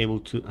not be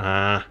able to...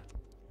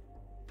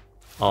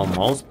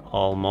 Almost.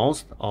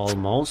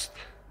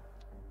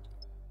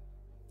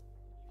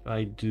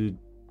 I do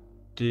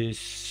this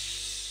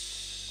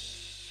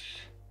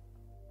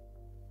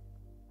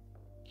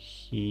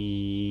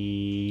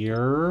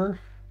here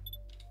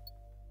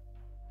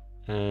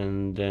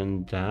and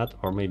then that,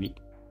 or maybe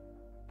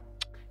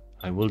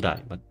I will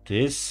die, but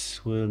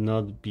this will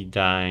not be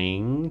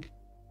dying.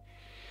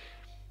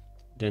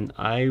 Then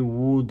I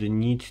would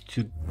need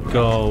to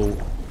go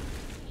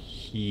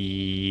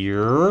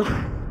here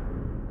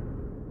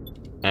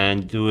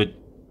and do it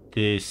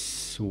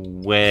this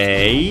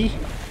way.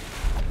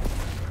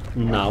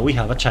 Now we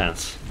have a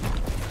chance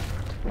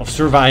of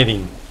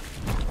surviving.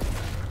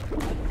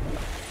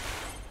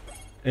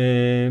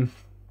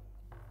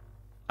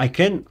 I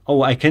can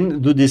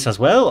do this as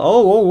well.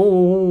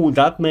 Oh,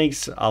 that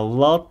makes a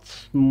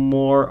lot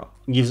more,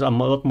 gives a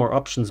lot more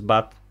options,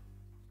 but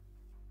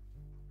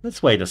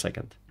let's wait a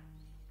second,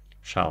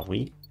 shall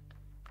we?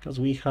 Because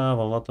we have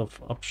a lot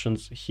of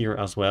options here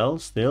as well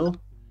still.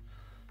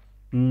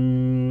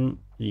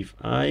 If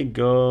I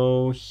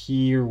go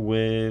here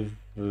with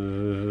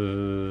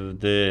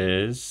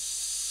this,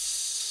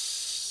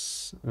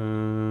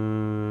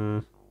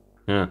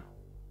 yeah.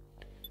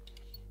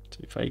 So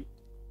if I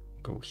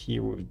go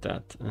here with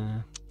that,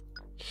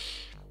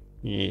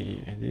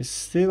 yeah, there's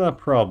still a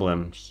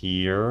problem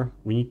here.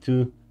 We need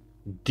to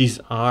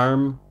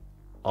disarm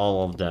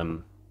all of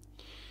them.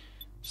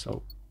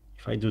 So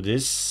if I do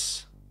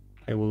this,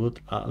 I will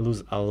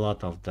lose a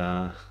lot of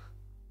the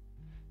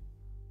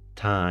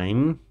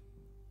time.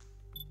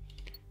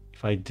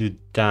 If I do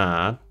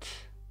that,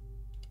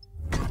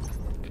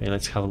 okay,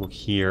 let's have a look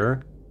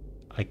here.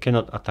 I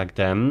cannot attack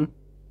them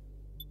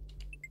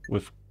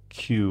with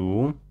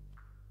Q.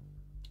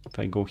 If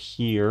I go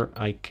here,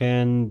 I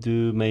can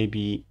do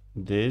maybe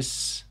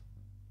this,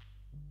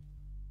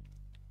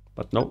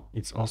 but no,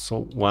 it's also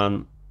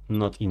one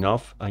not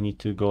enough. I need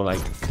to go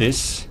like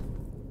this,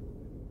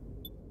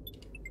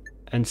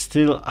 and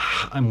still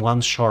I'm one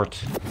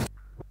short.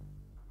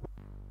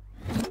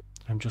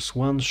 I'm just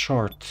one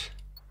short.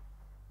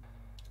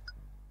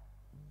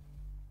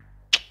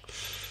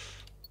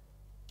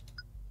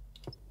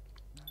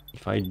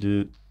 If I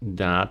do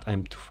that,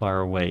 I'm too far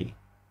away.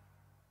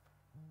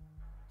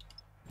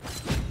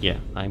 Yeah,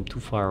 I'm too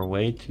far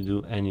away to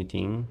do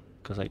anything,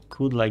 because I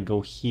could like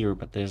go here,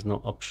 but there's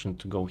no option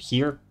to go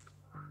here.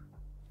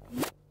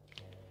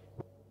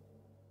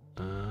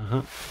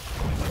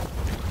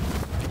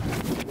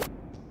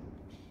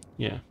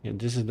 Yeah,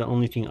 this is the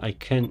only thing I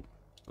can.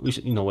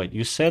 No, wait,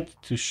 you said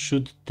to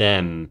shoot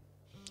them.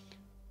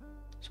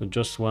 So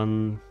just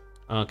one.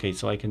 Okay,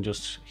 so I can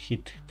just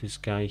hit this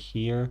guy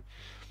here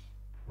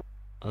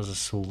as a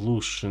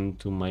solution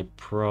to my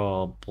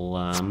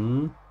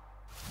problem.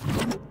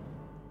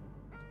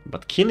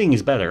 But killing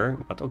is better,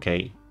 but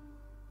okay.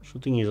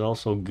 Shooting is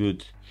also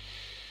good,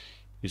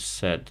 you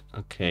said.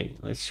 Okay,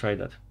 let's try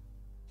that.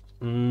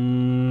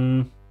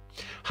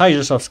 Hi,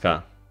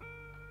 Rzeszowska.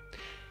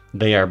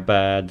 They are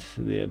bad.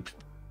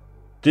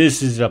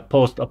 This is a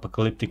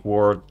post-apocalyptic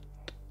world.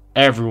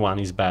 Everyone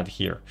is bad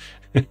here.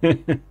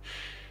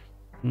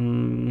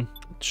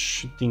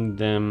 Shooting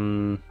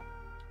them.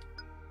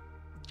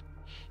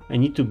 I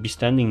need to be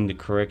standing in the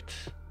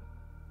correct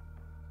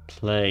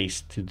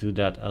place to do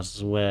that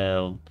as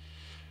well.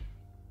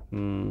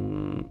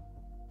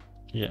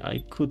 Yeah, I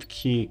could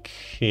kick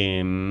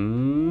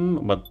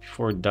him, but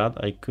before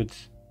that I could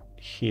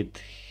hit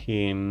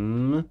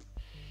him.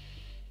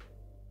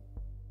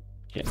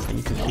 Yeah, I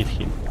need to hit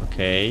him.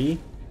 Okay.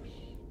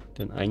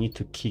 Then I need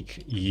to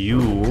kick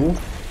you.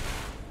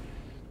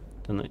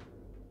 Then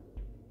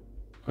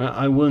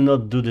I will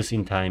not do this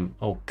in time.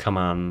 Oh, come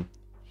on.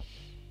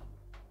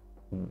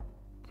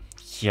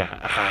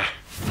 Yeah.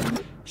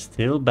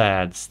 Still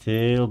bad,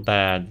 still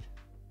bad.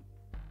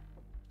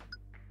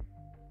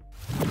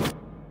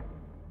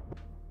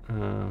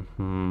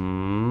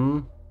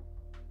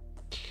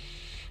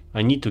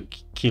 I need to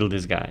kill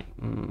this guy.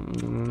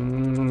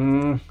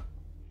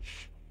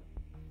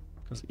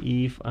 Because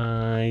if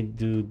I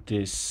do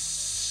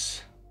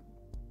this,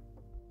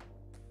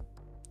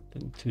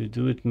 then to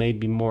do it may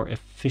be more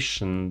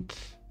efficient.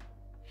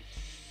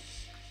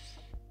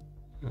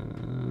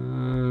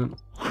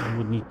 I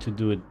would need to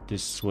do it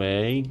this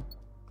way,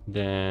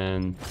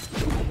 then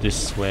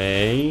this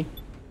way,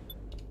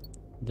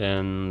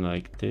 then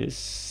like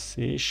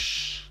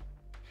this-ish.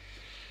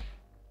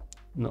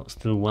 No,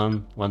 still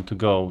one to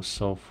go.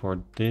 So for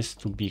this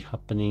to be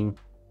happening,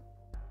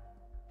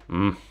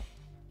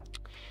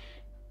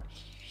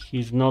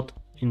 he's not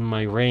in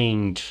my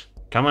range.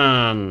 Come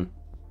on,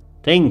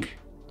 think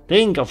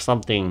of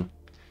something.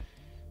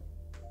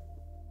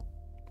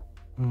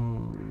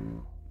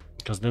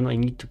 Because then I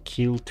need to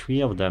kill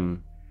 3 of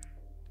them.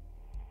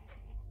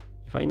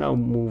 If I now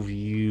move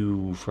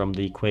you from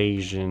the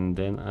equation,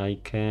 then I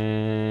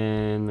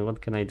can...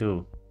 What can I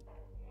do?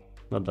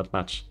 Not that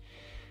much.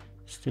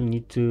 Still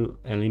need to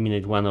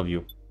eliminate one of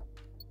you.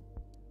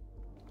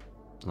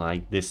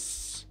 Like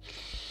this.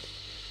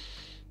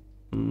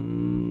 You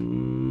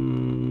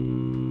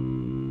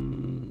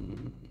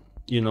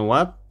know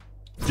what?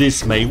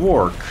 This may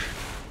work.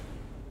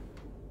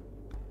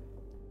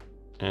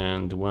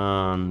 And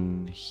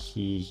one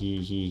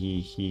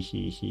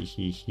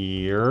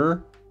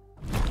here.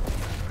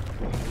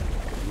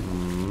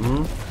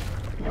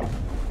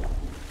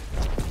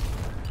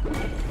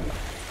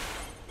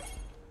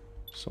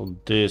 So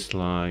this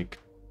like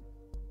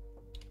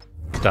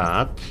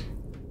that.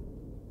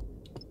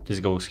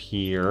 This goes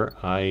here.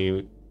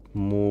 I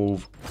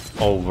move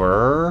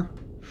over.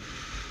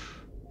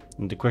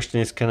 And the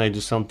question is, can I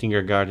do something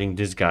regarding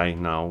this guy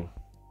now?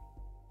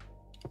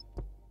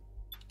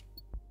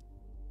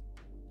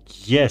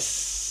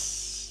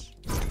 Yes.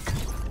 We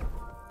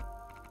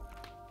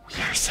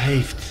are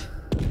saved.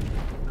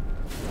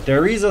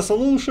 There is a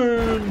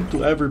solution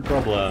to every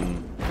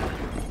problem.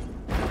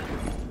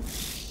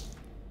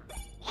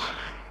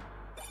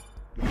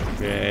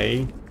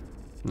 Okay.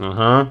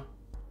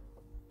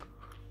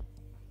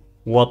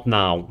 What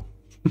now?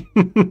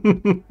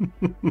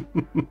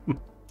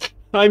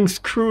 I'm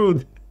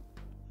screwed.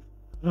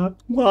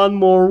 One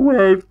more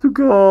wave to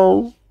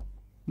go.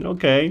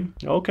 Okay,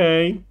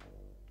 okay.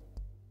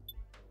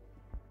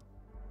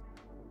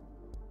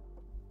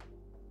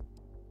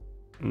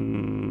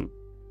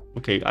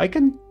 Okay, I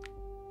can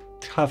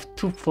have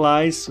 2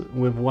 flies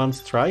with 1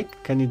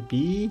 strike. Can it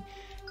be?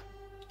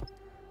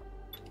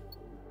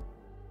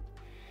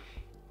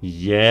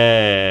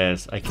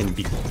 Yes, I can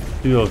beat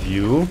 2 of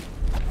you.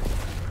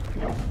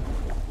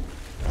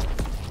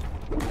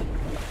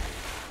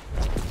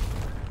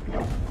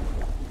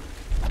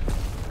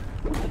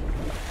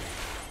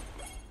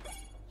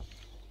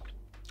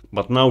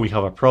 But now we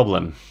have a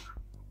problem.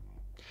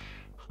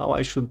 How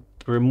I should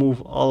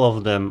remove all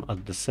of them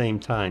at the same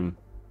time?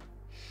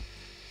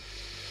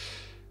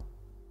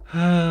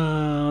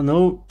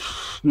 No,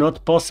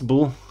 not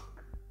possible.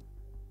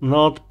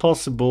 Not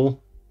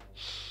possible.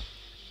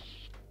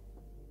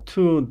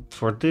 2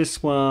 for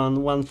this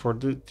one, 1 for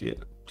this. Yeah.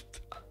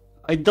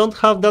 I don't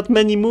have that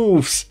many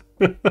moves.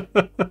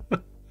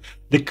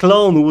 The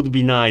clone would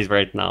be nice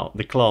right now.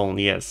 The clone,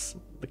 yes.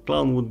 The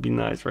clone would be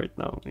nice right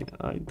now. Yeah,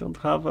 I don't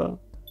have a...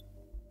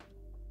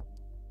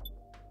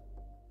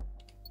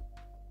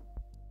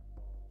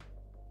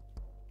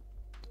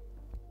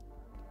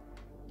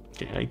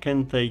 Okay, I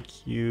can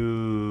take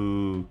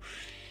you...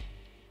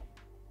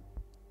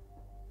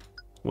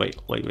 Wait.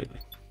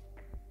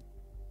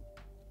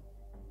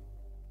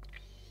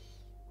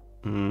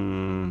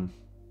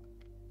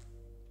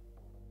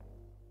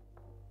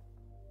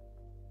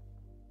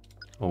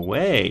 Oh,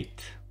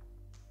 wait.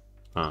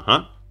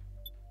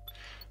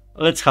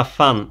 Let's have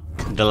fun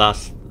the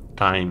last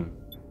time.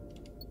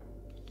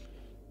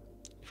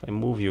 If I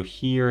move you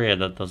here, yeah,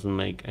 that doesn't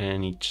make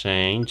any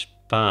change.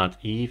 But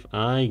if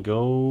I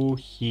go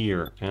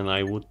here and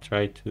I would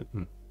try to...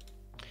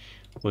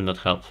 will not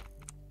help.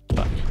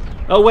 But...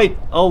 Oh, wait!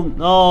 Oh,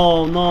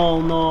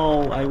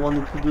 no! I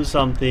wanted to do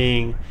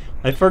something.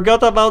 I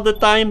forgot about the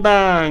time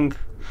bank!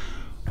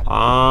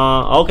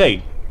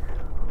 Okay.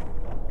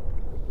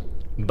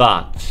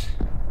 But...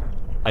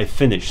 I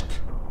finished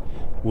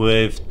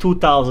with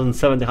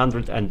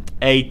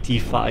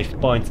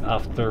 2,785 points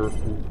after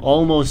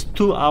almost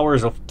 2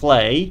 hours of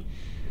play.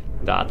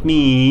 That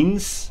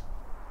means...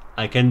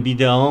 I can be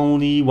the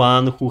only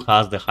one who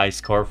has the high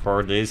score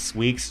for this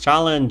week's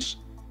challenge.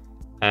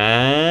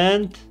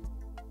 And...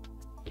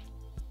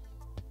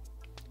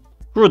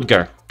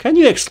 Rutger, can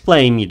you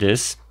explain me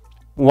this?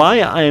 Why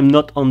I am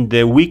not on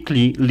the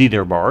weekly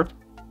leaderboard?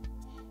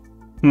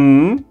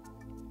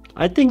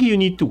 I think you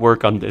need to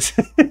work on this.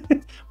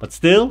 But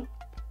still,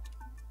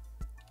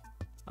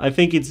 I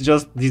think it's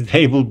just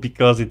disabled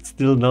because it's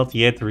still not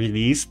yet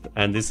released.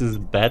 And this is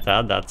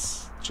beta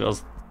that's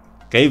just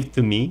gave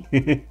to me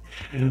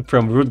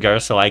from Rutger,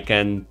 so I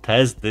can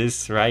test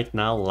this right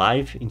now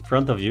live in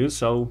front of you.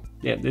 So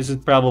yeah, this is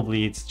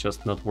probably, it's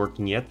just not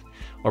working yet,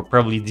 or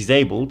probably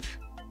disabled.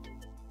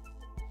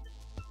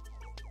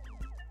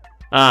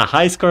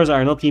 High scores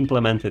are not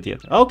implemented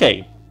yet.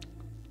 Okay,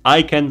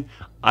 I can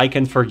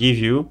forgive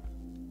you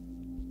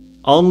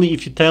only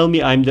if you tell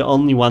me I'm the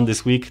only one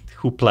this week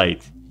who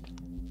played.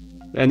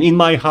 And in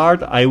my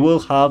heart, I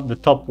will have the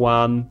top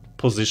 1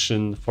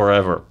 position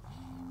forever.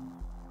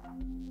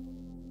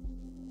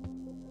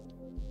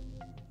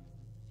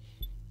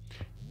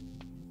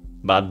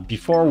 But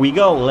before we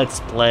go,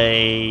 let's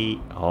play...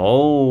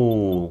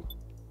 Oh!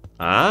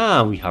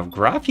 We have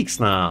graphics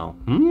now.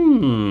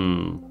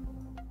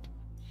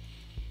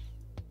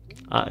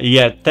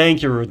 Yeah,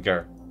 thank you,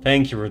 Rutger.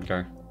 Thank you,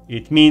 Rutger.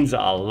 It means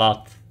a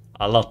lot.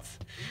 A lot.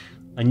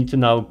 I need to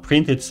now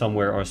print it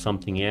somewhere or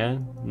something, yeah?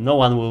 No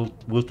one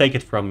will take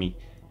it from me.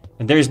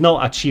 And there is no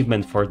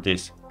achievement for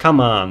this. Come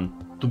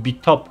on, to be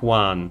top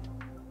 1.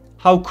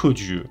 How could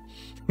you?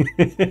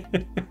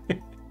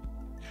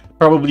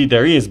 Probably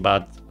there is,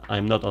 but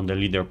I'm not on the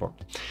leaderboard.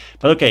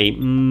 But okay,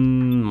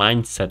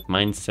 mindset.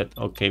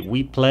 Okay,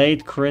 we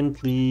played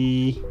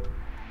currently...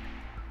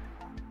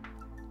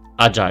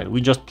 Agile. We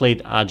just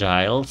played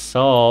Agile,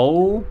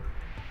 so...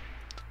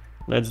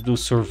 Let's do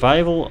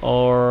survival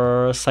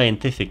or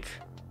scientific.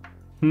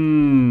 You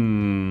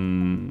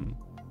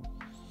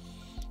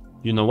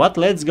know what?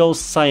 Let's go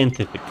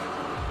scientific.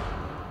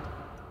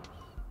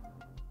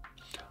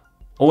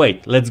 Oh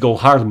wait, let's go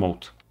hard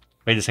mode.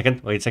 Wait a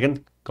second,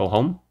 go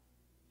home.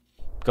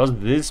 Because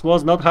this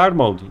was not hard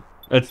mode.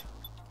 It's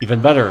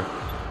even better.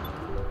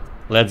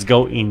 Let's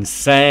go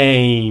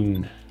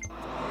insane.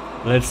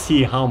 Let's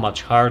see how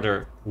much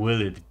harder will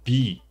it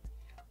be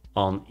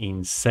on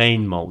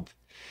insane mode.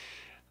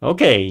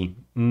 Okay,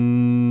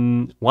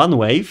 1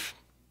 wave,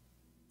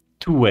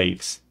 2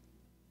 waves,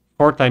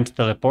 4 times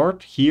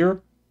teleport.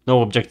 Here,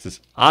 no objectives.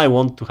 I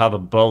want to have a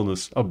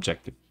bonus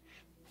objective.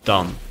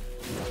 Done.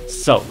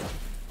 So,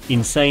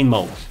 insane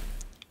mode,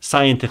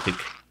 scientific.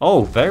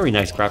 Oh, very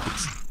nice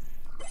graphics.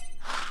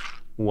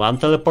 1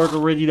 teleport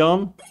already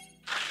done.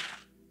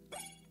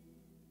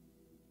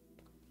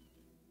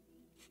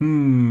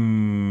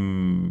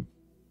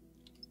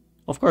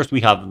 Of course, we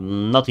have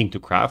nothing to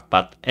craft,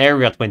 but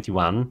Area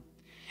 21.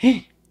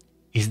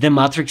 Is the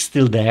Matrix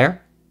still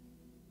there?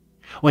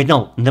 Wait,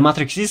 no, the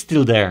Matrix is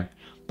still there.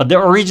 But the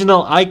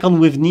original icon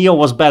with Neo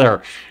was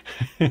better.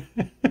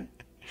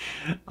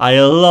 I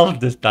love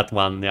that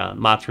one, yeah,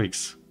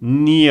 Matrix.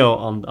 Neo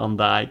on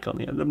the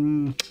icon. Yeah.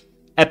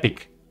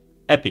 Epic.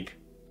 Epic.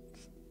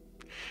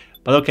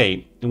 But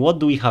okay, what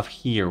do we have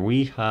here?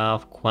 We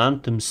have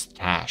Quantum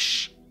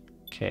Stash.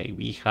 Okay,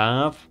 we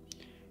have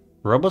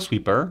Robo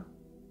Sweeper.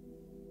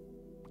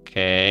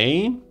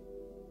 Okay.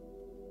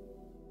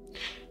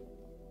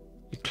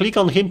 Click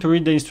on him to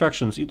read the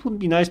instructions. It would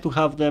be nice to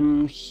have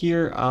them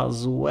here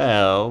as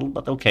well,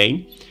 but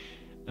okay.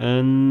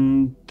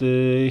 And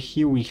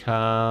here we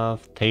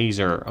have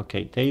Taser.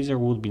 Okay, Taser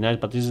would be nice,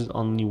 but this is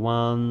only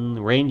 1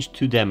 range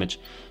 2 damage.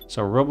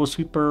 So Robo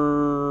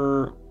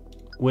Sweeper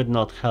would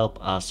not help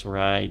us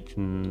right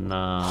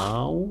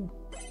now.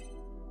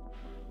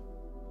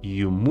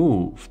 You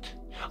moved.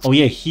 Oh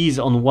yeah, he's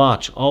on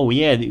watch. Oh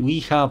yeah, we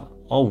have...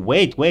 Oh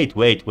wait.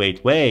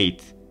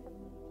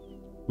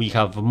 We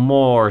have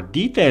more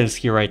details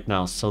here right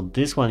now. So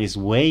this one is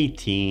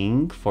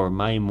waiting for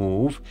my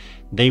move.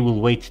 They will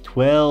wait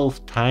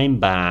 12 time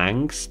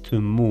banks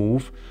to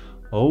move.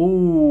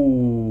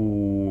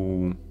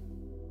 Oh.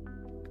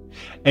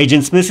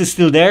 Agent Smith is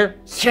still there?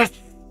 Yes!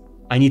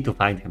 I need to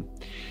find him.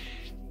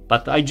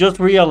 But I just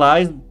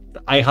realized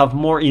I have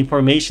more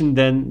information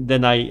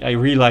than I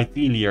realized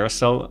earlier.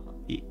 So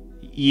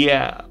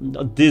yeah,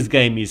 this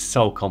game is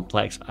so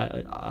complex.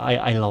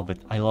 I love it.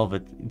 I love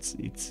it.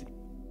 It's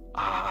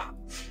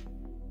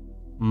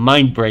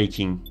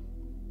mind-breaking.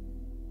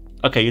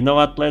 Okay, you know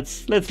what?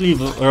 Let's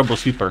leave Robo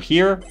Sweeper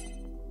here.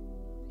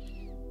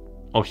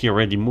 Oh, he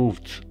already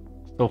moved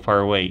so far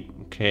away.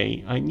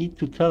 Okay, I need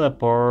to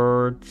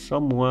teleport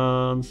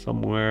someone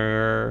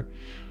somewhere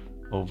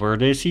over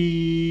the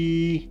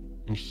sea,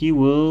 and he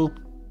will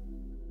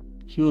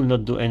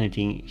not do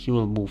anything. He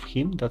will move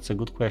him. That's a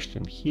good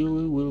question. He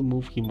will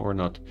move him or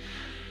not.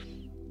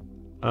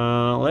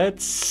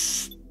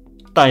 Let's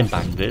time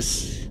back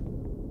this.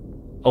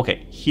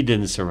 Okay, he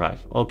didn't survive.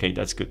 Okay,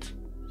 that's good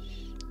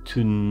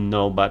to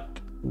know.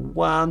 But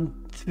 1,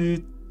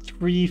 2,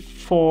 3,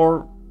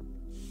 4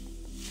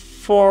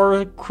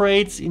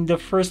 crates in the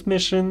first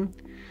mission.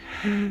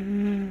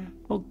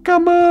 Oh,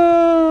 come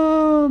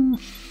on!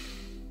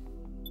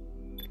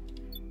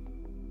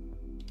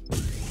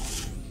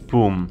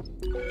 Boom.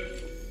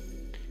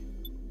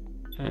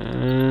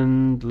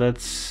 And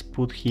let's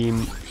put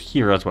him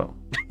here as well.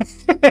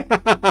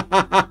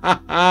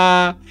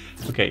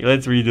 Okay,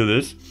 let's redo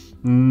this.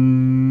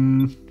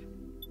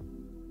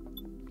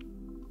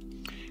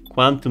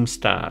 Quantum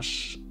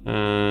Stash.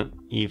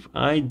 If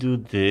I do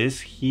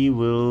this, he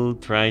will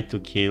try to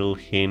kill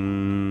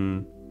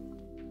him,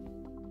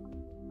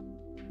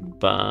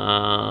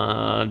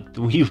 but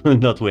we will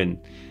not win.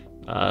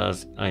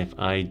 As if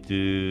I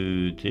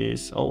do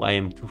this... Oh, I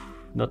am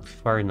not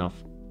far enough.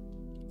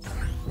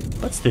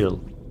 But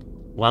still,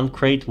 1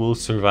 crate will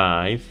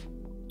survive.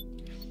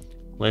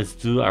 Let's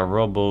do a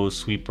Robo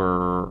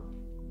Sweeper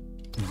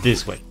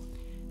this way.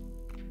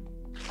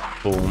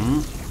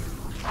 Boom.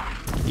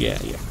 Yeah.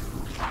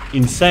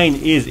 Insane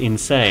is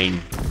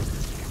insane.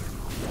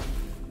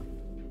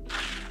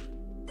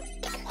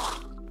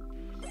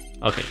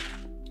 Okay,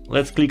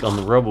 let's click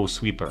on Robo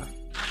Sweeper.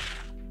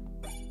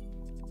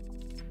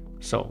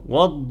 So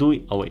what do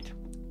we... Oh wait,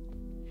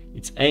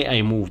 it's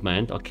AI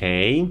movement.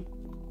 Okay,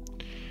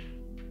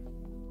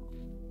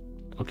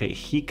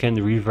 he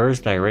can reverse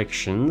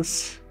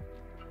directions.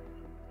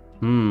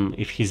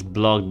 If he's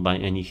blocked by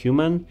any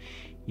human,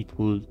 it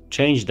will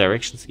change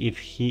directions if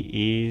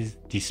he is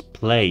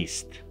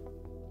displaced.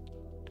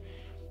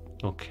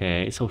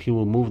 Okay, so he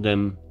will move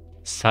them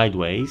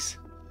sideways.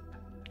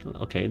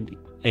 Okay,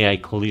 AI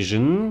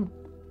collision.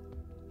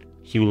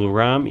 He will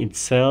ram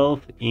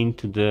itself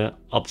into the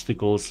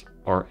obstacles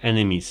or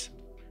enemies.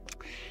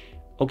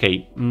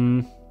 Okay,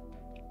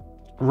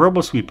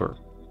 Robo Sweeper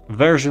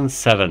version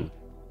 7.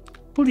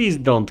 Please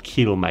don't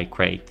kill my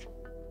crate.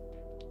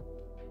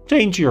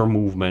 Change your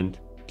movement,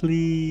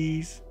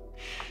 please.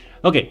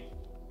 Okay.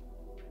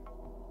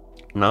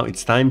 Now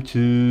it's time to...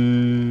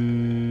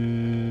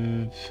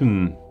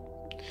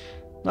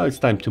 Now it's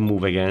time to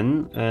move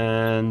again.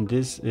 And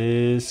this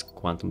is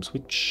Quantum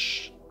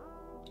Switch.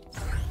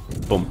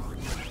 Boom.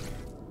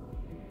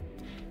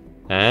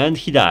 And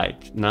he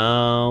died.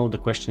 Now the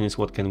question is,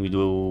 what can we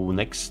do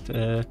next?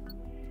 Yeah,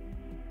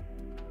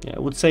 I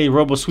would say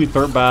Robo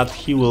Sweeper, but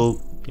he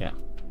will, yeah,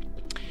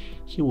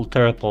 he will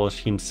teleport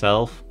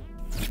himself.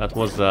 That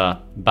was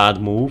a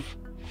bad move.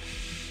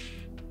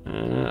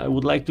 I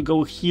would like to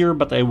go here,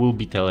 but I will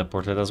be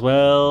teleported as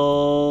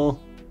well.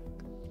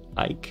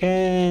 I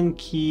can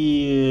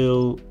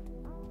kill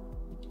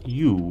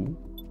you.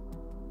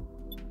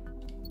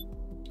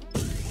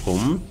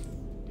 Boom.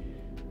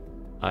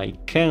 I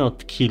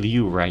cannot kill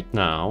you right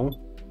now.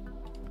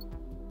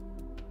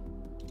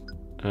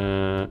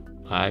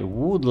 I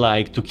would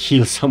like to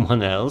kill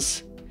someone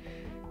else.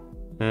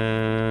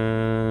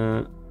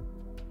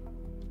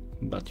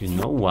 But you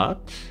know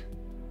what?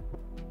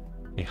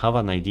 I have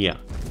an idea.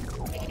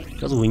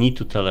 Because we need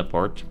to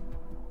teleport,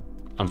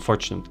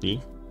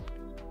 unfortunately.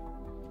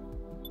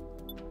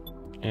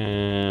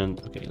 And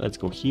okay, let's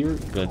go here.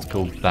 Let's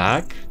go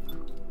back.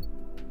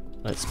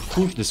 Let's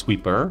push the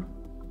sweeper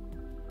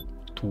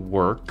to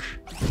work.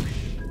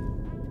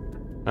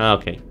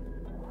 Okay.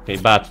 Okay,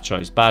 bad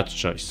choice, bad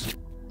choice.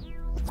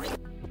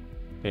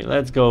 Okay,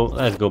 let's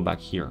go back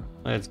here.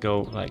 Let's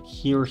go like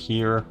here.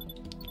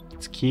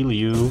 Let's kill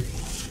you.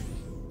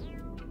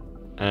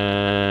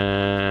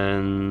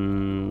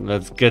 And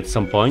let's get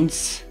some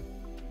points.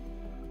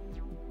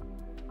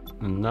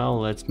 And now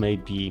let's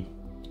maybe,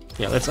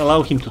 yeah, let's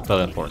allow him to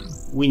teleport.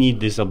 We need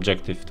this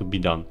objective to be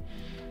done.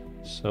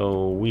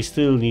 So we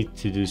still need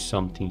to do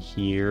something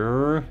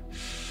here.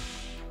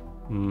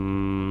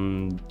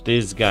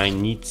 This guy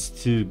needs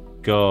to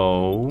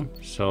go.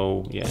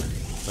 So yeah,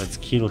 let's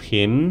kill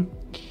him.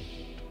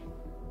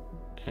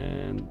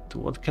 And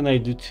what can I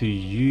do to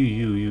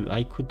you?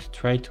 I could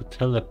try to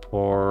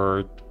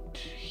teleport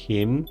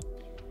him.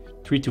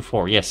 3 to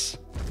 4, yes.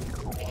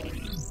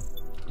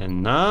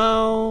 And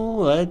now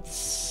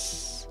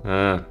let's...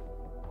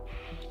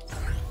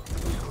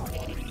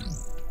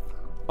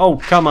 Oh,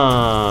 come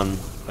on!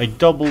 I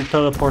double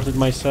teleported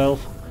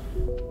myself.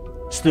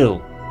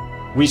 Still,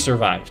 we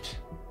survived.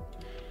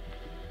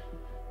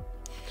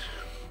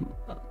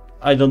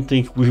 I don't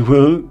think we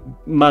will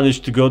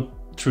manage to go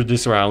through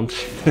this round.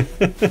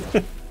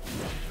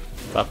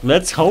 But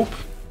let's hope.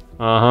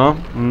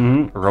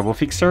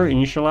 RoboFixer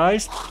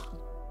initialized.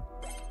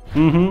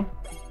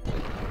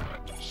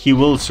 He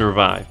will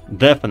survive,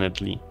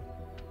 definitely.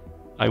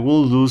 I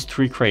will lose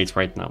 3 crates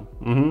right now.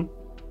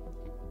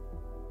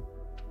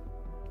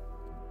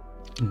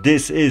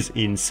 This is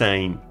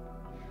insane.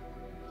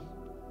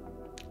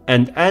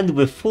 And end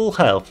with full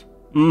health.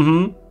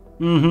 Going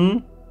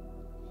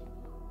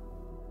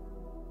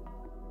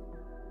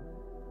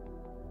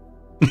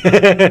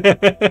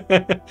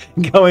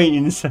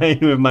insane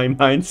with my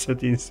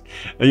mindset is...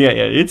 Yeah,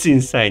 it's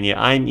insane. Yeah,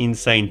 I'm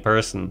insane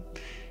person.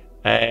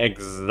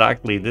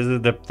 Exactly, this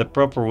is the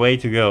proper way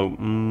to go.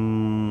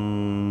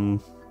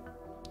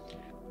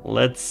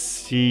 Let's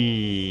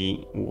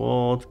see,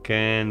 what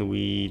can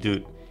we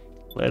do?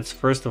 Let's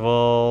first of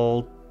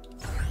all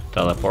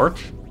teleport.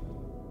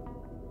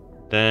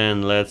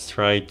 Then let's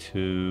try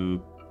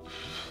to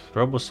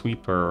Robo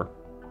Sweeper.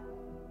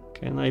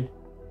 Can I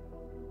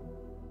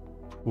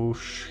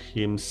push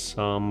him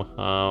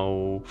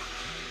somehow?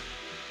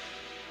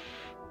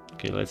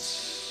 Okay,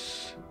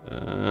 let's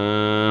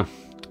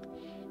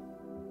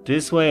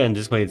this way, and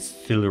this way it's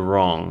still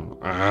wrong.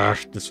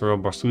 This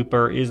Robo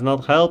Sweeper is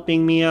not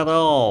helping me at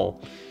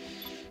all.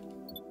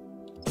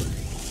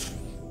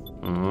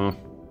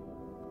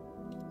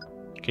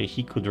 Okay,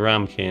 he could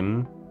ram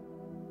him.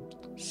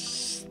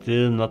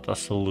 Still not a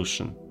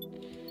solution.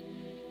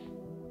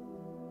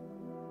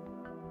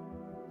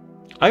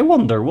 I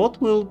wonder what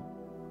will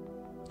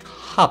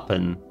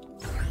happen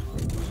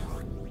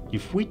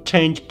if we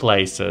change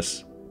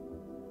places.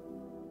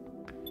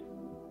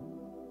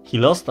 He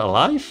lost a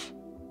life?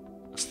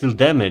 Still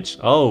damaged.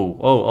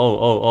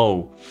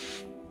 Oh.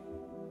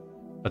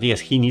 But yes,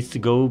 he needs to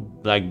go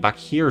like back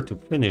here to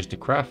finish the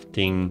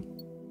crafting.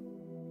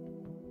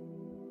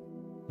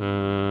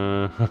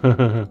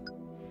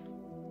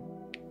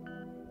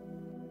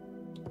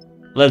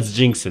 Let's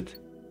jinx it.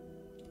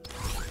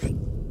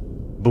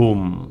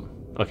 Boom.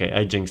 Okay,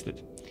 I jinxed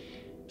it.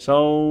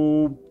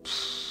 So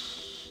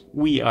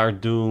we are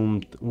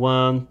doomed.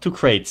 2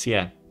 crates,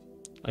 yeah.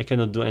 I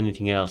cannot do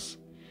anything else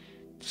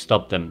to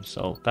stop them.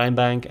 So time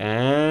bank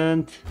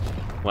and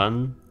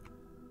 1,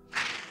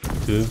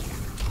 2.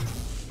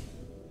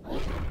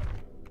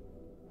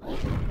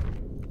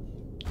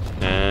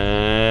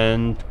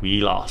 And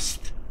we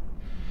lost.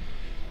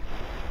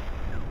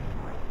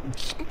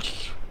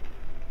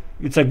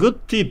 It's a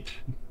good tip,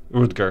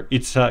 Rutger.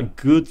 It's a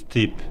good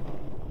tip.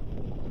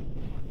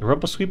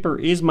 Robo Sweeper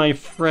is my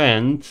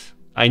friend.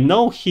 I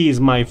know he is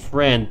my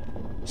friend.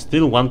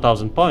 Still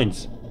 1000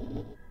 points.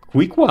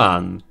 Quick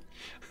one.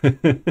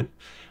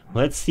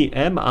 Let's see.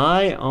 Am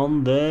I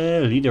on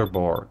the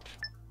leaderboard?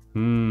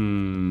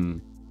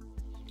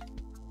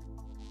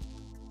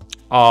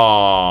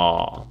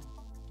 Oh.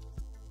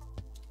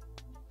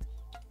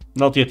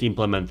 Not yet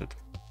implemented.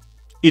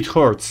 It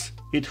hurts.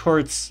 It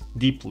hurts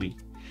deeply.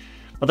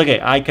 But okay,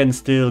 I can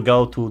still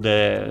go to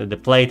the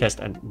playtest,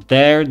 and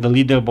there the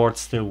leaderboard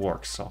still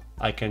works, so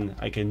I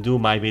can do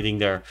my bidding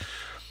there.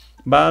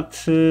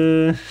 But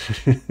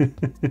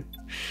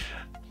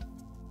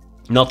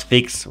not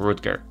fix,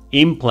 Rutger.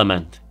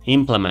 Implement.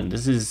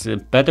 This is a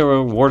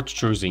better word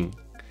choosing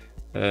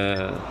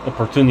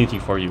opportunity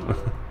for you.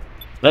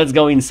 Let's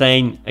go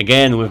insane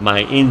again with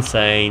my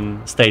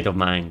insane state of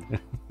mind.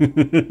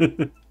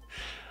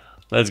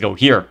 Let's go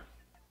here.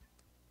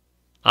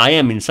 I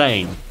am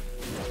insane.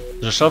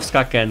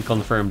 Rzeszowska can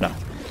confirm that.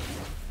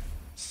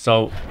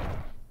 So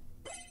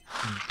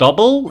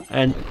double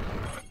and...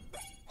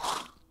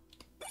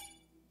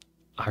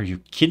 Are you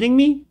kidding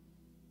me?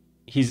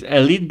 He's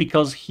elite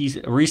because he's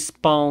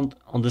respawned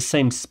on the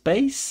same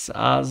space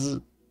as...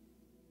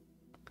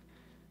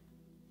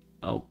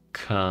 Oh,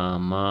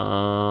 come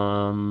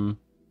on.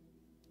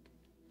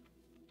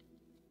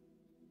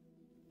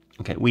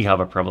 Okay, we have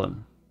a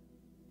problem.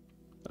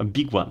 A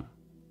big one.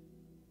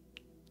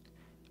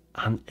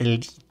 An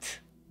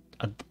elite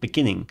at the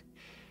beginning.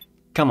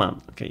 Come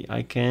on. Okay,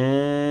 I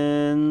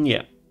can...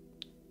 Yeah.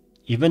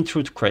 Event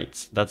root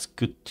crates. That's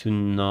good to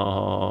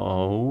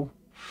know.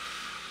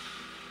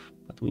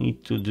 But we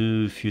need to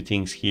do a few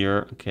things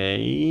here.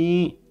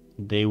 Okay.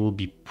 They will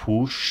be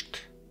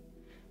pushed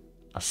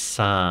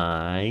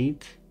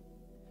aside.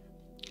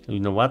 You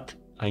know what?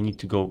 I need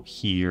to go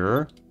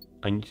here.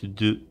 I need to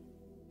do...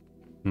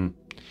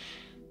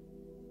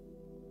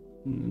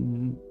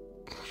 You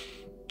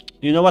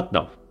know what?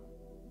 No.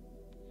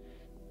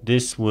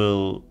 This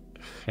will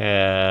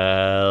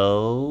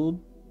help.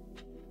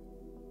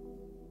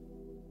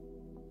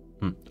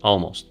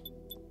 Almost.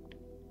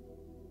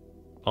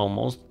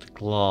 Almost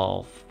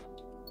glove.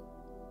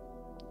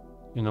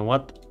 You know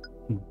what?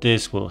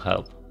 This will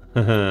help.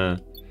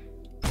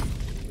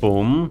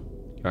 Boom.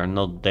 You are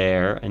not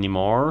there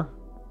anymore.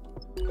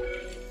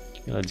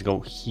 Let's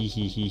go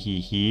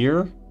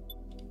here.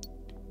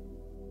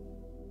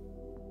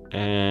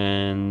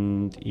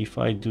 And if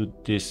I do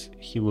this,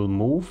 he will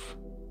move.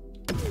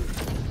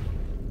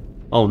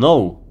 Oh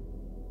no!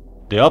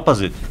 The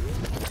opposite!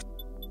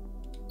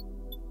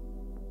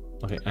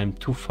 Okay, I'm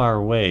too far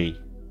away.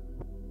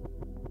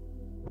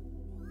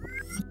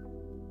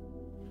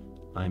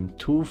 I'm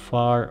too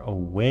far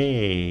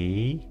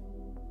away.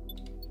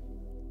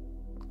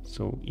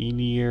 So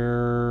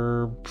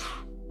Elir...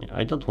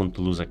 I don't want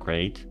to lose a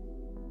crate.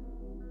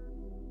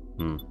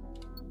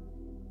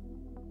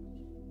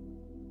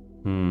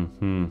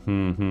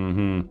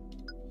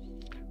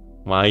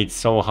 Why it's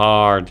so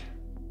hard?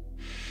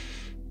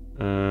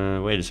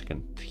 Wait a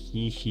second.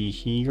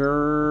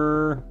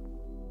 Here.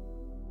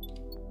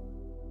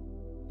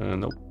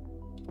 No.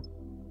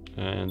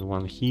 And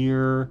one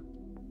here.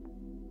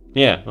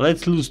 Yeah,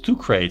 let's lose 2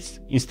 crates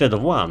instead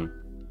of 1.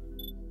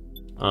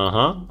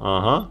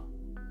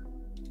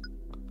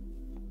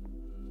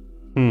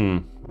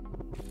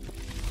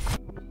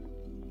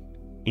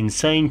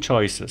 Insane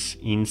choices.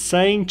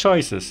 Insane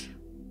choices.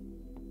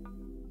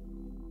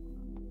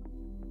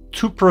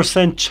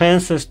 2%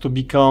 chances to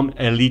become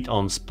elite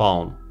on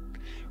spawn.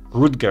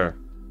 Rutger.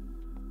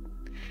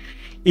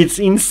 It's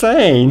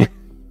insane.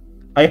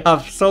 I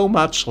have so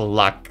much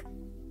luck.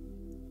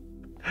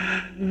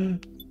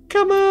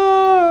 Come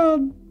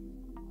on.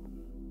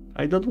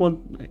 I don't want...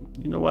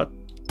 You know what?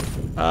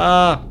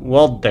 Ah,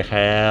 what the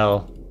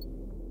hell.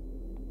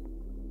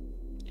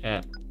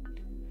 Yeah.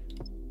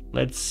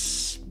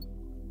 Let's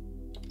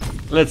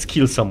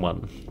kill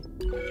someone.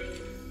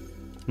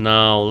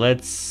 Now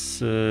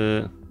let's...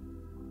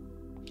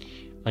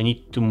 I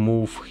need to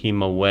move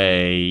him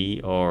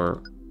away,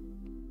 or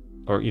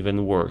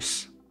even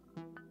worse.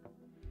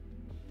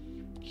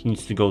 He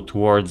needs to go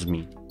towards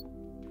me.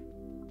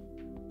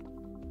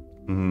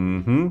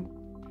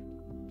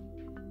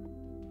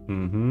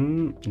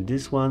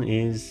 This one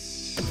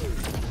is...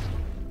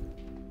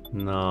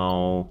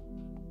 Now...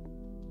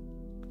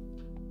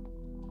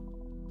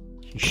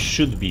 He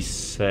should be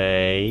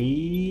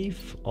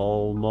safe,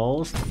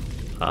 almost.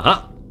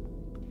 Aha!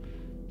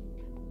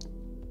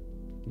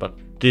 But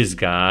this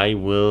guy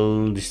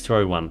will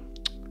destroy one.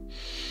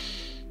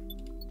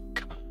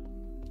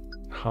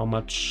 How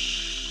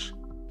much...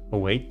 Oh,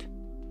 wait.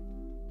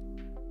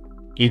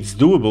 It's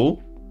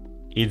doable.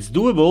 It's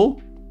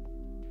doable.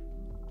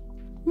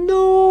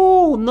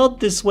 No, not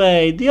this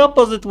way. The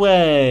opposite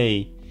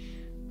way.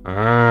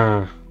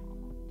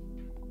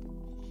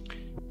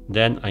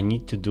 Then I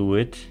need to do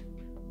it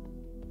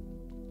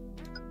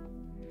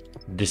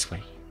this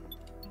way.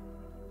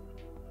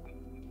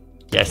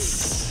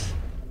 Yes.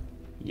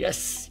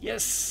 Yes,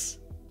 yes.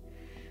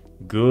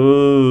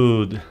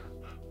 Good.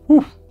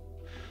 Whew.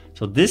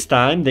 So this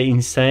time the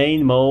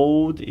insane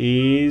mode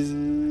is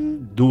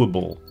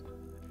doable.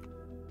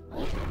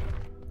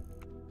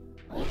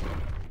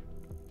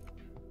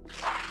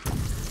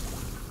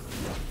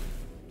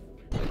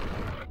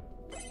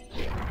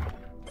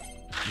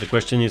 The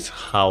question is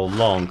how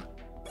long?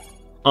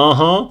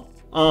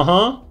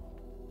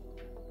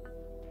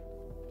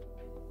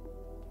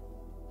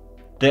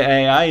 The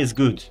AI is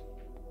good.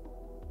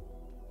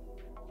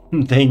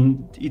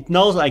 It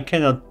knows I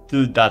cannot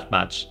do that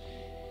much.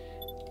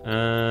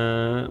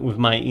 With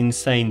my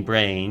insane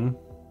brain.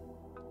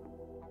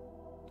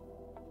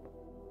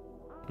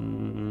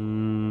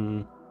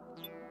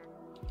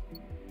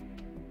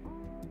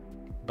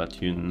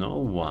 But you know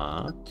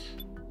what?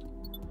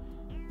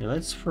 Yeah,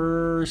 let's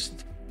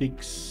first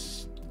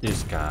fix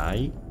this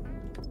guy.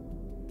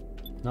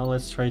 Now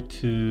let's try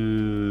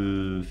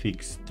to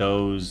fix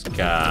those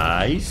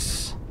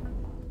guys.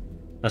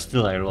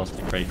 Still I lost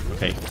the crate.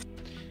 Okay.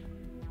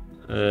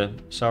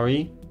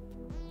 Sorry.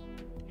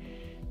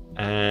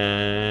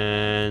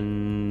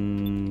 And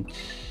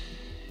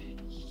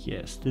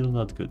yeah, still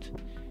not good.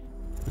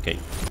 Okay.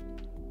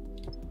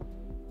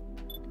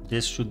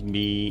 This should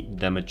be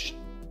damage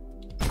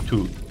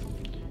 2.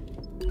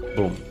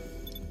 Boom.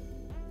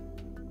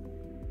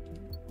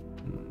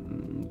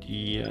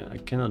 Yeah, I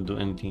cannot do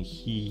anything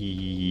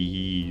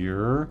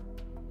here.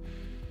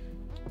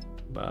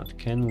 But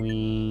can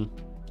we...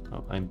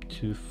 Oh, I'm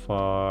too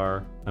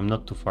far. I'm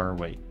not too far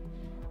away.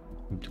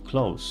 I'm too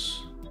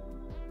close.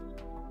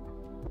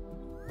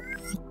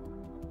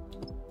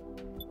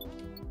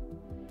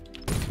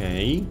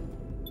 Okay.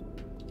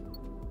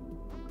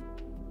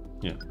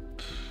 Yeah,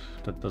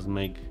 that doesn't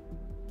make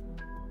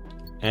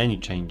any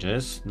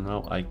changes.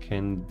 Now I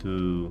can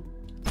do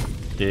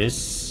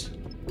this.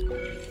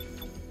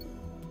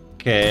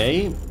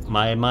 Okay,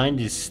 my mind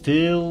is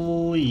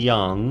still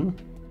young.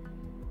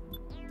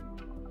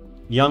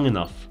 Young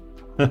enough.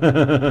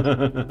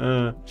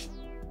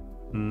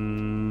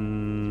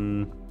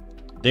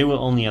 They will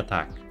only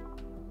attack.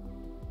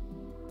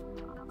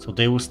 So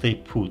they will stay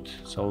put.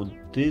 So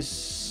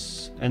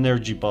this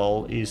energy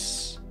ball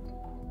is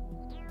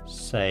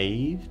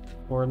saved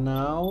for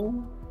now.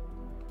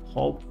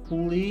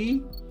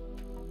 Hopefully.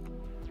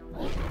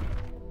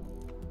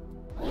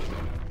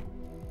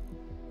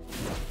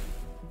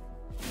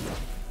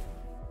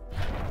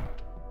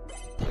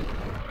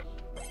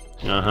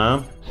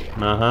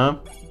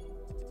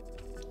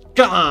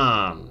 Come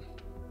on!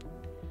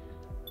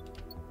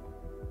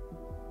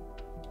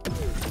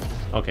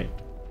 Okay.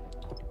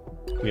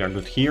 We are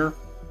good here.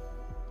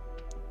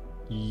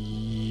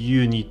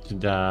 You need to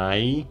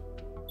die.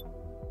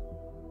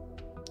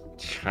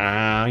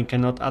 I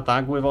cannot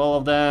attack with all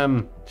of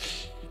them.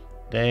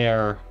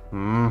 There.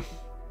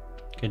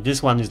 Okay,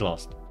 this one is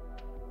lost.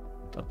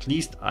 At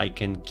least I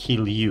can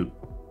kill you.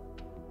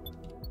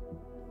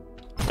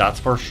 That's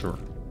for sure.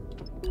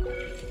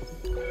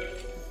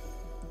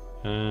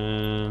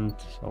 And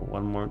so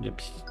one more.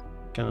 Yep,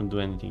 cannot do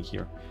anything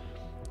here.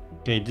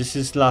 Okay, this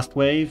is last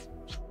wave.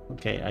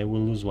 Okay, I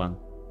will lose one.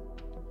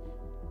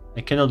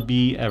 I cannot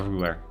be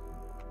everywhere.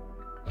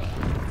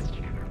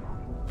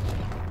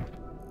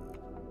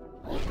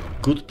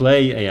 Good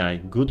play, AI.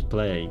 Good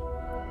play.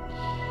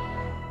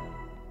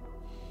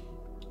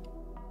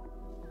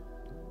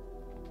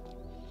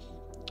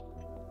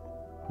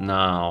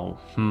 Now,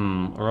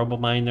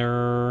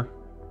 Robominer,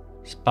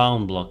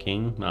 spawn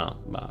blocking. No,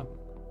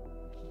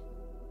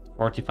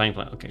 45.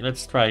 Okay,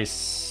 let's try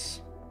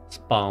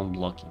spawn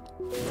blocking.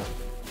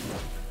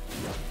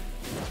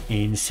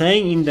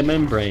 Insane in the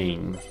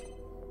membrane.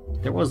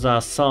 There was a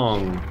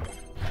song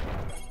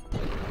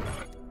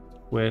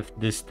with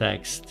this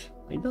text.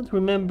 I don't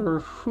remember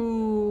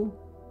who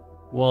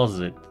was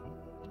it.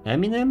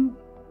 Eminem?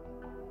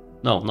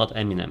 No, not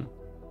Eminem.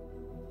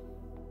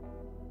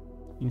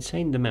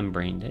 Insane the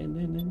membrane.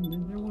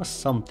 There was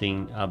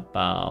something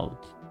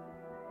about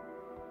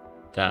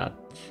that.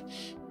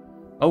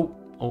 Oh,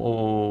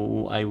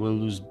 I will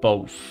lose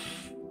both.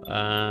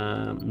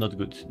 Not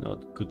good.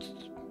 Not good.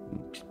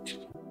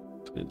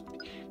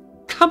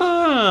 Come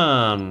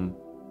on!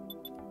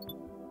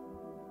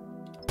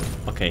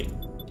 Okay,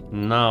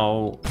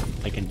 now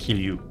I can kill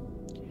you.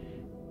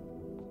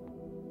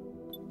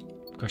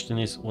 Question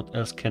is, what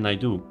else can I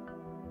do?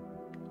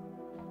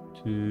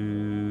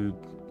 To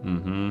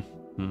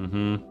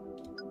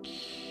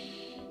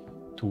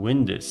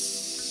win this.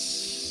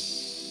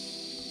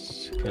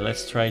 Okay,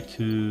 let's try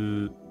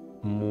to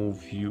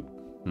move you.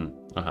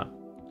 Yeah.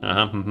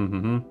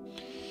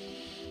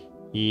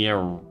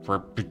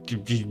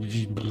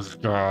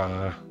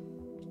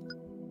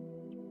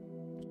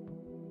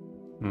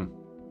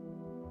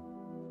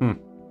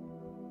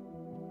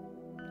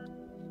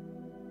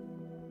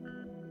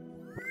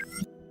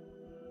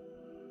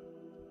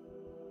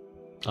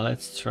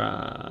 Let's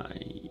try.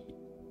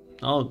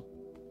 Oh,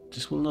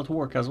 this will not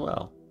work as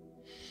well.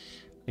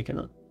 I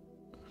cannot.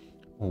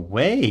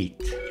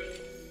 Wait.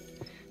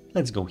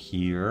 Let's go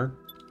here.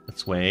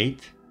 Let's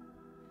wait.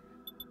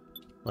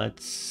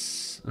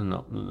 Let's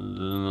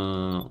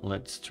no.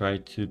 Let's try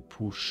to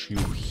push you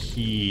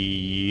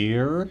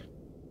here.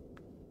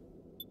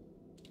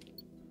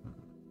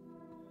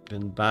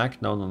 Then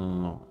back.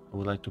 No. I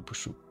would like to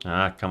push you.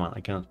 Come on. I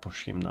cannot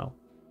push him now.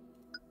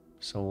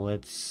 So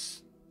let's.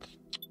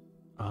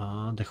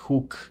 The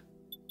hook.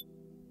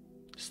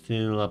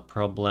 Still a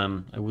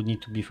problem. I would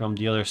need to be from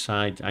the other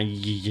side. I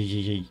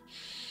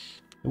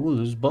will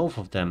lose both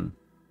of them.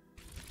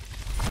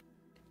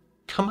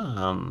 Come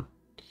on.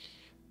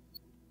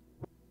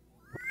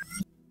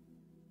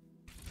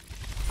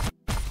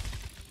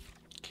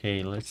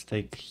 Okay, let's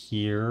take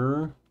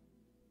here.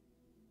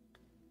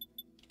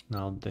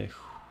 Now the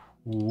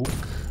hook.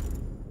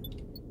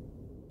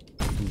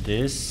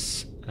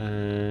 This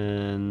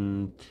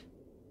and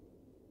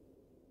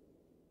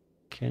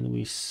can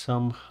we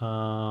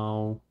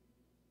somehow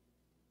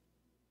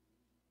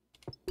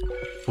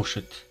push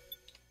it?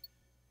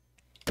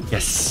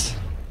 Yes.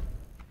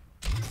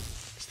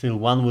 Still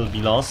one will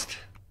be lost.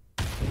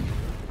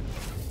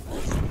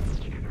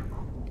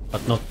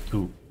 But not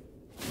two.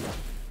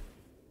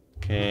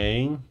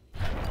 Okay.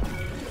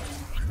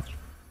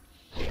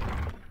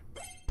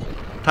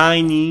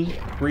 Tiny,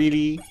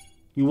 really?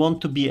 You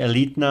want to be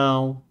elite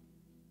now?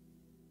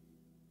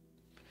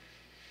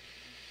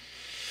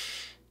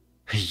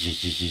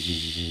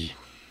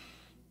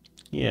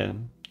 Yeah,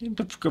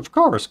 of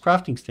course,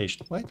 crafting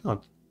station. Why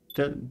not?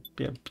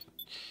 Yeah.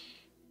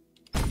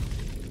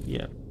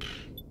 Yeah.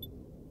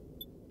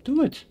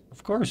 Do it.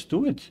 Of course,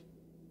 do it.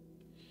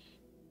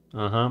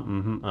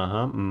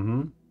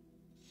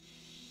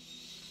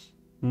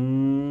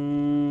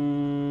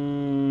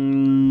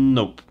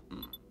 Nope.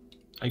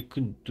 I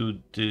could do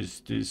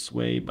this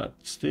way, but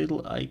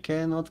still I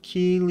cannot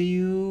kill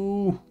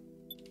you.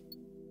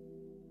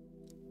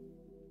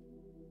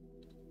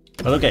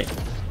 But okay,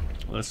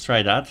 let's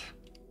try that.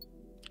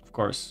 Of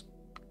course,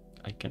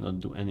 I cannot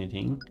do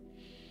anything.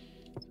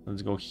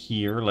 Let's go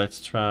here.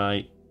 Let's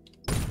try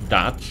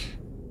that.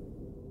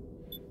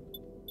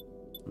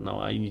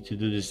 Now I need to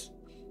do this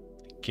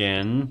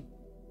again.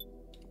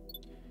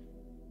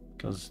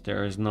 Because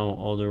there is no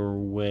other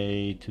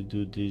way to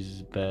do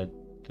this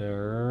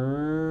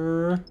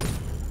better.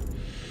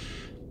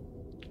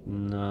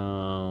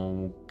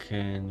 Now,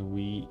 can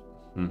we...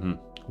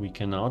 we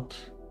cannot.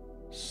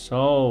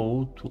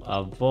 So, to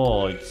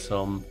avoid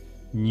some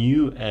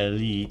new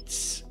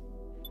elites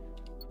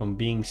from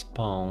being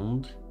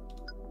spawned,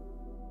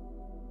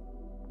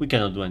 we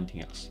cannot do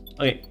anything else.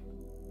 Okay.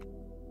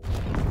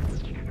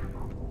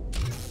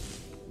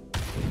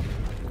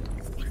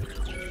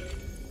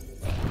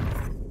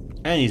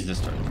 And he's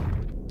destroyed.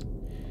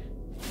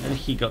 And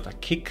he got a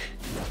kick.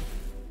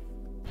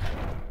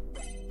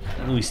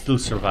 And we still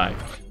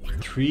survived.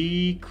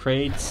 3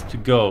 crates to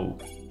go.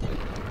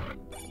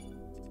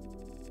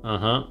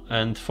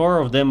 And 4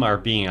 of them are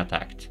being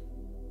attacked.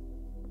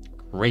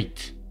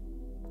 Great.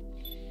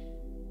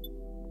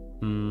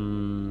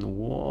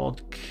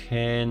 What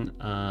can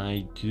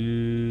I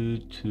do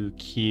to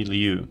kill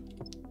you?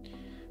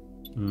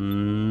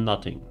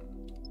 Nothing.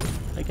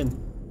 I can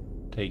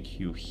take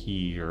you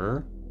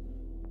here.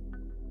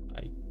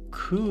 I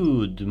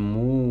could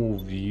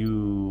move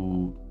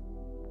you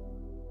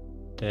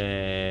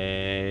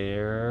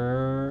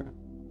there.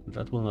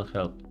 That will not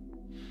help.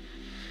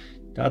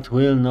 That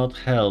will not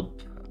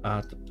help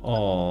at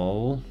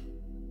all.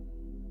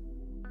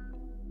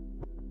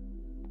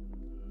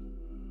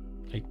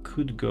 I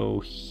could go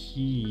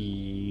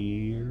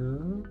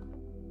here.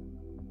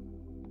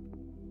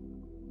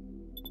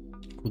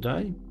 Could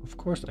I? Of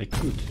course I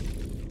could.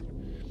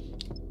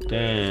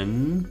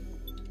 Then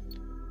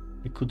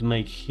I could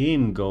make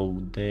him go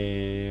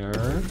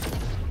there.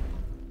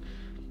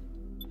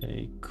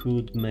 I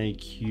could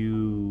make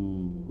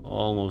you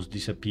almost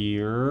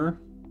disappear.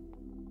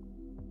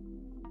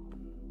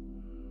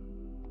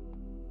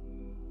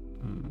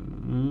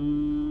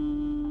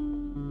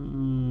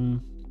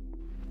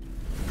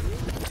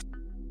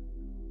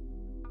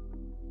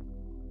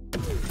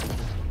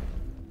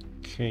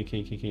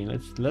 Okay.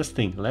 Let's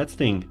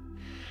think.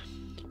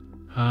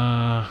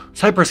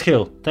 Cypress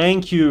Hill.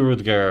 Thank you,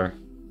 Rutger.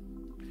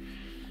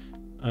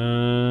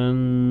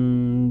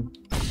 And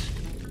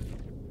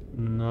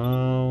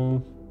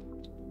now,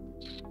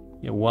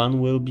 yeah,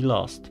 one will be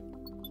lost.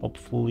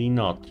 Hopefully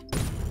not.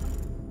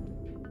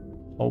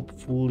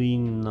 Hopefully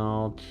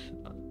not.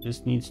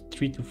 This needs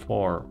 3 to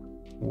 4.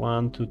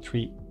 1, 2,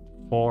 3,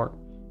 4.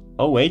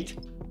 Oh wait.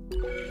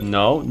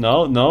 No.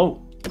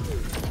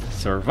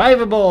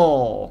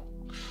 Survivable.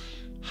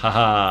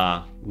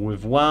 Haha.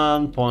 With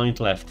 1 point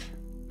left.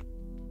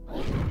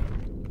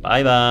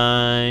 Bye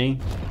bye.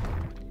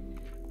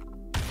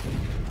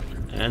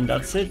 And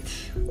that's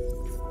it.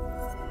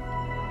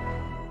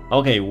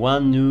 Okay,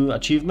 1 new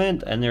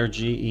achievement.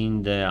 Energy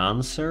in the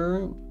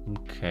answer.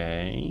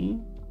 Okay.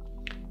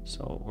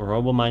 So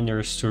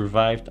Robominer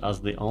survived as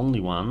the only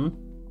one.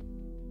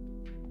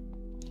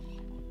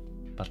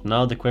 But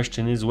now the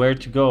question is where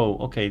to go.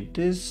 Okay,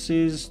 this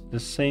is the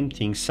same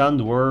thing.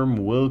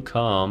 Sandworm will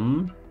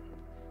come.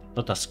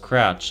 Not a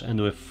scratch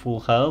and with full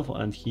health,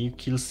 and he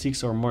kills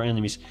 6 or more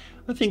enemies.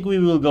 I think we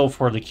will go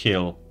for the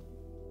kill.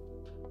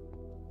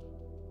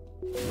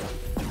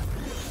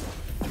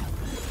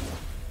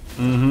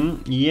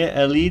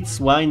 Yeah, elites,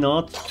 why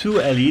not? 2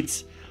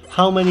 elites.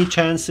 How many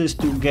chances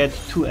to get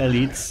 2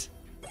 elites?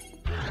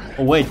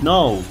 Oh wait,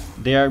 no!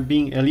 They are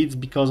being elites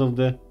because of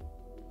the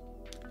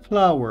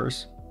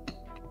flowers.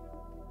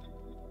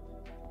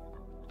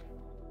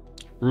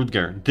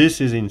 Rutger,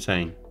 this is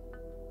insane.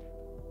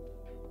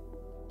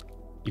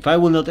 If I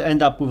will not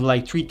end up with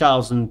like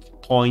 3000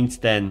 points,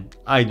 then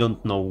I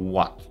don't know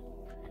what.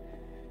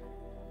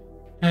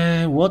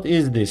 What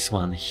is this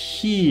one?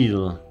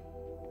 Heal.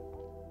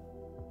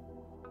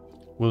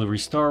 Will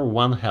restore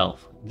 1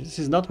 health. This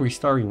is not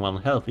restoring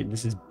 1 health,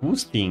 this is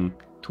boosting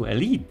to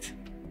elite.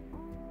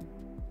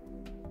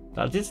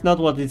 That is not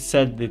what it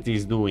said it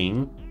is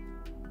doing.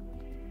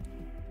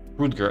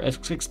 Rutger,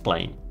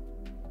 explain.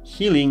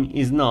 Healing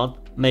is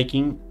not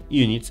making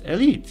units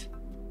elite.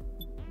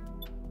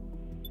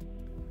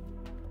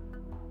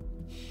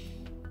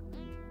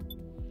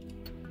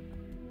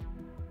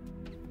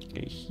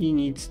 Okay, he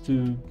needs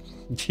to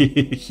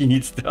he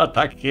needs to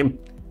attack him.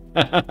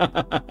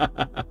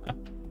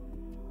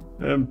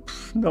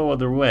 No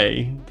other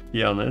way, to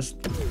be honest.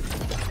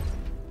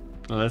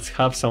 Let's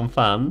have some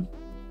fun.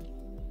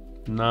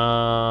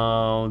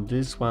 Now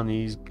this one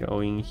is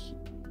going.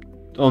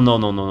 Oh no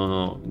no no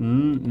no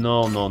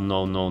no no no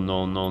no no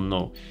no no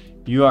no!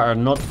 You are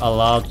not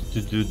allowed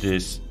to do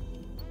this.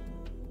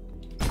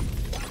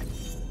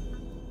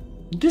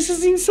 This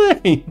is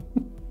insane.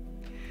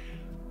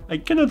 I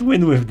cannot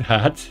win with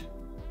that.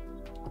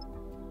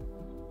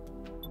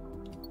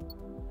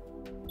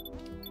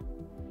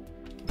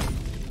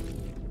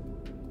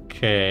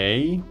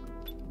 Okay.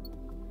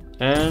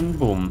 And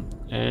boom.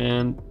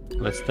 And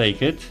let's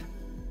take it.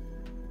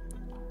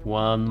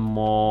 One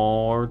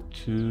more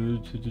to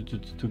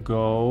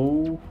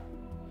go.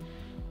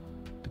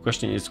 The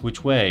question is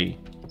which way?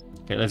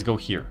 Okay, let's go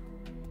here.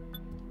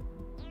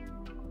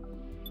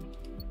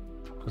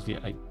 Because yeah,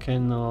 I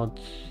cannot.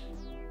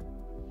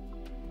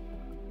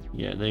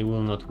 Yeah, they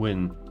will not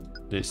win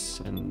this,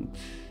 and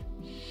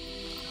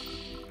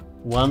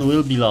one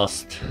will be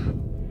lost.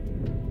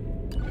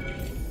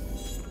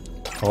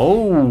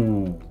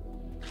 Oh,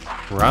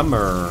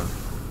 Rammer.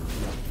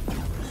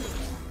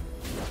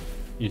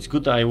 It's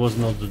good I was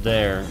not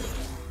there.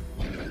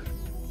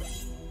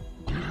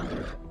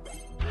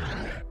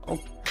 Oh,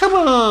 come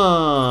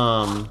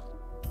on!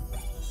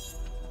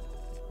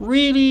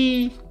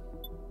 Really?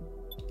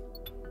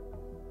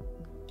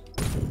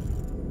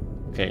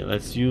 Okay,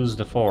 let's use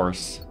the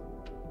force.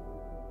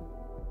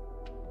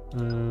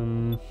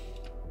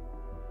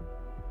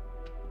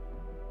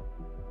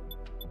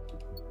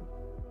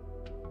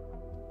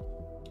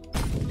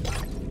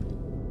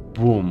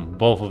 Boom,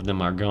 both of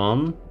them are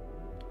gone.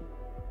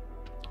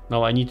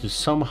 Now I need to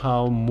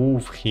somehow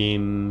move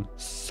him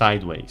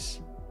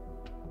sideways.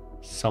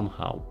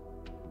 Somehow.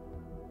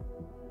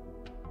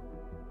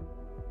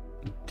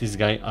 This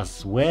guy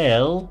as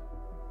well.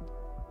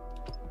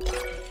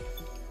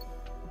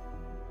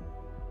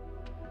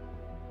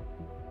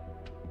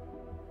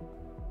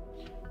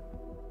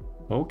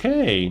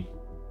 Okay.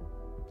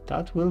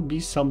 That will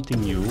be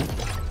something new.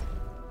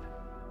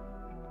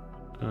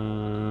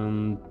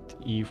 And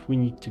if we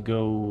need to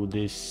go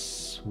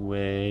this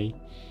way...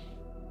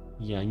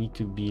 Yeah, I need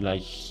to be like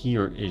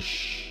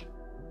here-ish.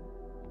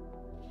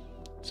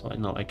 So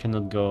no, I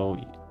cannot go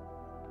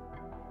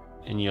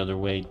any other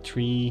way.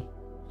 3,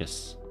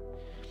 yes.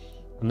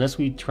 Unless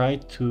we try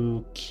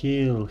to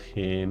kill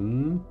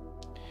him.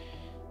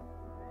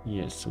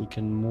 Yes, we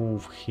can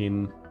move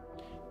him.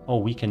 Oh,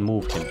 we can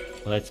move him.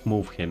 Let's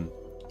move him.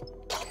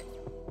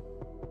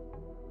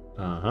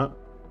 And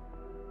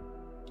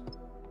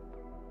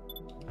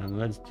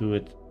let's do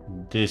it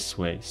this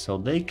way, so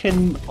they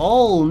can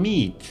all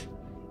meet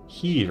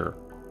here.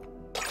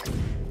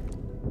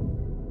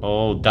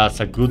 Oh, that's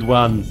a good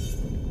one.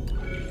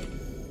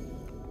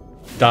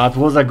 That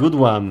was a good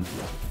one.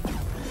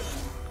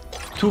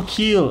 2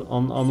 kills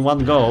on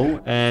one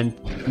go and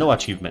no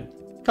achievement.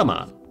 Come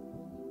on.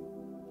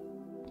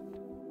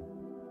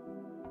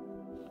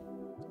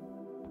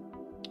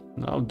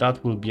 Now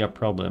that will be a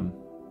problem.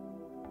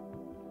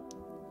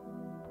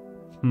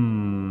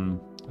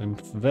 I'm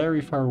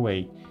very far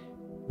away.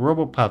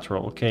 Robo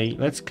Patrol, okay,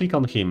 let's click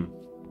on him.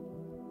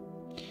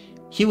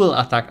 He will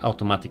attack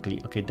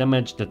automatically. Okay,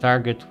 damage the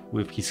target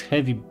with his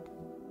heavy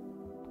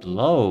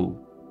blow.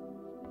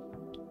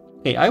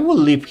 Okay, I will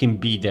leave him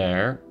be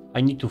there.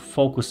 I need to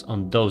focus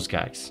on those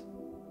guys.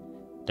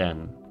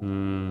 Then.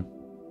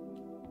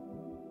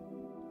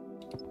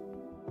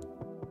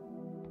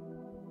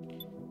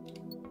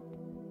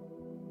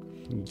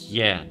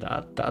 Yeah,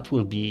 that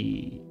will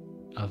be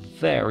a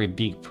very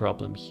big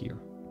problem here.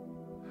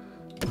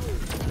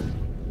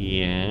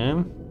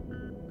 Yeah.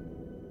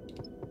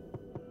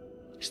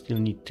 Still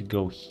need to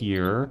go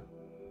here.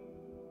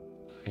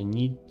 I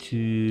need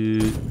to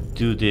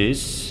do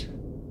this.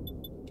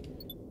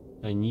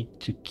 I need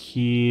to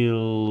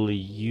kill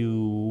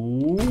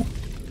you.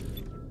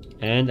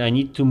 And I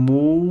need to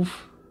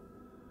move.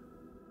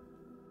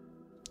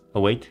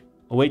 Oh wait.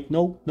 Oh wait,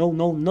 no, no,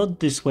 no, not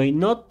this way,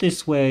 not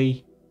this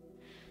way.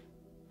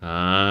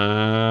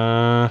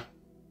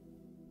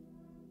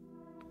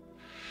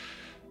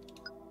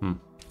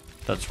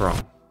 That's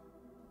wrong.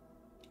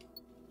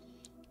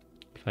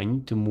 If I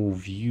need to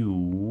move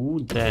you,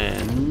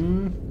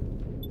 then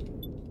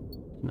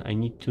I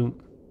need to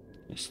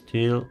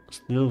still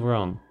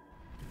wrong.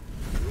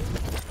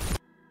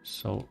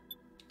 So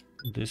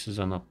this is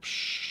an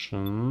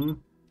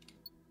option.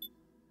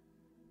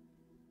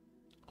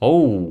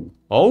 Oh.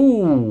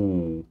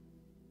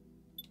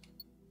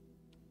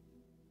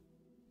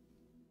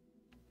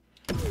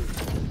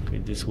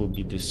 this will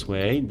be this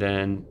way,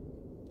 then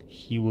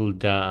he will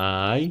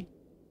die.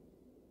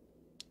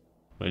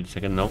 Wait a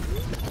second, no.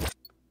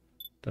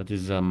 That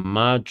is a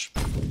much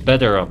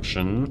better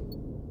option.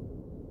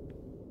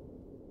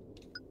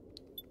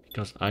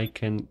 Because I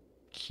can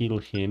kill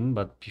him,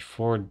 but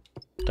before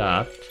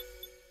that,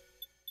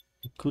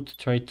 I could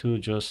try to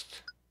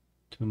just...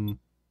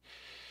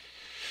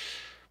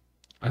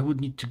 I would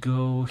need to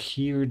go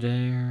here,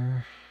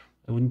 there.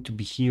 I would need to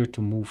be here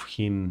to move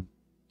him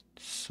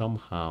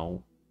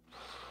somehow.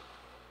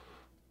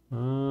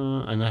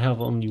 And I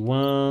have only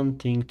one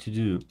thing to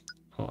do.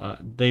 Oh,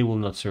 they will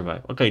not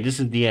survive. Okay,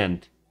 this is the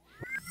end.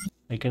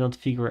 I cannot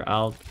figure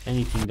out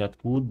anything that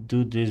would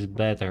do this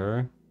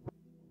better.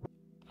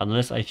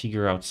 Unless I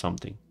figure out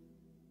something.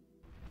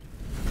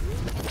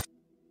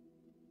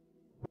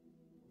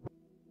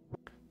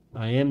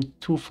 I am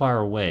too far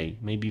away.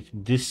 Maybe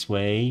this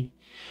way.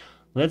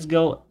 Let's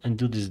go and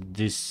do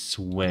this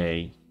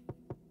way.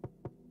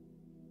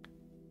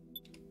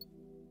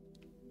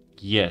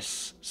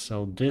 Yes,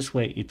 so this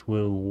way it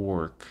will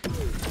work,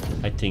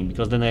 I think,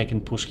 because then I can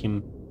push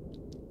him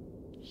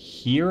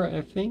here,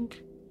 I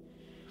think.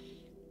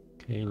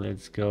 Okay,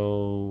 let's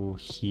go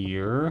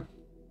here.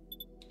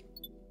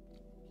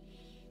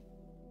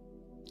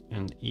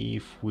 And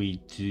if we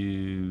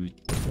do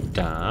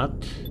that,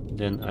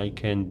 then I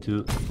can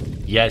do...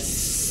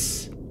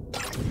 Yes!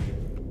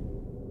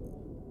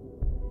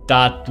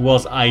 That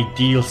was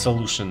ideal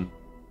solution.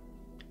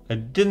 I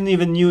didn't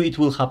even knew it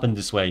will happen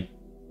this way.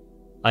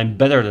 I'm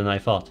better than I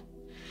thought.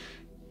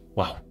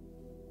 Wow.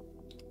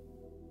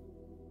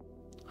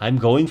 I'm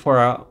going for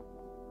a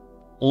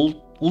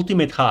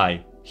ultimate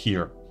high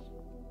here.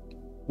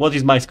 What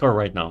is my score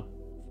right now?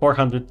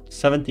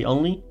 470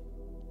 only?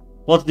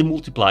 What's the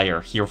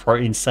multiplier here for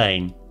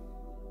insane?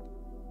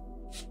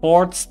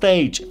 4th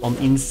stage on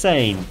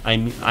insane.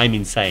 I'm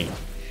insane.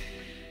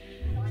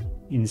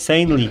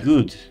 Insanely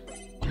good.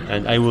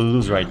 And I will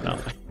lose right now.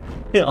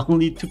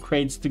 Only 2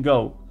 crates to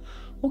go.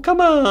 Oh,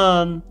 come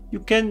on! You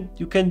can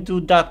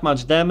do that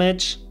much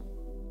damage?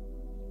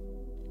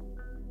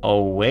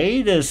 Oh,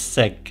 wait a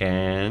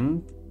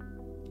second.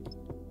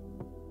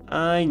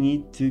 I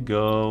need to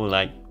go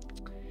like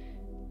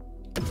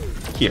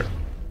here.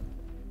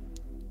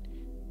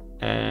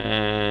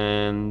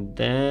 And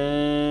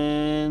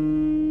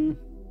then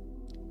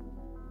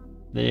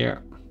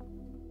there.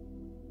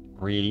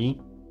 Really?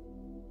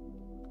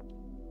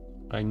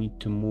 I need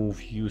to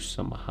move you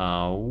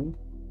somehow.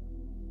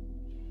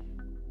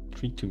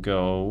 3 to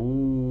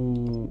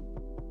go.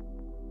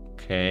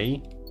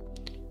 Okay.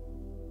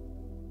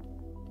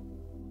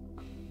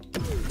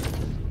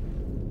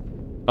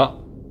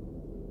 Oh,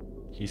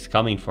 he's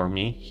coming for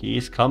me. He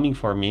is coming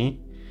for me.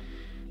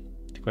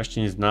 The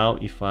question is now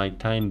if I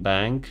time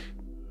bank.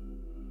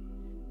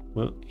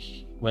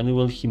 When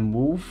will he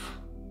move?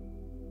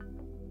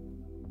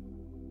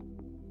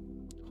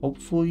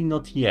 Hopefully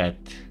not yet.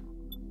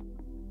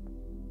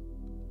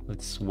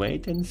 Let's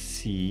wait and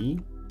see.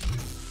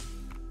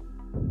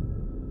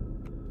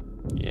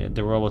 Yeah,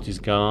 the robot is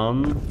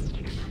gone.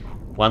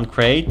 1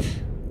 crate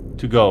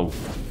to go.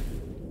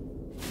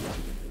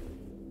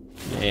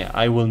 Yeah,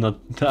 I will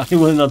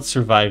not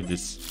survive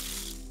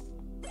this.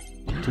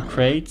 2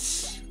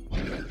 crates.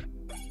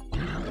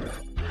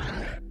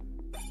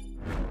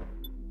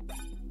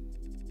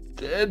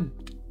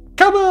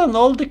 Come on,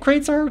 all the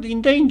crates are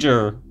in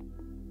danger.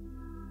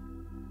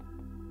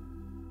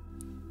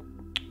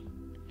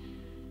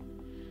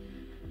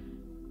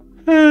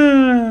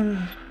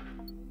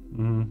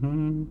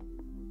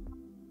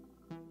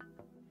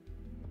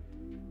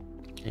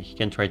 He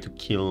can try to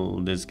kill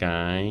this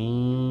guy.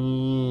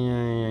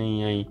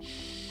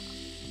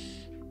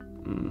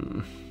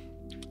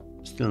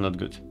 Still not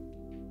good.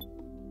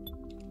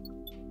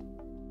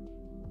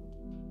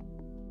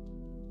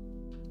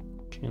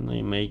 Can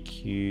I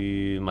make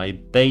you my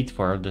bait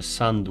for the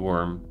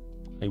sandworm?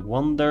 I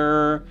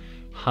wonder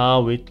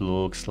how it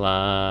looks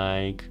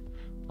like.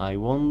 I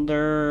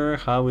wonder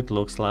how it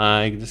looks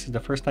like. This is the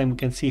first time we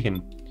can see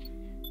him.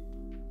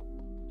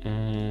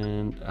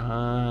 And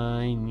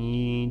I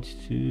need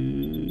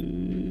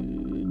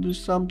to do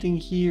something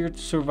here to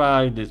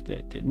survive this.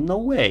 No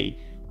way.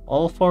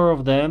 All 4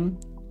 of them.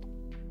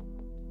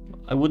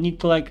 I would need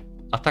to like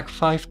attack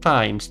 5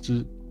 times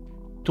to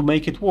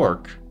make it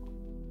work.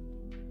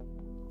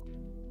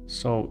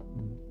 So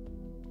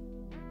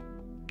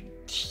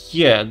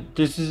yeah,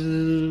 this is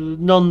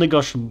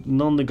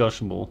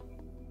non-negotiable.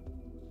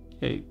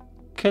 It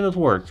cannot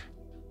work.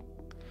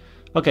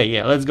 Okay,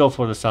 yeah, let's go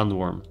for the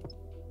sandworm.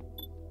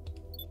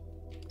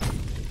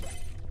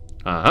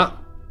 Aha.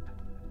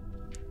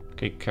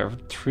 Okay,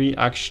 3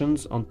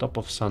 actions on top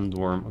of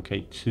sandworm.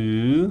 Okay,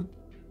 2.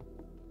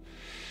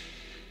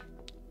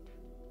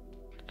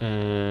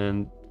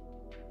 And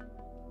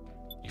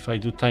if I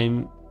do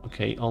time,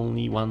 okay,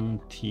 only 1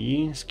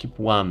 T, skip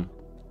 1.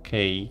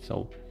 Okay,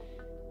 so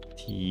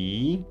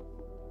T.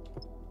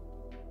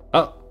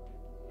 Oh,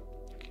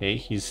 okay,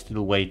 he's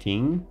still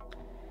waiting.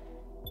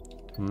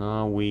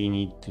 Now we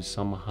need to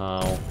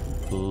somehow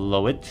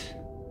blow it.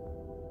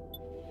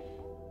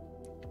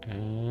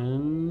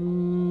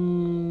 And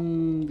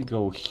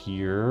go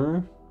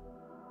here.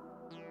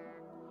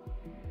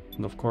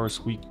 And of course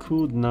we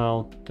could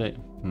now take...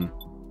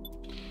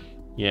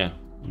 Yeah,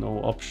 no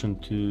option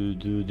to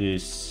do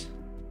this.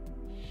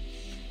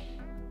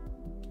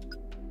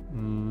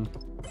 Come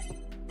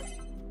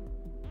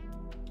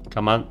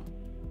on.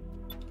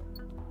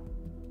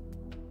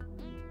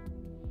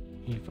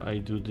 If I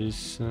do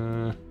this...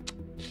 Come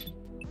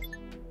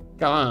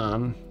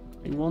on.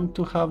 I want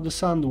to have the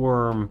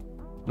sandworm.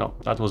 No,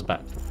 that was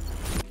bad.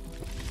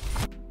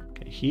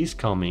 Okay, he's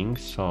coming,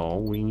 so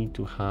we need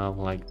to have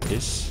like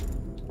this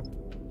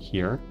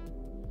here.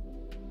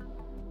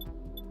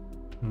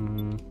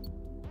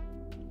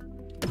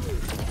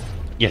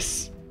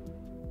 Yes.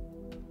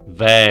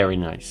 Very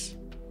nice.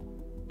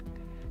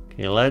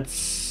 Okay,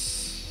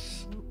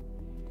 let's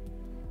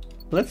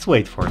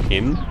wait for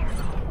him.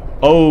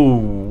 Oh,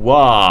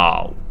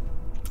 wow.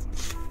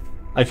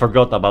 I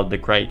forgot about the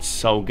crates.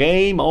 So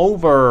game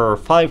over.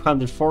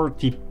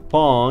 540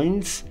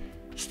 points.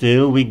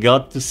 Still we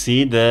got to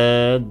see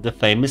the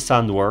famous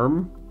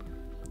sandworm.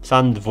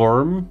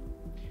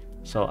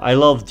 So I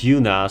love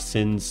Duna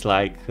since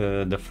like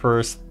the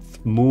first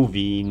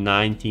movie in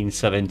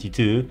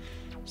 1972.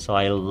 So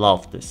I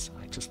love this.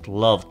 I just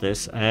love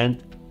this.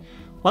 And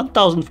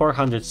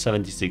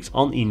 1476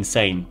 on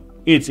insane.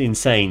 It's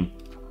insane.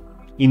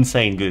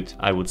 Insane good,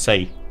 I would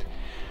say.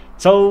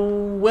 So,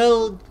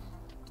 well,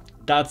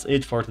 that's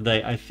it for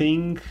today. I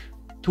think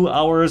 2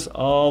 hours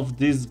of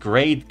this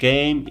great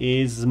game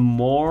is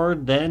more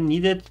than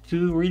needed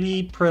to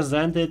really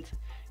present it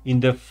in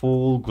the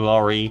full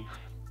glory.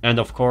 And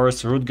of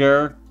course,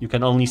 Rutger, you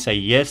can only say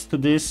yes to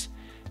this,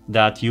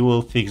 that you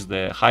will fix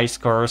the high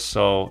scores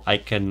so I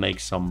can make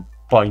some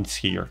points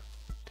here.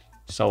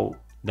 So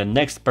the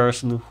next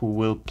person who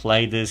will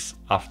play this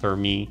after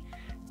me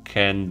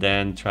can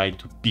then try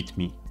to beat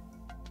me.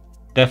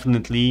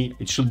 Definitely,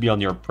 it should be on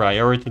your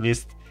priority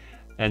list,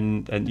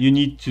 and you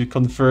need to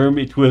confirm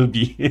it will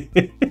be,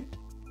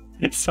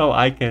 so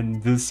I can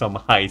do some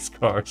high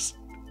scores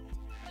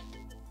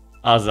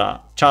as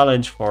a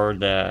challenge for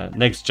the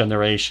next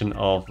generation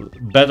of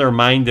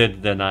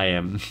better-minded than I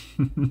am.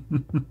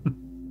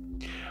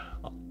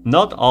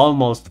 Not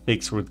almost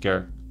fixed,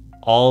 Rutger,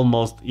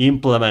 almost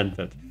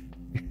implemented.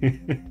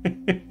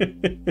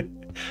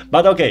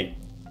 But okay,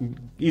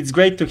 it's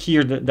great to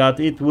hear that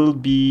it will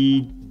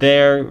be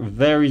there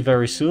very,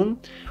 very soon.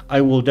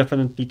 I will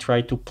definitely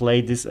try to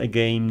play this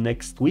again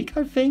next week,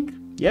 I think.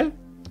 Yeah,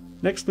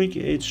 next week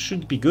it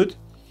should be good,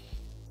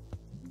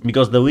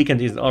 because the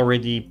weekend is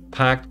already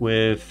packed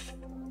with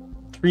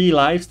 3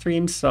 live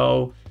streams,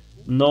 so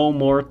no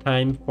more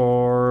time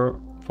for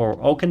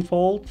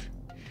Oakenfold.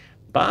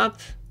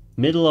 But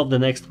middle of the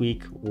next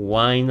week,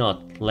 why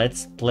not?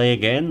 Let's play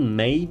again,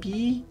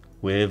 maybe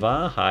with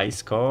a high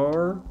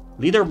score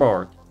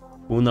leaderboard.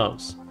 Who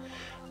knows?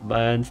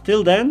 But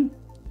until then,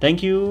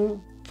 thank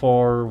you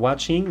for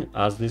watching,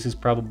 as this is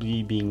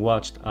probably being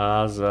watched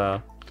as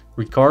a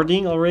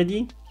recording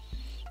already.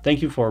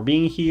 Thank you for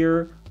being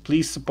here.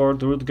 Please support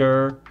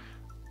Rutger.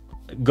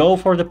 Go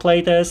for the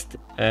playtest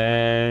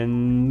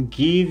and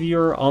give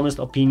your honest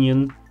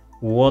opinion.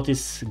 What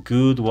is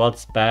good,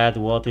 what's bad,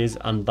 what is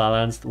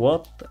unbalanced,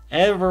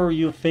 whatever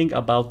you think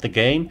about the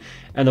game.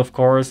 And of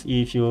course,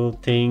 if you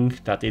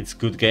think that it's a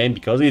good game,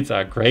 because it's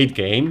a great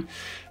game,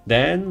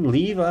 then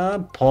leave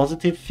a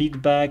positive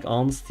feedback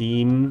on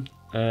Steam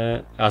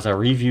as a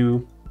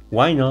review.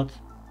 Why not?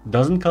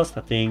 Doesn't cost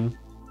a thing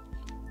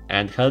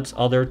and helps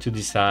others to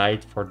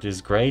decide for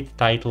this great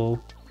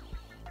title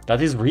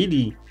that is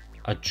really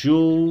a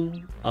jewel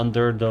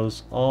under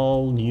those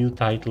all new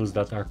titles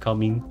that are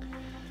coming.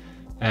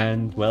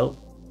 And well,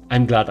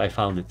 I'm glad I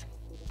found it.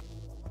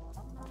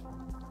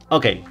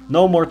 Okay,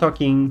 no more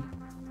talking.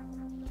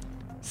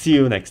 See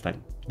you next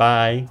time.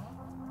 Bye.